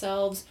to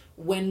ourselves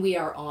when we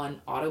are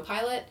on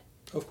autopilot.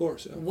 Of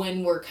course, yeah.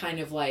 When we're kind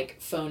of like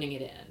phoning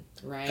it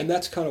in, right? And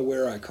that's kind of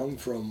where I come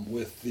from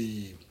with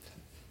the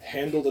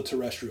handle the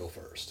terrestrial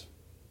first.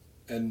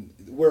 And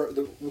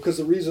because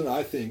the reason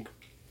I think,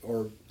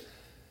 and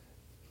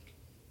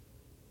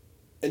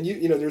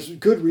you know, there's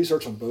good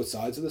research on both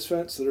sides of this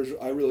fence, so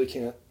I really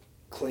can't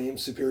claim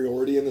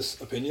superiority in this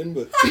opinion,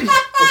 but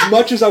as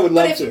much as I would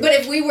love to. But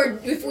if we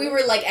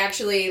were like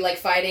actually like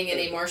fighting in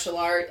a martial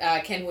art,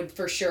 Ken would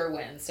for sure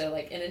win. So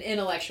like in an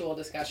intellectual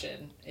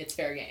discussion, it's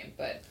fair game.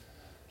 But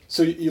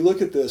so you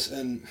look at this,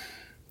 and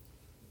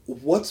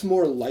what's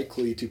more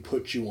likely to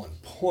put you on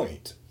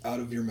point out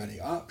of your many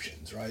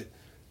options, right?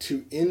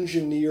 To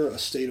engineer a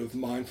state of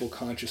mindful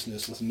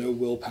consciousness with no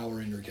willpower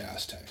in your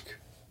gas tank,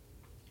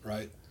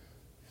 right?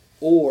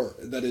 Or,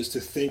 that is, to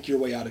think your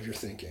way out of your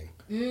thinking.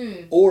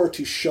 Or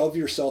to shove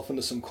yourself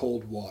into some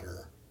cold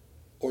water.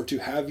 Or to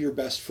have your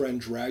best friend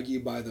drag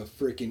you by the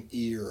frickin'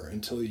 ear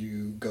until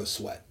you go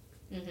sweat.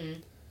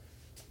 Mm-hmm.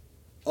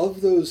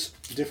 Of those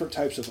different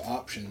types of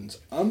options,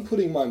 I'm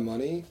putting my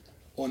money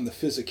on the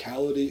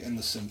physicality and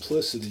the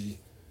simplicity,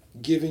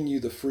 giving you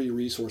the free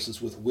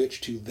resources with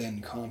which to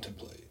then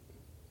contemplate.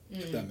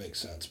 If that makes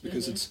sense.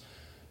 Because it's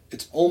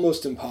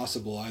almost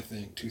impossible, I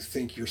think, to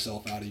think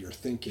yourself out of your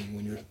thinking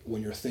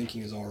when your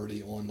thinking is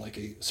already on like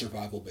a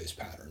survival-based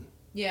pattern.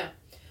 Yeah.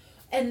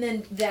 And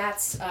then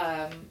that's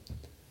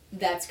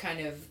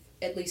kind of,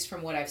 at least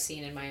from what I've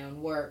seen in my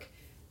own work,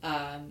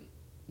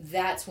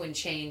 that's when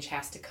change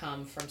has to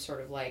come from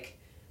sort of like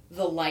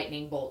the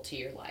lightning bolt to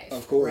your life.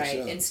 Of course, right?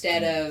 Yeah.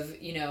 Instead of,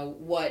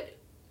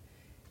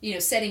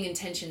 setting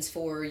intentions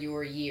for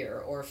your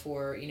year or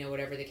for,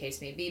 whatever the case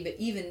may be. But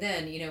even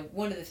then,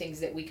 one of the things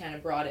that we kind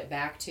of brought it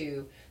back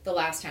to the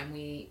last time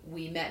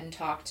we met and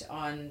talked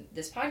on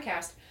this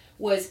podcast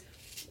was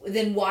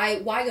then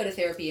why go to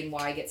therapy and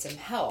why get some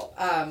help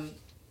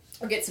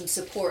or get some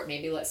support,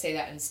 maybe let's say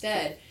that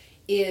instead,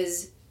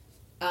 is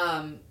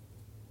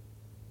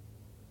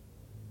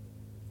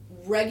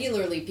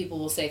regularly people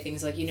will say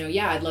things like,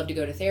 I'd love to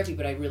go to therapy,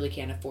 but I really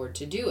can't afford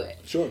to do it.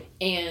 Sure.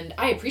 And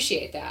I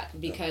appreciate that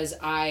because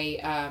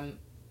money's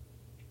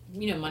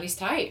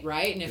tight,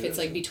 right? And if it's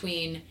like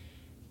between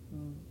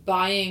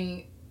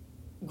buying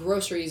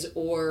groceries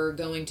or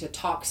going to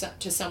talk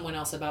to someone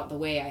else about the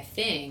way I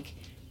think,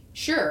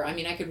 sure. I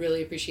mean, I could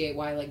really appreciate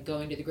why like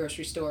going to the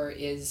grocery store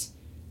is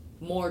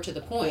more to the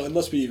point. Well, it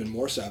must be even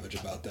more savage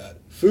about that.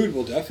 Food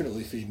will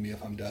definitely feed me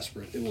if I'm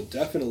desperate. It will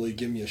definitely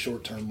give me a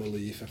short-term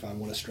relief if I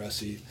want to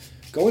stress eat.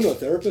 Going to a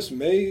therapist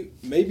may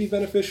be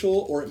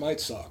beneficial, or it might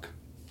suck.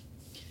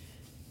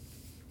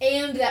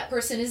 And that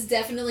person is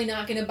definitely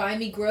not going to buy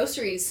me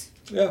groceries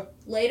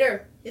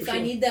later if I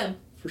need them.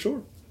 For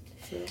sure.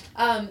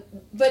 Yeah.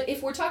 But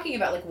if we're talking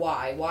about like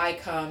why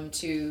come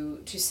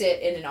to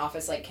sit in an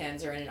office like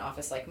Ken's or in an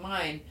office like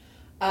mine,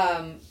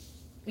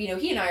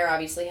 he and I are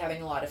obviously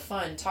having a lot of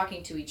fun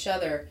talking to each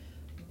other,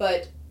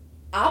 but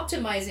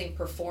optimizing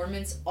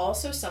performance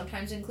also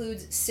sometimes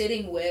includes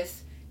sitting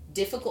with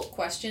difficult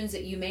questions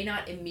that you may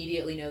not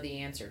immediately know the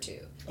answer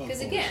to.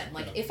 Because again,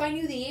 if I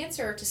knew the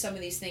answer to some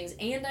of these things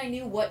and I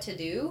knew what to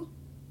do,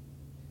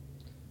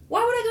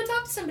 why would I go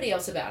talk to somebody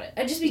else about it?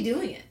 I'd just be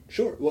doing it.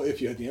 Sure. Well,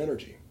 if you had the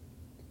energy,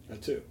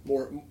 that too.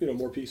 More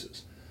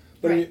pieces.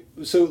 But right. I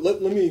mean, so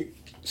let me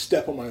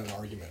step on my own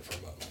argument for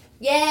a moment.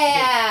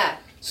 Yeah.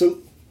 So,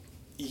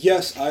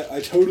 yes,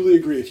 I totally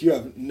agree. If you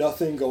have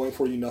nothing going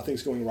for you,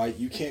 nothing's going right,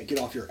 you can't get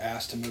off your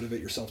ass to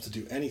motivate yourself to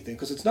do anything,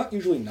 because it's not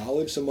usually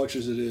knowledge so much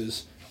as it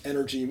is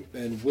energy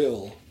and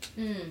will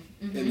in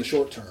the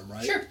short term,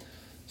 right? Sure.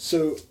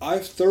 So I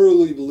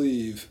thoroughly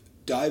believe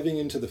diving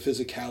into the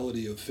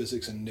physicality of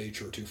physics and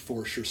nature to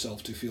force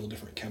yourself to feel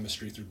different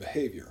chemistry through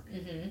behavior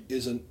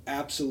is an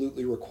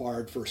absolutely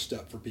required first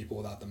step for people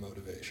without the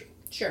motivation.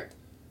 Sure.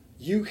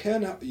 You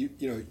can,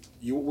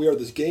 we are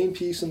this game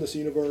piece in this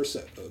universe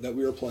that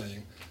we are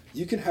playing.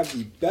 You can have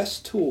the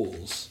best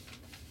tools,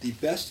 the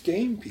best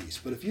game piece,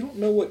 but if you don't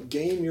know what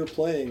game you're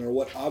playing or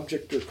what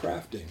object you're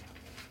crafting,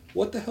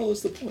 what the hell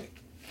is the point?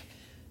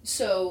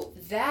 So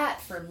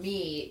that, for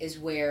me, is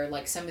where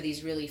like some of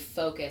these really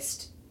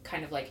focused,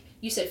 kind of like,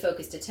 you said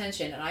focused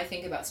attention, and I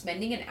think about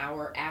spending an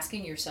hour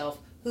asking yourself,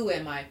 who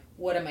am I?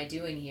 What am I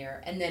doing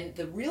here? And then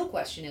the real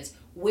question is,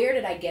 where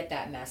did I get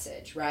that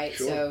message, right?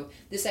 Sure. So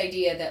this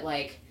idea that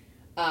like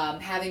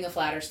having a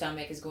flatter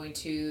stomach is going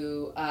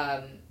to,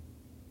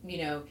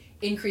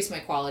 increase my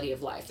quality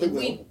of life.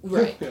 Like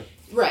right, yeah.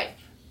 Right.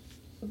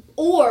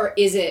 Or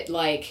is it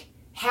like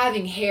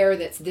having hair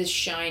that's this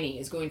shiny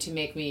is going to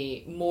make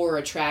me more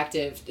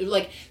attractive?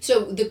 Like,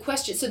 so the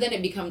question, so then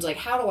it becomes like,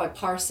 how do I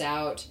parse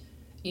out,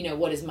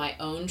 what is my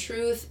own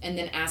truth? And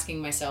then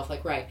asking myself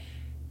like, right,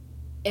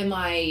 how am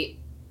I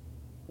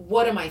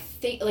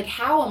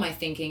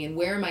thinking and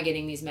where am I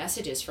getting these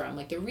messages from?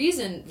 Like, the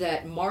reason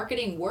that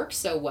marketing works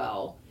so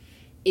well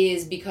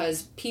is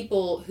because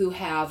people who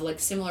have like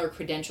similar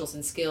credentials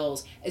and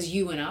skills as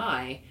you and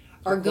I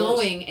are Of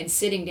course. going and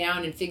sitting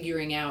down and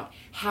figuring out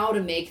how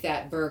to make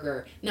that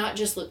burger not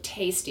just look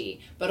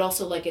tasty, but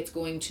also like it's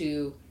going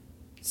to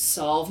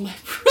solve my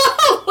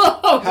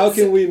problems. How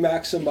can we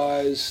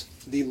maximize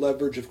the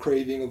leverage of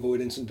craving,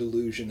 avoidance, and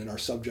delusion in our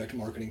subject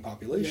marketing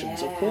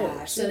populations? Of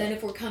course. So then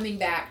if we're coming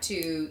back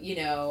to,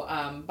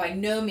 by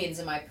no means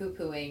am I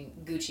poo-pooing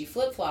Gucci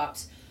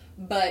flip-flops,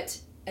 but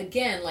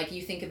again, like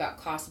you think about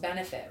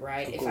cost-benefit,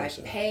 right? Of if course,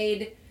 I yeah.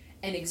 paid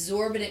an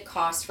exorbitant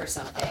cost for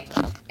something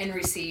and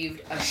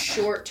received a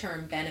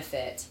short-term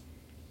benefit,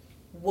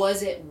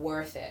 was it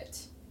worth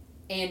it?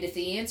 And if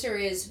the answer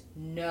is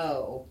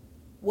no,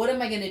 what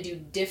am I going to do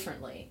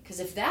differently? Because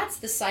if that's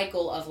the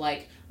cycle of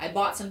like, I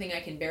bought something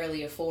I can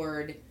barely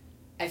afford,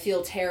 I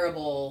feel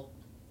terrible,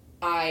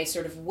 I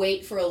sort of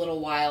wait for a little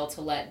while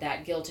to let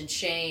that guilt and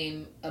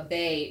shame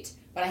abate,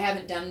 but I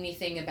haven't done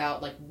anything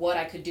about like what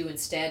I could do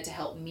instead to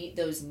help meet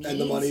those needs. And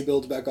the money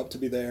builds back up to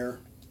be there.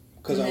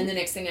 And then the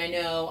next thing I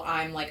know,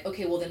 I'm like,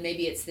 okay, well then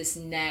maybe it's this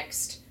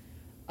next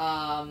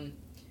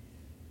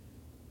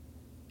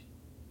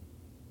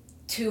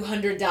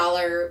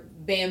 $200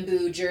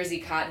 bamboo jersey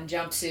cotton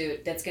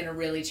jumpsuit that's going to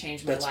really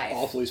change my life. That's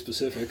awfully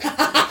specific.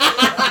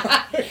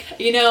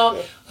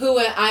 Who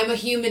I'm a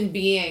human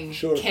being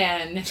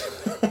can.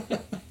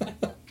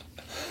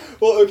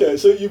 Well, okay,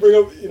 so you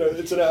bring up,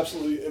 it's an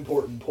absolutely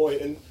important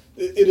point, and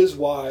it is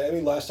why,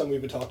 last time we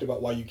even talked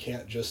about why you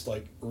can't just,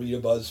 like, read a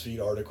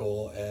BuzzFeed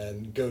article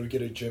and go to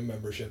get a gym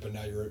membership and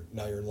now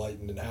you're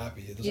enlightened and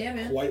happy. It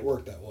doesn't quite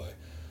work that way.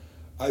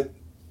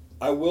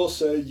 I will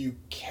say you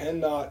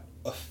cannot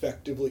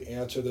effectively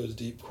answer those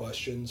deep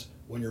questions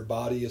when your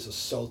body is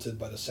assaulted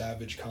by the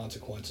savage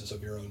consequences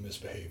of your own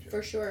misbehavior.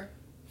 For sure.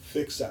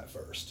 Fix that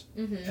first.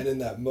 Mm-hmm. And in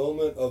that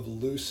moment of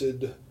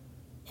lucid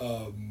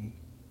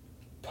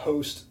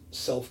post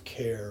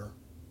self-care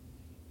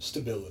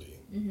stability,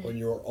 mm-hmm. when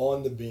you're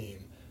on the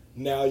beam,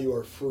 now you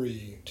are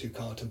free to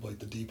contemplate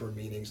the deeper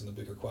meanings and the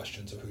bigger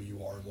questions of who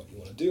you are and what you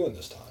want to do in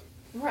this time.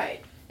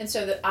 Right. And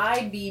so that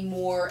I'd be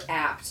more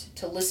apt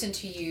to listen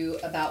to you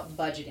about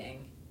budgeting.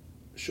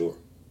 Sure.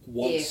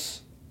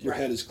 Once your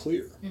head is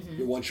clear,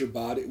 mm-hmm. once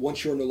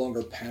you're no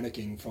longer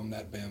panicking from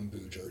that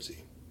bamboo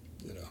jersey,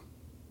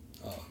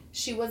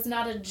 She was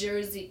not a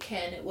jersey,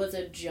 Ken. It was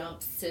a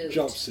jumpsuit.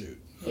 Jumpsuit.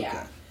 Okay.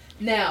 Yeah.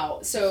 Now,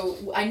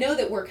 so I know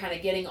that we're kind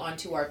of getting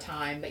onto our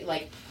time, but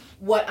like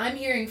what I'm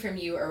hearing from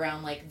you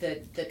around like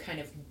the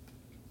kind of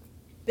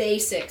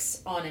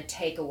basics on a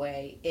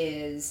takeaway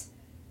is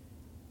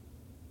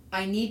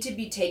I need to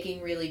be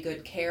taking really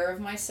good care of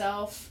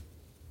myself.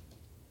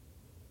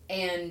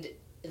 And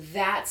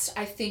that's,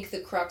 I think, the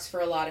crux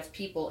for a lot of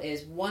people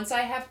is once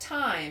I have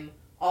time,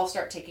 I'll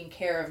start taking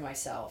care of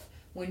myself.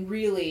 When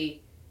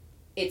really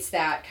it's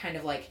that kind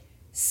of like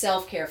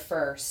self-care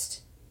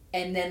first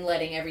and then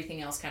letting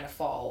everything else kind of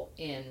fall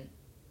in.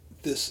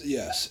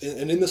 Yes.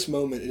 And in this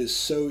moment, it is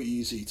so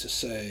easy to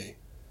say,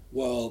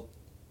 well,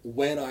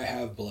 when I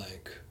have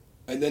blank,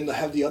 and then to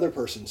have the other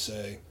person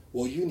say,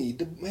 well, you need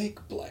to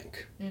make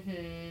blank.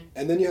 Mm-hmm.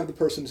 And then you have the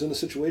person who's in the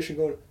situation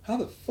going, how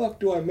the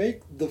fuck do I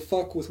make the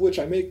fuck with which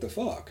I make the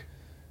fuck?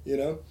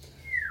 Yeah,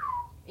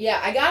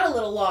 I got a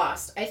little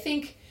lost. I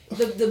think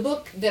the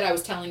book that I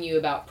was telling you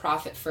about,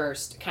 Profit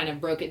First, kind of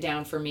broke it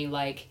down for me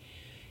like,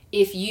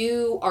 if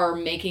you are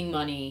making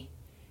money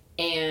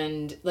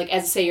and like,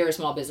 as say you're a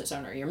small business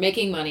owner, you're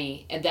making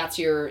money and that's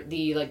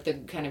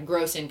the kind of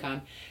gross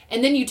income,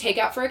 and then you take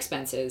out for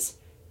expenses,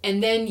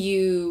 and then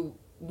you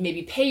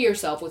maybe pay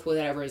yourself with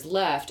whatever is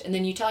left, and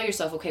then you tell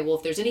yourself, okay, well,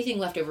 if there's anything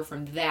left over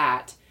from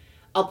that,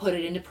 I'll put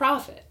it into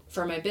profit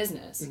for my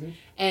business. Mm-hmm.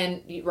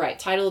 And right,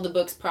 title of the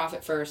book's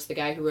Profit First. The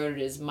guy who wrote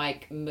it is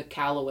Mike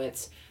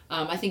Michalowicz.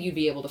 I think you'd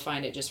be able to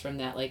find it just from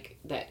that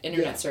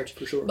internet search.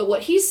 For sure. But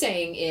what he's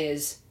saying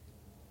is,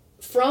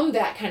 from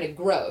that kind of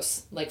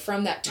gross, like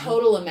from that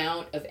total mm-hmm.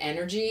 amount of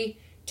energy,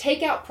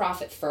 take out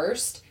profit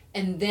first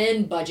and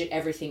then budget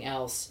everything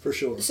else. For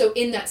sure. So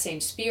in that same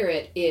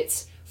spirit,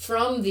 it's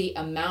from the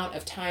amount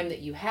of time that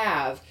you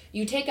have,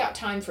 you take out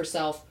time for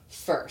self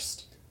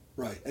first.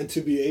 Right, and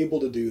to be able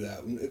to do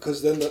that,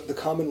 because then the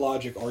common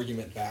logic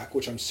argument back,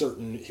 which I'm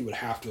certain he would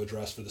have to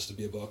address for this to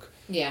be a book,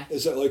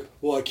 is that like,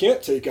 well, I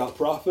can't take out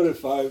profit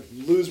if I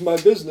lose my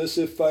business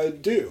if I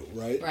do,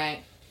 right? Right.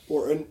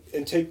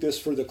 And take this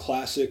for the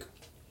classic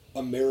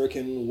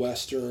American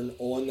Western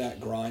on that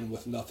grind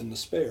with nothing to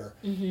spare.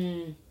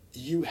 Mm-hmm.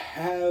 You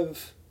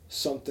have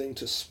something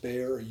to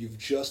spare. You've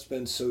just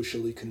been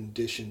socially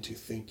conditioned to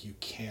think you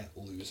can't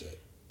lose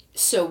it.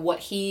 So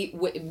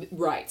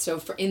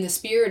So in the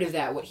spirit of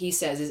that, what he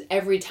says is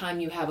every time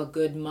you have a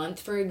good month,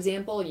 for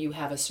example, you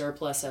have a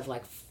surplus of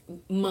like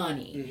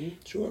money. Mm-hmm.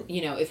 Sure.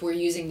 If we're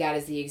using that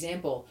as the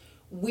example,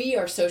 we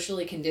are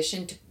socially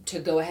conditioned to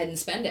go ahead and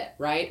spend it,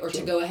 right? Or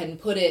sure. to go ahead and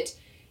put it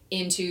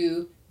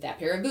into that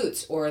pair of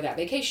boots or that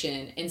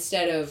vacation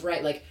instead of,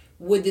 right, like,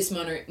 would this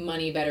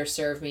money better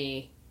serve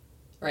me?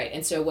 Right.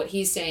 And so what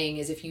he's saying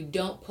is if you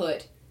don't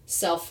put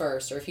self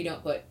first or if you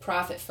don't put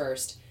profit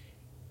first,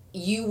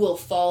 you will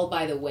fall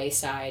by the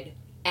wayside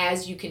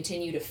as you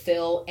continue to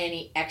fill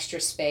any extra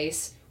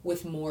space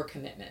with more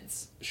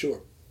commitments.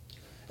 Sure.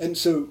 And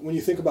so when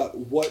you think about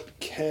what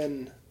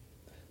can,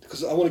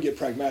 because I want to get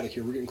pragmatic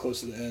here, we're getting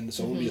close to the end,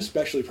 so I want to be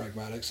especially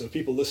pragmatic. So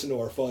people listen to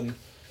our fun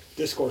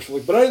discourse,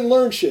 like, but I didn't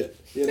learn shit,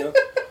 you know?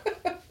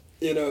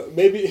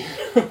 Maybe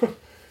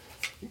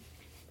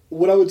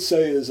what I would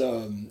say is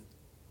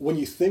when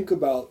you think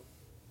about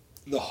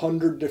the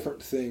 100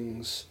 different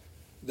things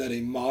that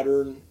a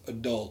modern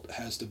adult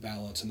has to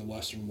balance in the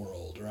Western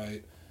world,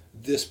 right?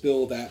 This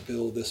bill,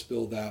 this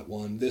bill, that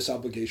one, this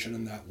obligation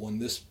and that one,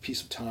 this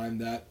piece of time,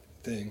 that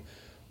thing.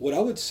 What I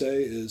would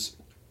say is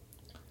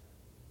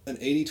an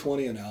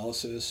 80-20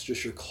 analysis,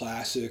 just your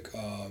classic,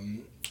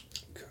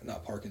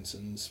 not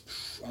Parkinson's,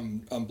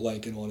 I'm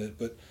blanking on it,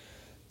 but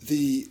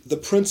the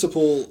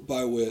principle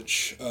by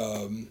which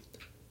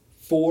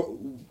for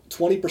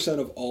 20%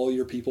 of all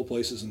your people,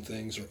 places, and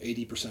things are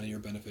 80% of your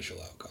beneficial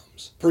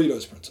outcomes.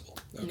 Pareto's principle,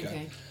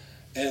 okay?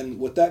 And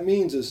what that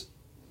means is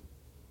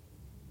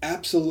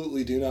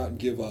absolutely do not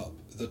give up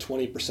the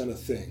 20% of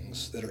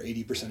things that are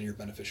 80% of your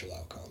beneficial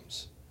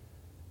outcomes.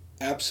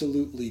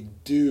 Absolutely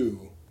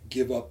do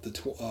give up the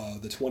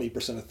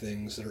 20% of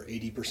things that are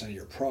 80% of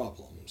your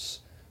problems.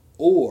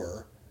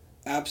 Or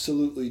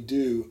absolutely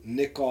do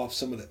nick off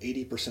some of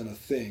the 80% of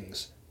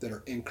things that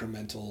are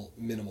incremental,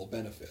 minimal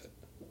benefit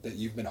that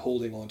you've been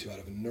holding on to out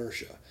of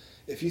inertia.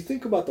 If you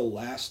think about the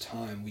last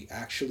time we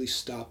actually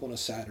stop on a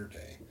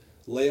Saturday,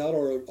 lay out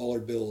all our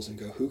bills and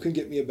go, who can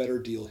get me a better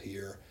deal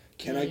here?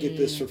 Can I get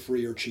this for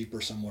free or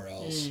cheaper somewhere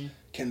else?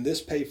 Can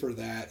this pay for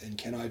that? And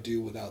can I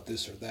do without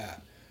this or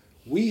that?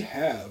 We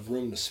have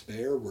room to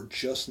spare. We're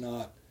just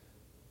not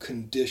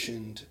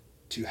conditioned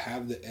to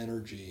have the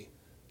energy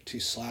to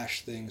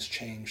slash things,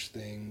 change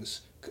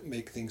things,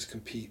 make things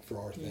compete for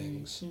our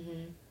things.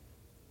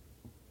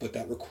 But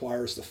that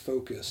requires the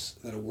focus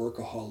that a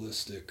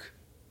workaholistic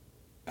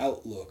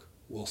outlook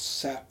will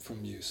sap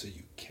from you so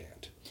you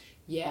can't.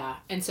 Yeah,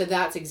 and so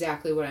that's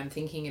exactly what I'm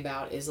thinking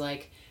about is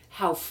like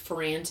how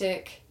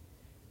frantic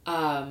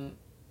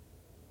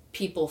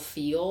people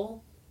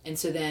feel. And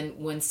so then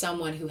when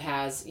someone who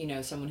has,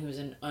 someone who's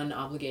an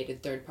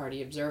unobligated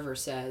third-party observer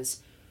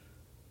says,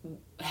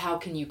 how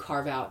can you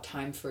carve out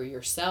time for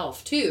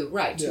yourself too?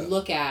 Right, to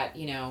look at,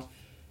 Well,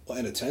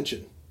 and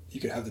attention. You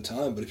can have the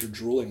time, but if you're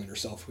drooling on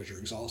yourself because you're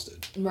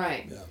exhausted.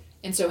 Right. Yeah.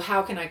 And so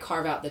how can I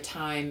carve out the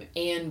time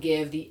and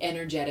give the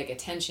energetic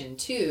attention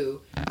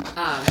to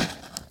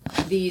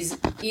these,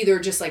 either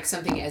just like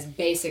something as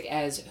basic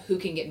as who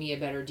can get me a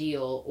better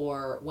deal,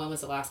 or when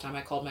was the last time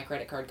I called my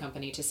credit card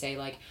company to say,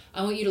 like,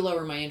 I want you to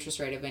lower my interest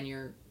rate. I've been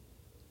your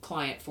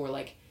client for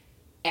like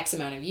X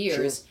amount of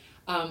years.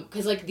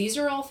 Because like these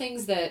are all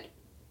things that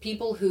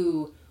people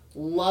who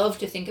love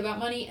to think about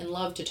money and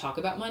love to talk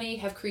about money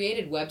have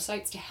created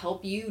websites to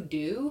help you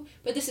do.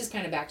 But this is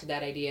kind of back to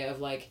that idea of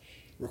like,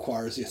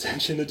 requires the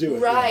attention to do it.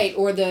 Right.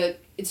 Yeah.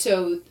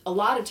 So a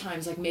lot of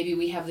times, like maybe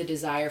we have the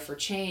desire for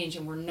change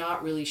and we're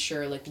not really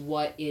sure like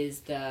what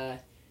is the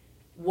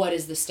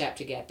step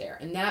to get there.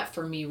 And that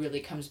for me really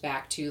comes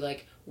back to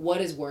like, what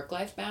is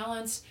work-life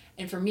balance?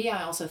 And for me,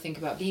 I also think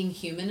about being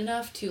human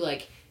enough to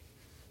like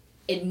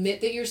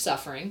admit that you're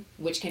suffering,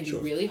 which can be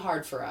really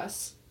hard for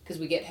us because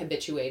we get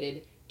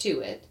habituated to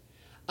it.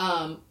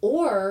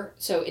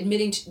 So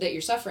admitting that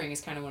you're suffering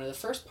is kind of one of the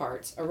first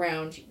parts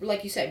around,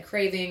 like you said,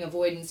 craving,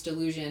 avoidance,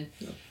 delusion.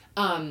 Yeah.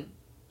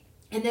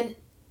 And then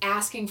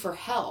asking for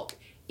help,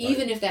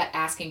 even if that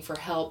asking for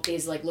help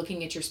is like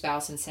looking at your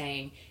spouse and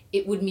saying,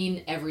 it would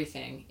mean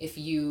everything if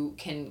you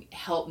can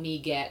help me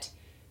get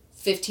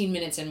 15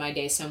 minutes in my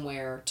day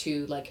somewhere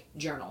to like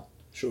journal.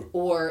 Sure.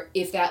 Or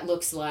if that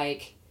looks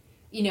like,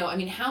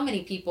 how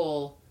many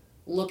people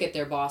look at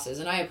their bosses,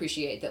 and I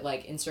appreciate that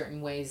like in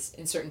certain ways,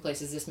 in certain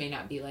places this may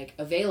not be like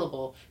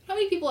available. How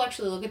many people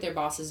actually look at their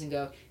bosses and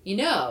go,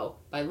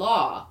 by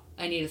law,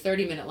 I need a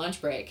 30-minute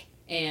lunch break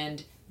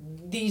and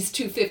these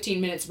 2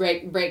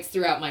 15-minute breaks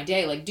throughout my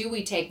day. Like, do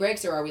we take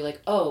breaks or are we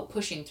like,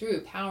 pushing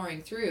through,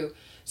 powering through?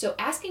 So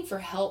asking for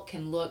help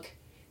can look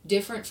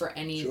different for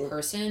any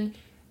person.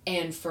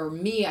 And for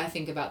me, I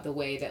think about the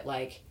way that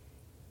like,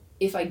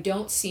 if I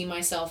don't see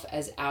myself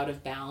as out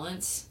of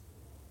balance,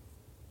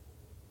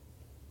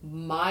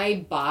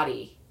 my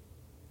body,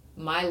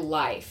 my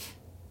life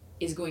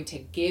is going to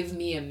give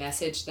me a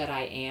message that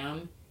I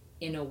am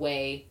in a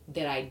way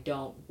that I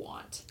don't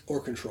want. Or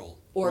control.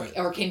 Or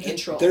can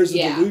control. And there's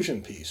the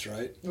delusion piece,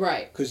 right?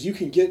 Right. Because you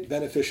can get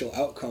beneficial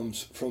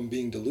outcomes from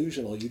being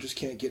delusional. You just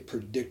can't get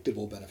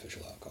predictable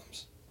beneficial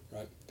outcomes,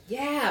 right?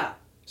 Yeah.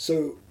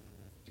 So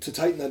to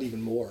tighten that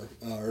even more,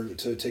 or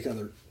to take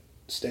another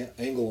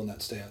angle on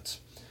that stance,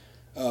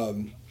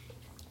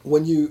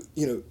 when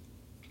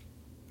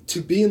to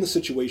be in the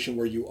situation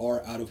where you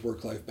are out of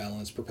work-life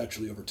balance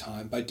perpetually over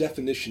time, by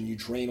definition, you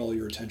drain all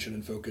your attention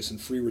and focus and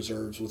free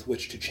reserves with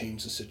which to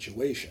change the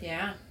situation.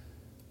 Yeah.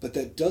 But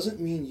that doesn't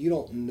mean you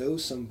don't know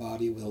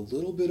somebody with a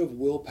little bit of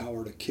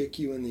willpower to kick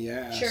you in the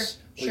ass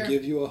or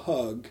give you a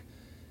hug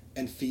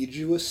and feed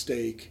you a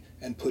steak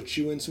and put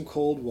you in some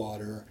cold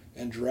water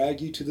and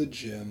drag you to the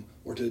gym,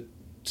 or to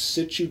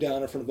sit you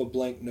down in front of a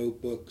blank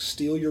notebook,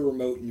 steal your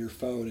remote and your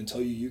phone and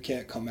tell you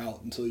can't come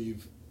out until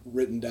you've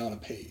written down a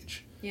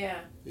page. Yeah.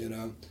 You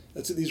know,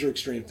 these are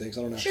extreme things.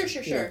 I don't know.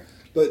 Sure.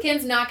 But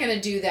Ken's not going to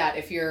do that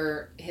if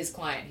you're his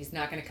client. He's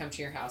not going to come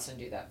to your house and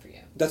do that for you.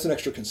 That's an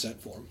extra consent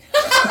form.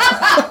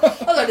 I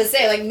was about to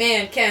say, like,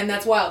 man, Ken,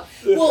 that's wild.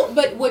 Well,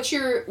 but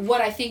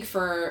what I think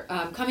for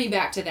coming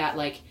back to that,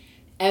 like,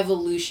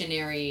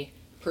 evolutionary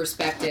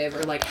perspective,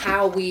 or like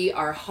how we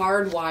are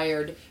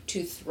hardwired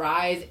to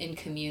thrive in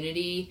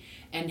community,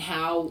 and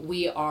how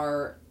we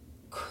are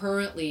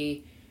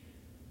currently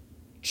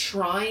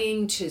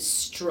trying to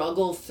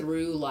struggle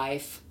through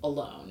life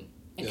alone.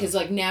 Because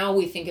like now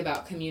we think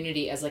about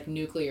community as like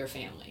nuclear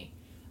family,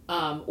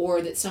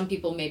 or that some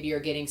people maybe are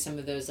getting some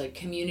of those like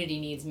community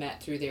needs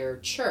met through their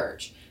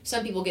church.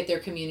 Some people get their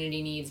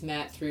community needs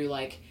met through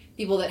like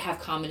people that have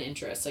common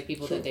interests, like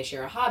people that they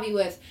share a hobby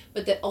with.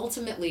 But that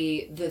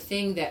ultimately the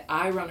thing that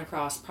I run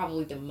across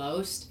probably the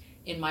most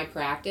in my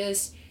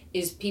practice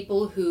is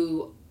people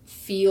who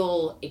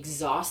feel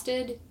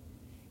exhausted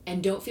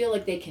and don't feel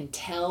like they can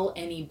tell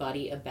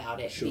anybody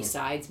about it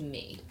besides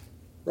me.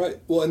 Right.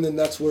 Well, and then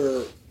that's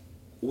where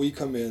we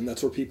come in.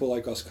 That's where people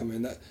like us come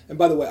in. And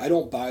by the way, I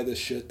don't buy this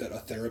shit that a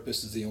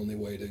therapist is the only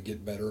way to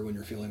get better when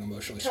you're feeling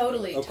emotionally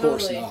Totally. Of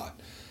course not.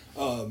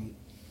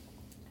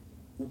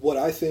 What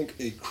I think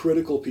a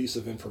critical piece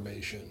of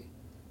information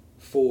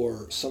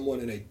for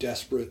someone in a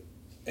desperate,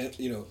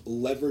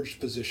 leveraged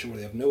position where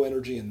they have no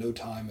energy and no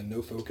time and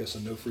no focus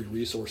and no free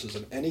resources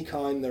of any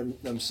kind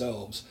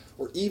themselves,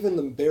 or even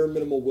the bare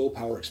minimal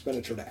willpower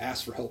expenditure to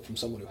ask for help from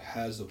someone who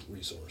has the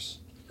resource,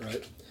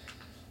 right?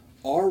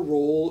 Our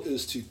role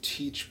is to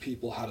teach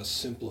people how to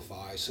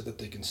simplify so that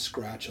they can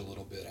scratch a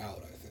little bit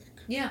out, I think.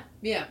 Yeah.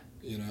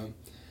 You know?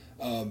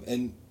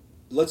 And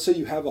let's say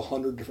you have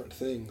 100 different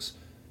things.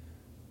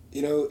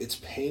 You know, it's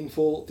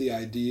painful, the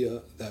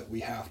idea that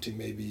we have to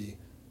maybe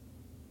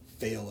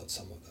fail at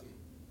some of them,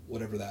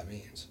 whatever that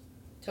means.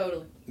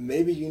 Totally.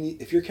 Maybe you need,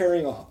 if you're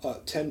carrying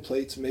 10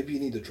 plates, maybe you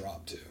need to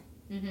drop 2.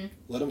 Mm-hmm.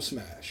 Let them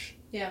smash.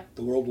 Yeah.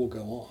 The world will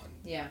go on.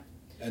 Yeah.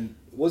 And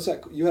what's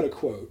that? You had a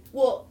quote.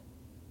 Well,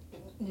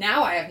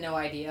 now I have no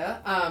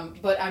idea,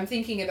 but I'm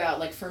thinking about,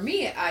 like, for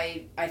me,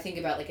 I think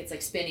about, like, it's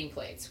like spinning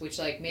plates, which,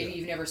 like, maybe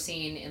you've never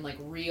seen in, like,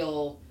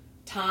 real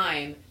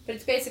time, but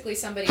it's basically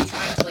somebody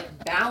trying to,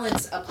 like,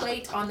 balance a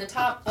plate on the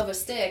top of a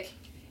stick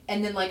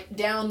and then, like,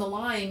 down the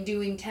line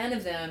doing 10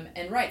 of them.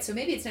 And right, so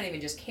maybe it's not even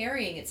just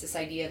carrying, it's this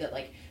idea that,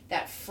 like,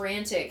 that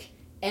frantic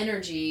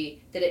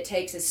energy that it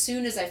takes as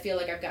soon as I feel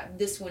like I've got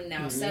this one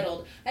now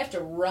settled, I have to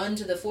run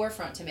to the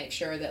forefront to make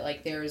sure that,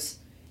 like, that's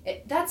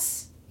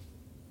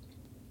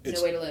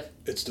no way to live.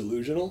 It's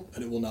delusional,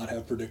 and it will not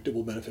have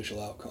predictable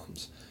beneficial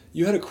outcomes.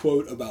 You had a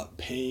quote about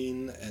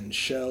pain and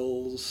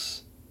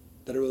shells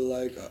that are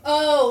like...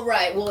 Oh,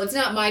 right. Well, it's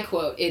not my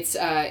quote. It's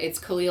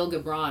Khalil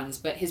Gibran's,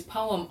 but his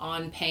poem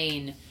On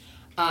Pain,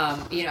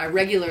 I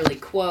regularly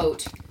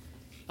quote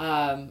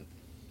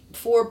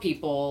for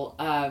people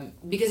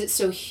because it's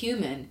so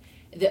human.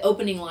 The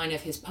opening line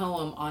of his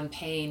poem On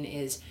Pain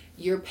is,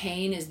 "Your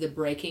pain is the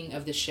breaking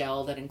of the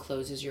shell that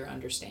encloses your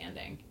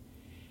understanding."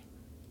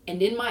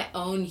 And in my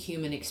own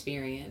human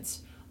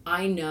experience,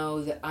 I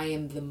know that I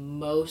am the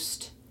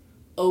most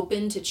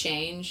open to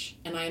change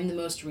and I am the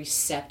most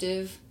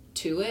receptive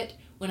to it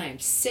when I am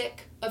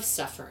sick of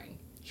suffering,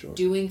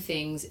 doing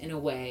things in a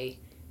way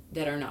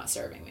that are not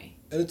serving me.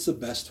 And it's the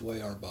best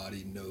way our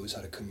body knows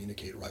how to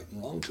communicate right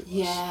and wrong to us.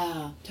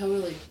 Yeah,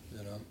 totally.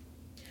 You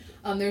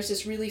know? There's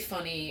this really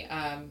funny,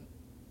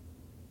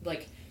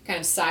 like, kind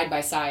of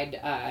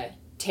side-by-side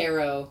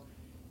tarot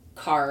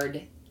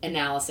card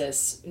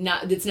analysis.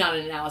 It's not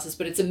an analysis,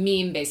 but it's a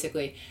meme,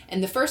 basically.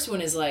 And the first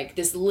one is, like,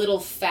 this little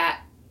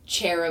fat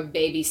cherub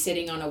baby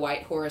sitting on a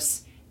white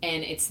horse,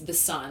 and it's the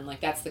sun, like,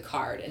 that's the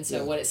card. And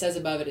so what it says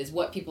above it is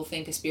what people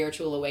think a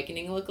spiritual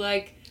awakening looks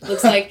like. And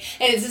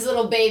it's this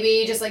little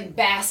baby just, like,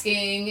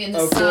 basking in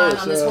the sun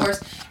on this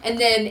horse. And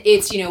then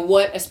it's,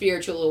 what a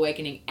spiritual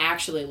awakening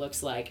actually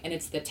looks like. And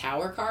it's the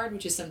Tower card,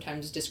 which is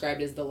sometimes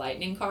described as the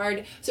lightning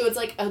card. So it's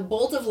like a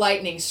bolt of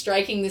lightning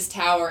striking this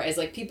tower as,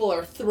 like, people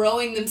are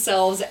throwing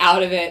themselves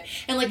out of it.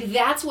 And, like,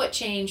 that's what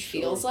change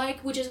feels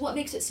like, which is what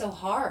makes it so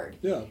hard.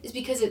 Yeah. Is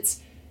because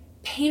it's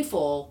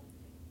painful,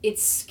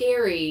 it's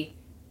scary,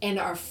 and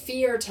our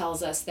fear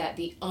tells us that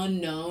the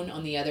unknown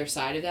on the other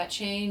side of that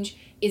change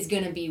is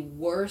going to be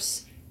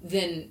worse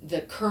than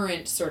the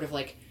current sort of,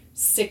 like,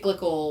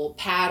 cyclical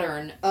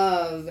pattern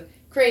of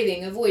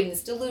craving,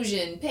 avoidance,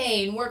 delusion,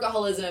 pain,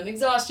 workaholism,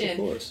 exhaustion. Of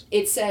course.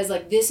 It says,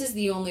 like, this is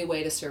the only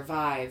way to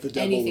survive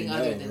anything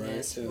other than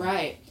this. Yeah.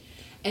 Right.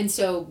 And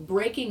so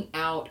breaking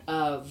out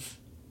of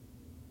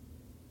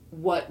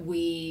what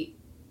we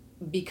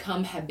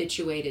become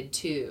habituated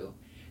to,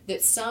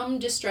 that some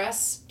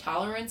distress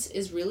tolerance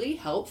is really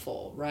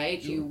helpful,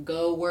 right? Sure. You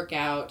go work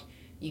out,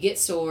 you get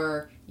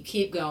sore, you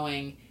keep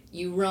going,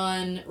 you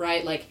run,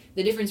 right? Like,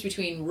 the difference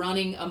between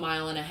running 1.5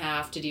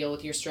 miles to deal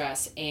with your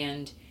stress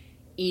and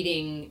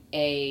eating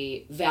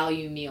a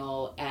value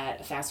meal at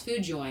a fast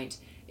food joint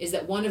is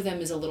that one of them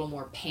is a little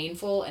more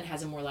painful and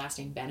has a more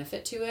lasting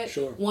benefit to it.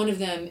 Sure. One of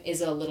them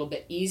is a little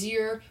bit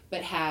easier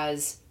but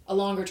has a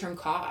longer term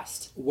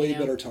cost. Way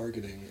better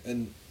targeting.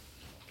 And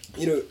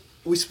you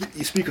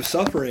speak of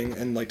suffering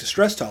and like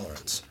distress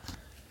tolerance,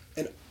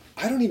 and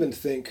I don't even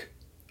think,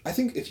 I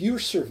think if you're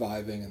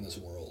surviving in this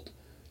world,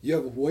 you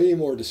have way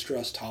more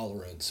distress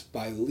tolerance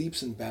by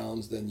leaps and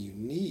bounds than you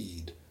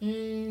need.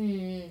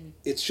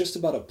 It's just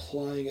about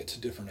applying it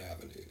to different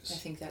avenues. I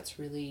think that's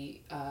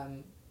really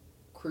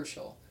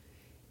crucial.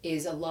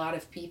 Is a lot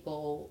of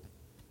people,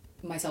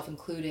 myself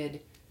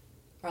included,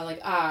 are like,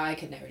 I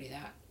could never do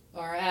that,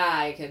 or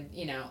I could,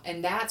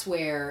 and that's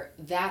where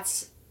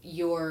that's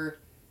your,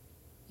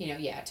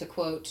 to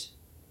quote,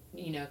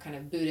 kind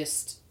of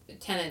Buddhist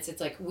tenets. It's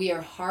like we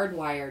are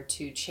hardwired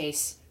to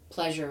chase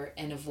pleasure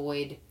and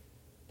avoid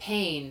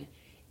pain.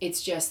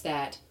 It's just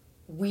that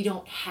we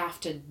don't have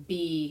to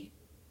be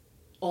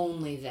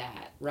only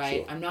that,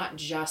 right? Sure. I'm not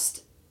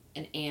just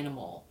an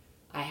animal.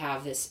 I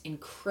have this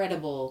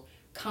incredible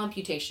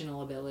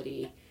computational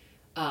ability,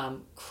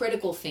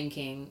 critical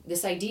thinking,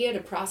 this idea to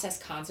process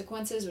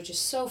consequences, which is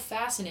so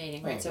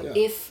fascinating, right?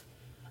 If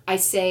I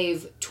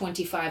save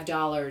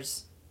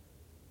 $25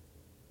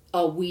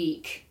 a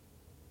week,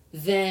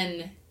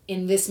 then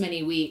in this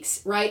many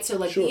weeks, right? So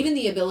like even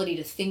the ability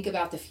to think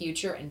about the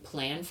future and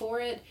plan for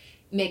it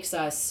makes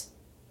us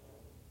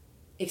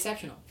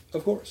exceptional.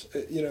 Of course.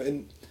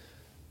 And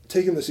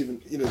taking this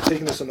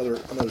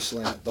another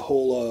slant, the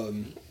whole,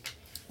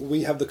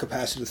 we have the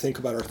capacity to think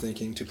about our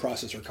thinking, to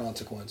process our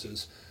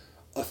consequences.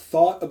 A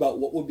thought about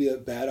what would be a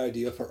bad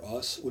idea for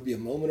us would be a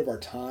moment of our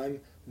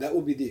time. That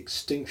would be the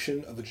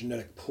extinction of a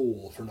genetic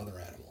pool for another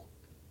animal,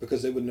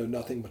 because they would know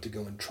nothing but to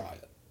go and try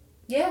it.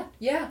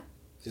 Yeah.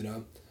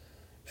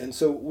 And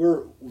so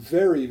we're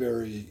very,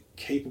 very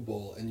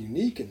capable and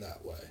unique in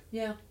that way.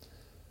 Yeah.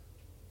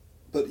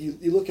 But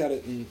you look at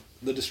it in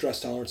the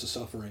distress tolerance of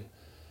suffering.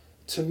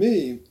 To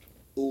me,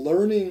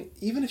 learning,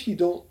 even if you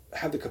don't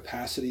have the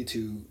capacity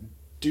to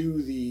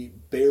do the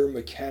bare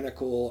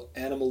mechanical,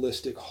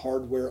 animalistic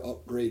hardware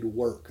upgrade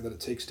work that it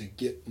takes to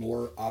get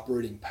more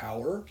operating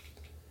power,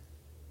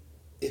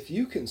 if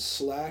you can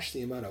slash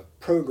the amount of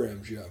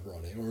programs you have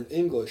running, or in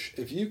English,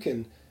 if you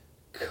can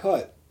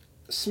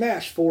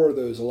smash 4 of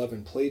those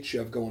 11 plates you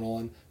have going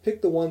on,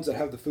 pick the ones that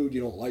have the food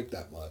you don't like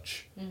that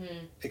much.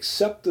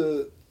 Accept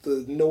the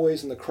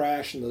noise and the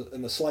crash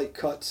and the slight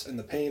cuts and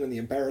the pain and the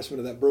embarrassment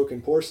of that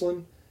broken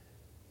porcelain.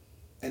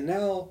 And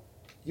now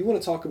you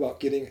want to talk about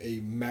getting a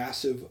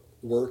massive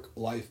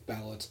work-life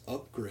balance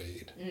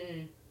upgrade.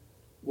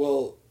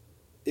 Well,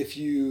 if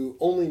you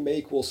only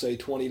make, we'll say,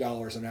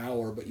 $20 an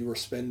hour, but you were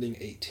spending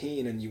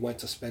 $18 and you went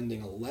to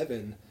spending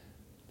 $11,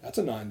 that's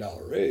a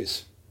 $9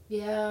 raise.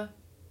 Yeah.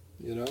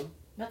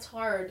 That's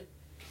hard.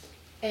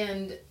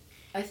 And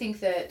I think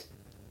that,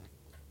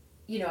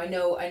 I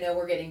know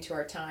we're getting to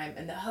our time,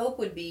 and the hope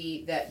would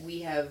be that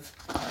we have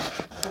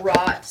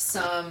brought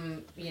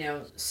some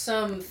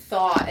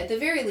thought, at the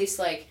very least,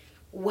 like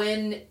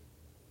when,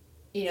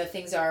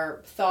 things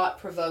are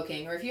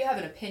thought-provoking, or if you have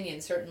an opinion,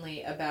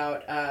 certainly,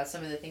 about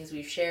some of the things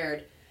we've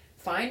shared,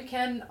 find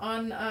Ken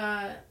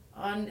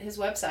on his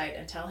website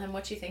and tell him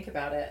what you think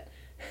about it.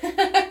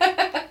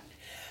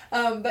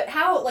 But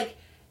how, like,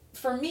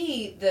 for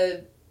me,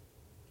 the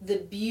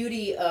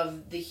beauty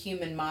of the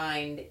human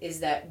mind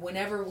is that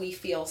whenever we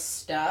feel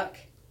stuck,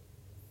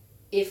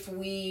 if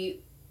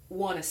we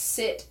want to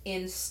sit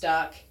in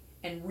stuck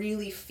and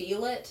really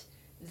feel it,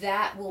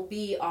 that will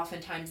be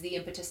oftentimes the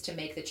impetus to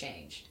make the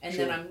change. And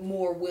then I'm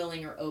more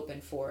willing or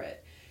open for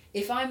it.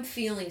 If I'm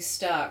feeling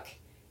stuck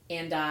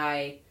and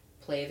I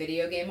play a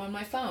video game on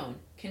my phone,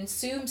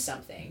 consume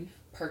something,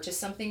 purchase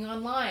something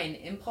online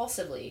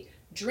impulsively,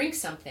 drink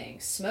something,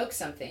 smoke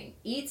something,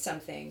 eat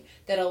something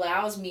that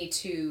allows me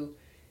to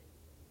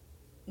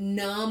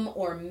numb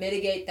or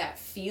mitigate that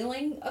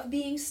feeling of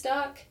being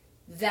stuck,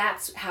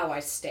 that's how I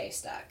stay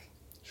stuck.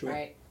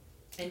 Right?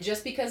 And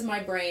just because my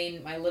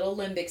brain, my little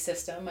limbic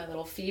system, my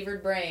little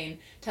fevered brain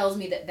tells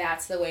me that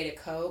that's the way to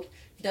cope,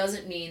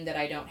 doesn't mean that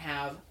I don't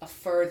have a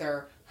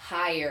further,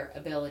 higher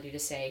ability to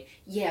say,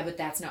 yeah, but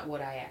that's not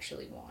what I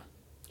actually want.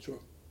 Sure.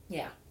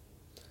 Yeah.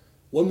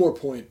 One more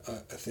point I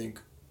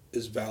think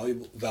is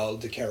valid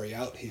to carry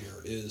out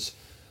here is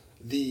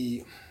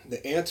the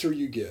answer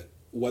you get,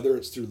 whether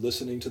it's through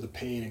listening to the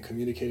pain and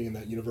communicating in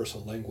that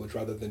universal language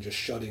rather than just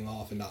shutting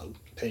off and not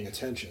paying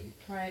attention.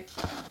 Right.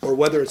 Or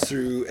whether it's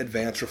through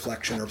advanced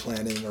reflection or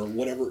planning or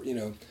whatever,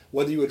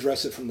 whether you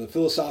address it from the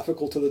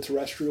philosophical to the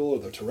terrestrial or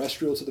the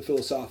terrestrial to the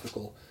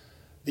philosophical,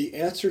 the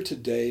answer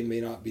today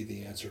may not be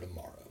the answer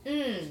tomorrow.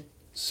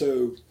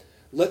 So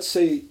let's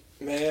say,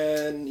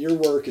 man, you're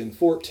working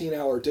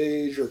 14-hour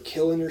days, you're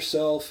killing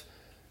yourself,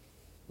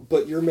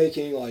 but you're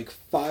making like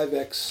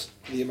 5x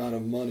the amount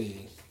of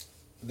money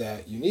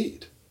that you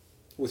need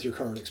with your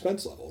current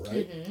expense level,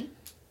 right?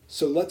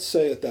 So let's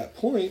say at that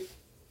point,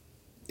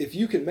 if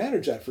you can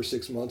manage that for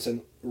 6 months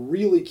and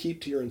really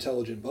keep to your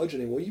intelligent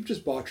budgeting, well, you've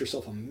just bought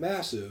yourself a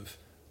massive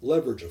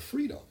leverage of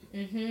freedom.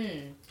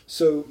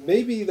 So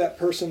maybe that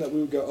person that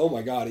we would go, oh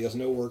my God, he has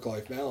no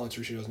work-life balance,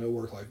 or she has no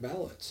work-life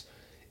balance.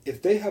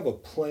 If they have a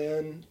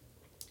plan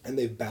and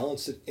they've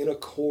balanced it in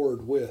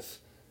accord with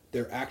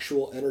their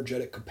actual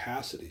energetic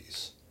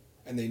capacities,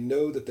 and they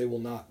know that they will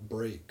not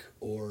break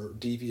or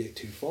deviate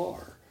too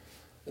far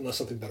unless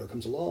something better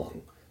comes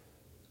along,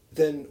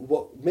 then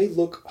what may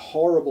look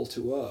horrible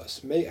to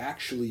us may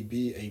actually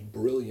be a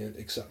brilliant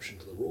exception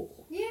to the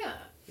rule. Yeah.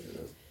 You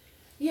know?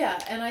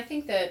 Yeah, and I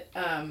think that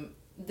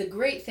the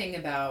great thing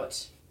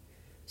about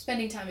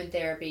spending time in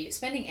therapy,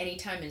 spending any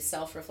time in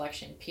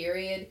self-reflection,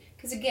 period,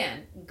 because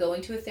again,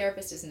 going to a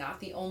therapist is not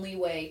the only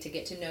way to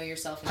get to know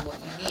yourself and what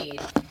you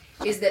need,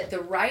 is that the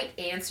right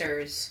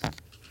answers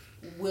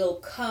will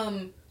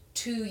come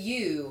to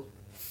you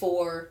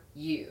for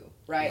you,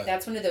 right?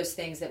 That's one of those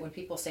things that when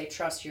people say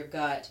trust your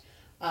gut,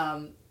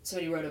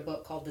 somebody wrote a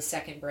book called The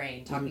Second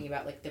Brain, talking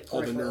about like the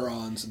all the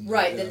neurons. And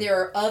right, that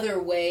there are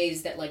other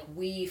ways that like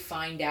we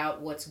find out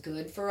what's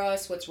good for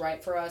us, what's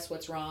right for us,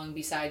 what's wrong,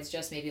 besides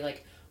just maybe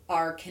like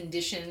our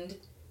conditioned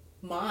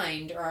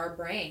mind or our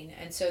brain.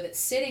 And so that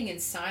sitting in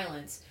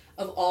silence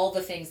of all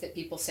the things that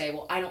people say,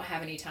 well, I don't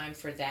have any time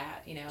for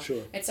that, you know.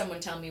 Sure. I had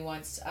someone tell me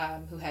once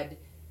who had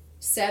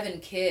 7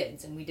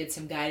 kids, and we did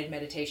some guided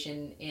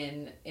meditation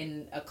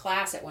in a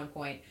class at one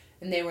point,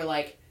 and they were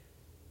like,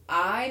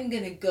 I'm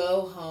going to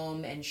go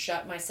home and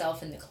shut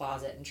myself in the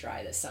closet and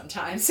try this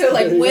sometime. So,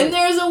 like, when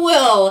there's a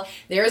will,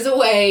 there's a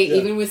way,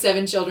 even with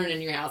 7 children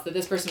in your house, that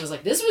this person was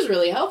like, this was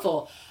really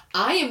helpful.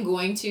 I am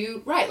going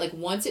to, like,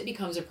 once it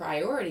becomes a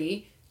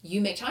priority, you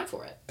make time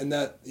for it. And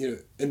that, you know,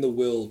 in the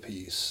will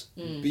piece,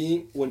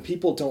 when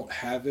people don't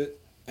have it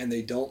and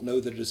they don't know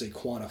that it is a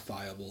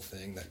quantifiable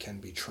thing that can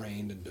be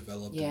trained and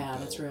developed. Yeah, and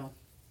built, that's real.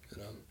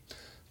 You know.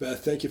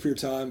 Beth, thank you for your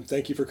time.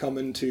 Thank you for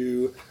coming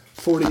to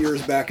 40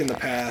 years back in the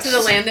past. To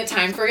the land that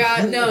time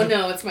forgot?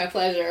 No, it's my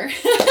pleasure.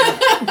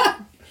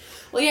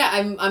 Well, yeah,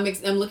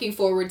 I'm looking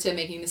forward to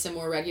making this a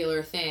more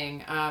regular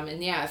thing.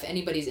 And yeah, if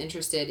anybody's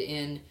interested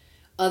in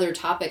other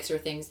topics or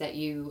things that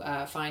you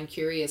find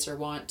curious or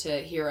want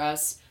to hear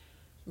us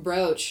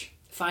broach,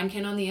 find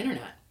Ken on the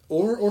internet.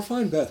 Or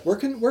find Beth. Where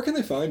can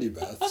they find you,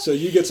 Beth? So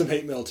you get some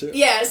hate mail too.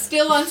 Yeah,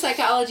 still on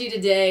Psychology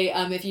Today.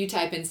 If you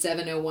type in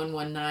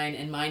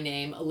 70119 and my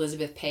name,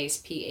 Elizabeth Pace,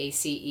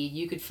 Pace,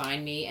 you could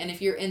find me. And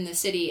if you're in the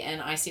city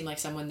and I seem like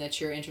someone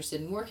that you're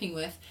interested in working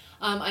with,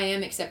 I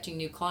am accepting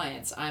new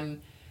clients.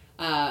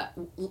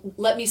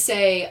 Let me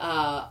say,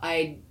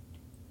 I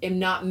am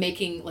not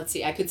making,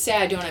 I could say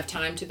I don't have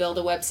time to build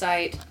a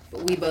website,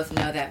 but we both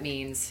know that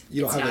means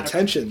you don't have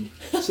attention.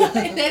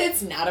 That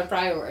it's not a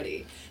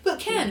priority. But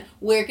Ken,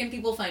 where can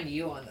people find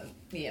you on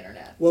the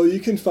internet? Well, you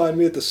can find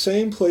me at the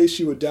same place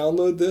you would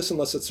download this,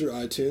 unless it's through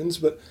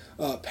iTunes, but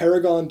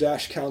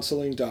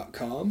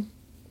paragon-counseling.com.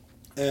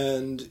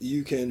 And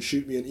you can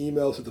shoot me an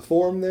email through the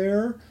form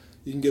there.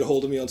 You can get a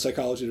hold of me on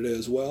Psychology Today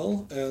as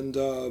well, and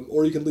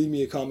or you can leave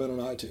me a comment on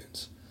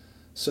iTunes.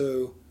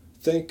 So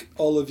thank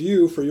all of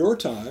you for your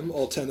time,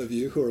 all 10 of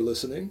you who are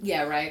listening.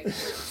 Yeah, right.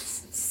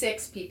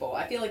 6 people.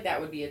 I feel like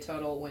that would be a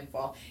total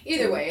windfall.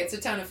 Either way, it's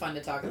a ton of fun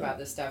to talk about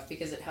this stuff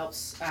because it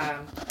helps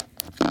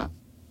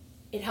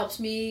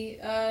me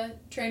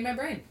train my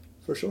brain.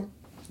 For sure.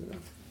 Yeah.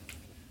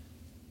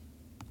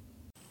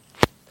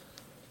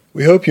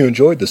 We hope you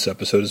enjoyed this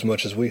episode as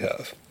much as we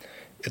have.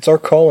 It's our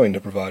calling to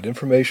provide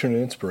information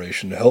and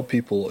inspiration to help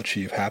people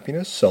achieve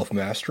happiness,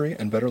 self-mastery,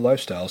 and better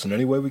lifestyles in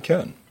any way we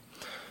can.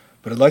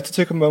 But I'd like to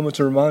take a moment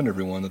to remind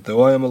everyone that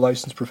though I am a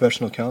licensed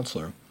professional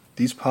counselor,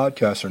 these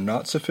podcasts are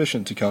not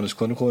sufficient to count as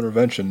clinical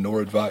intervention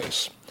nor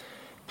advice.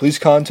 Please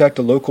contact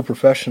a local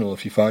professional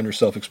if you find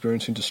yourself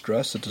experiencing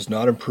distress that does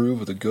not improve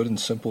with a good and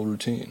simple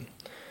routine.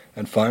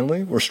 And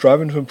finally, we're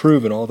striving to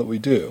improve in all that we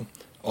do,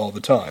 all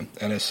the time,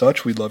 and as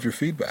such, we'd love your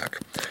feedback.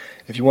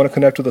 If you want to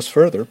connect with us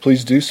further,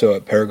 please do so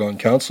at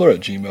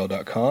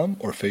paragoncounselor@gmail.com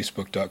or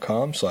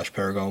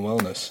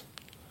facebook.com/paragonwellness.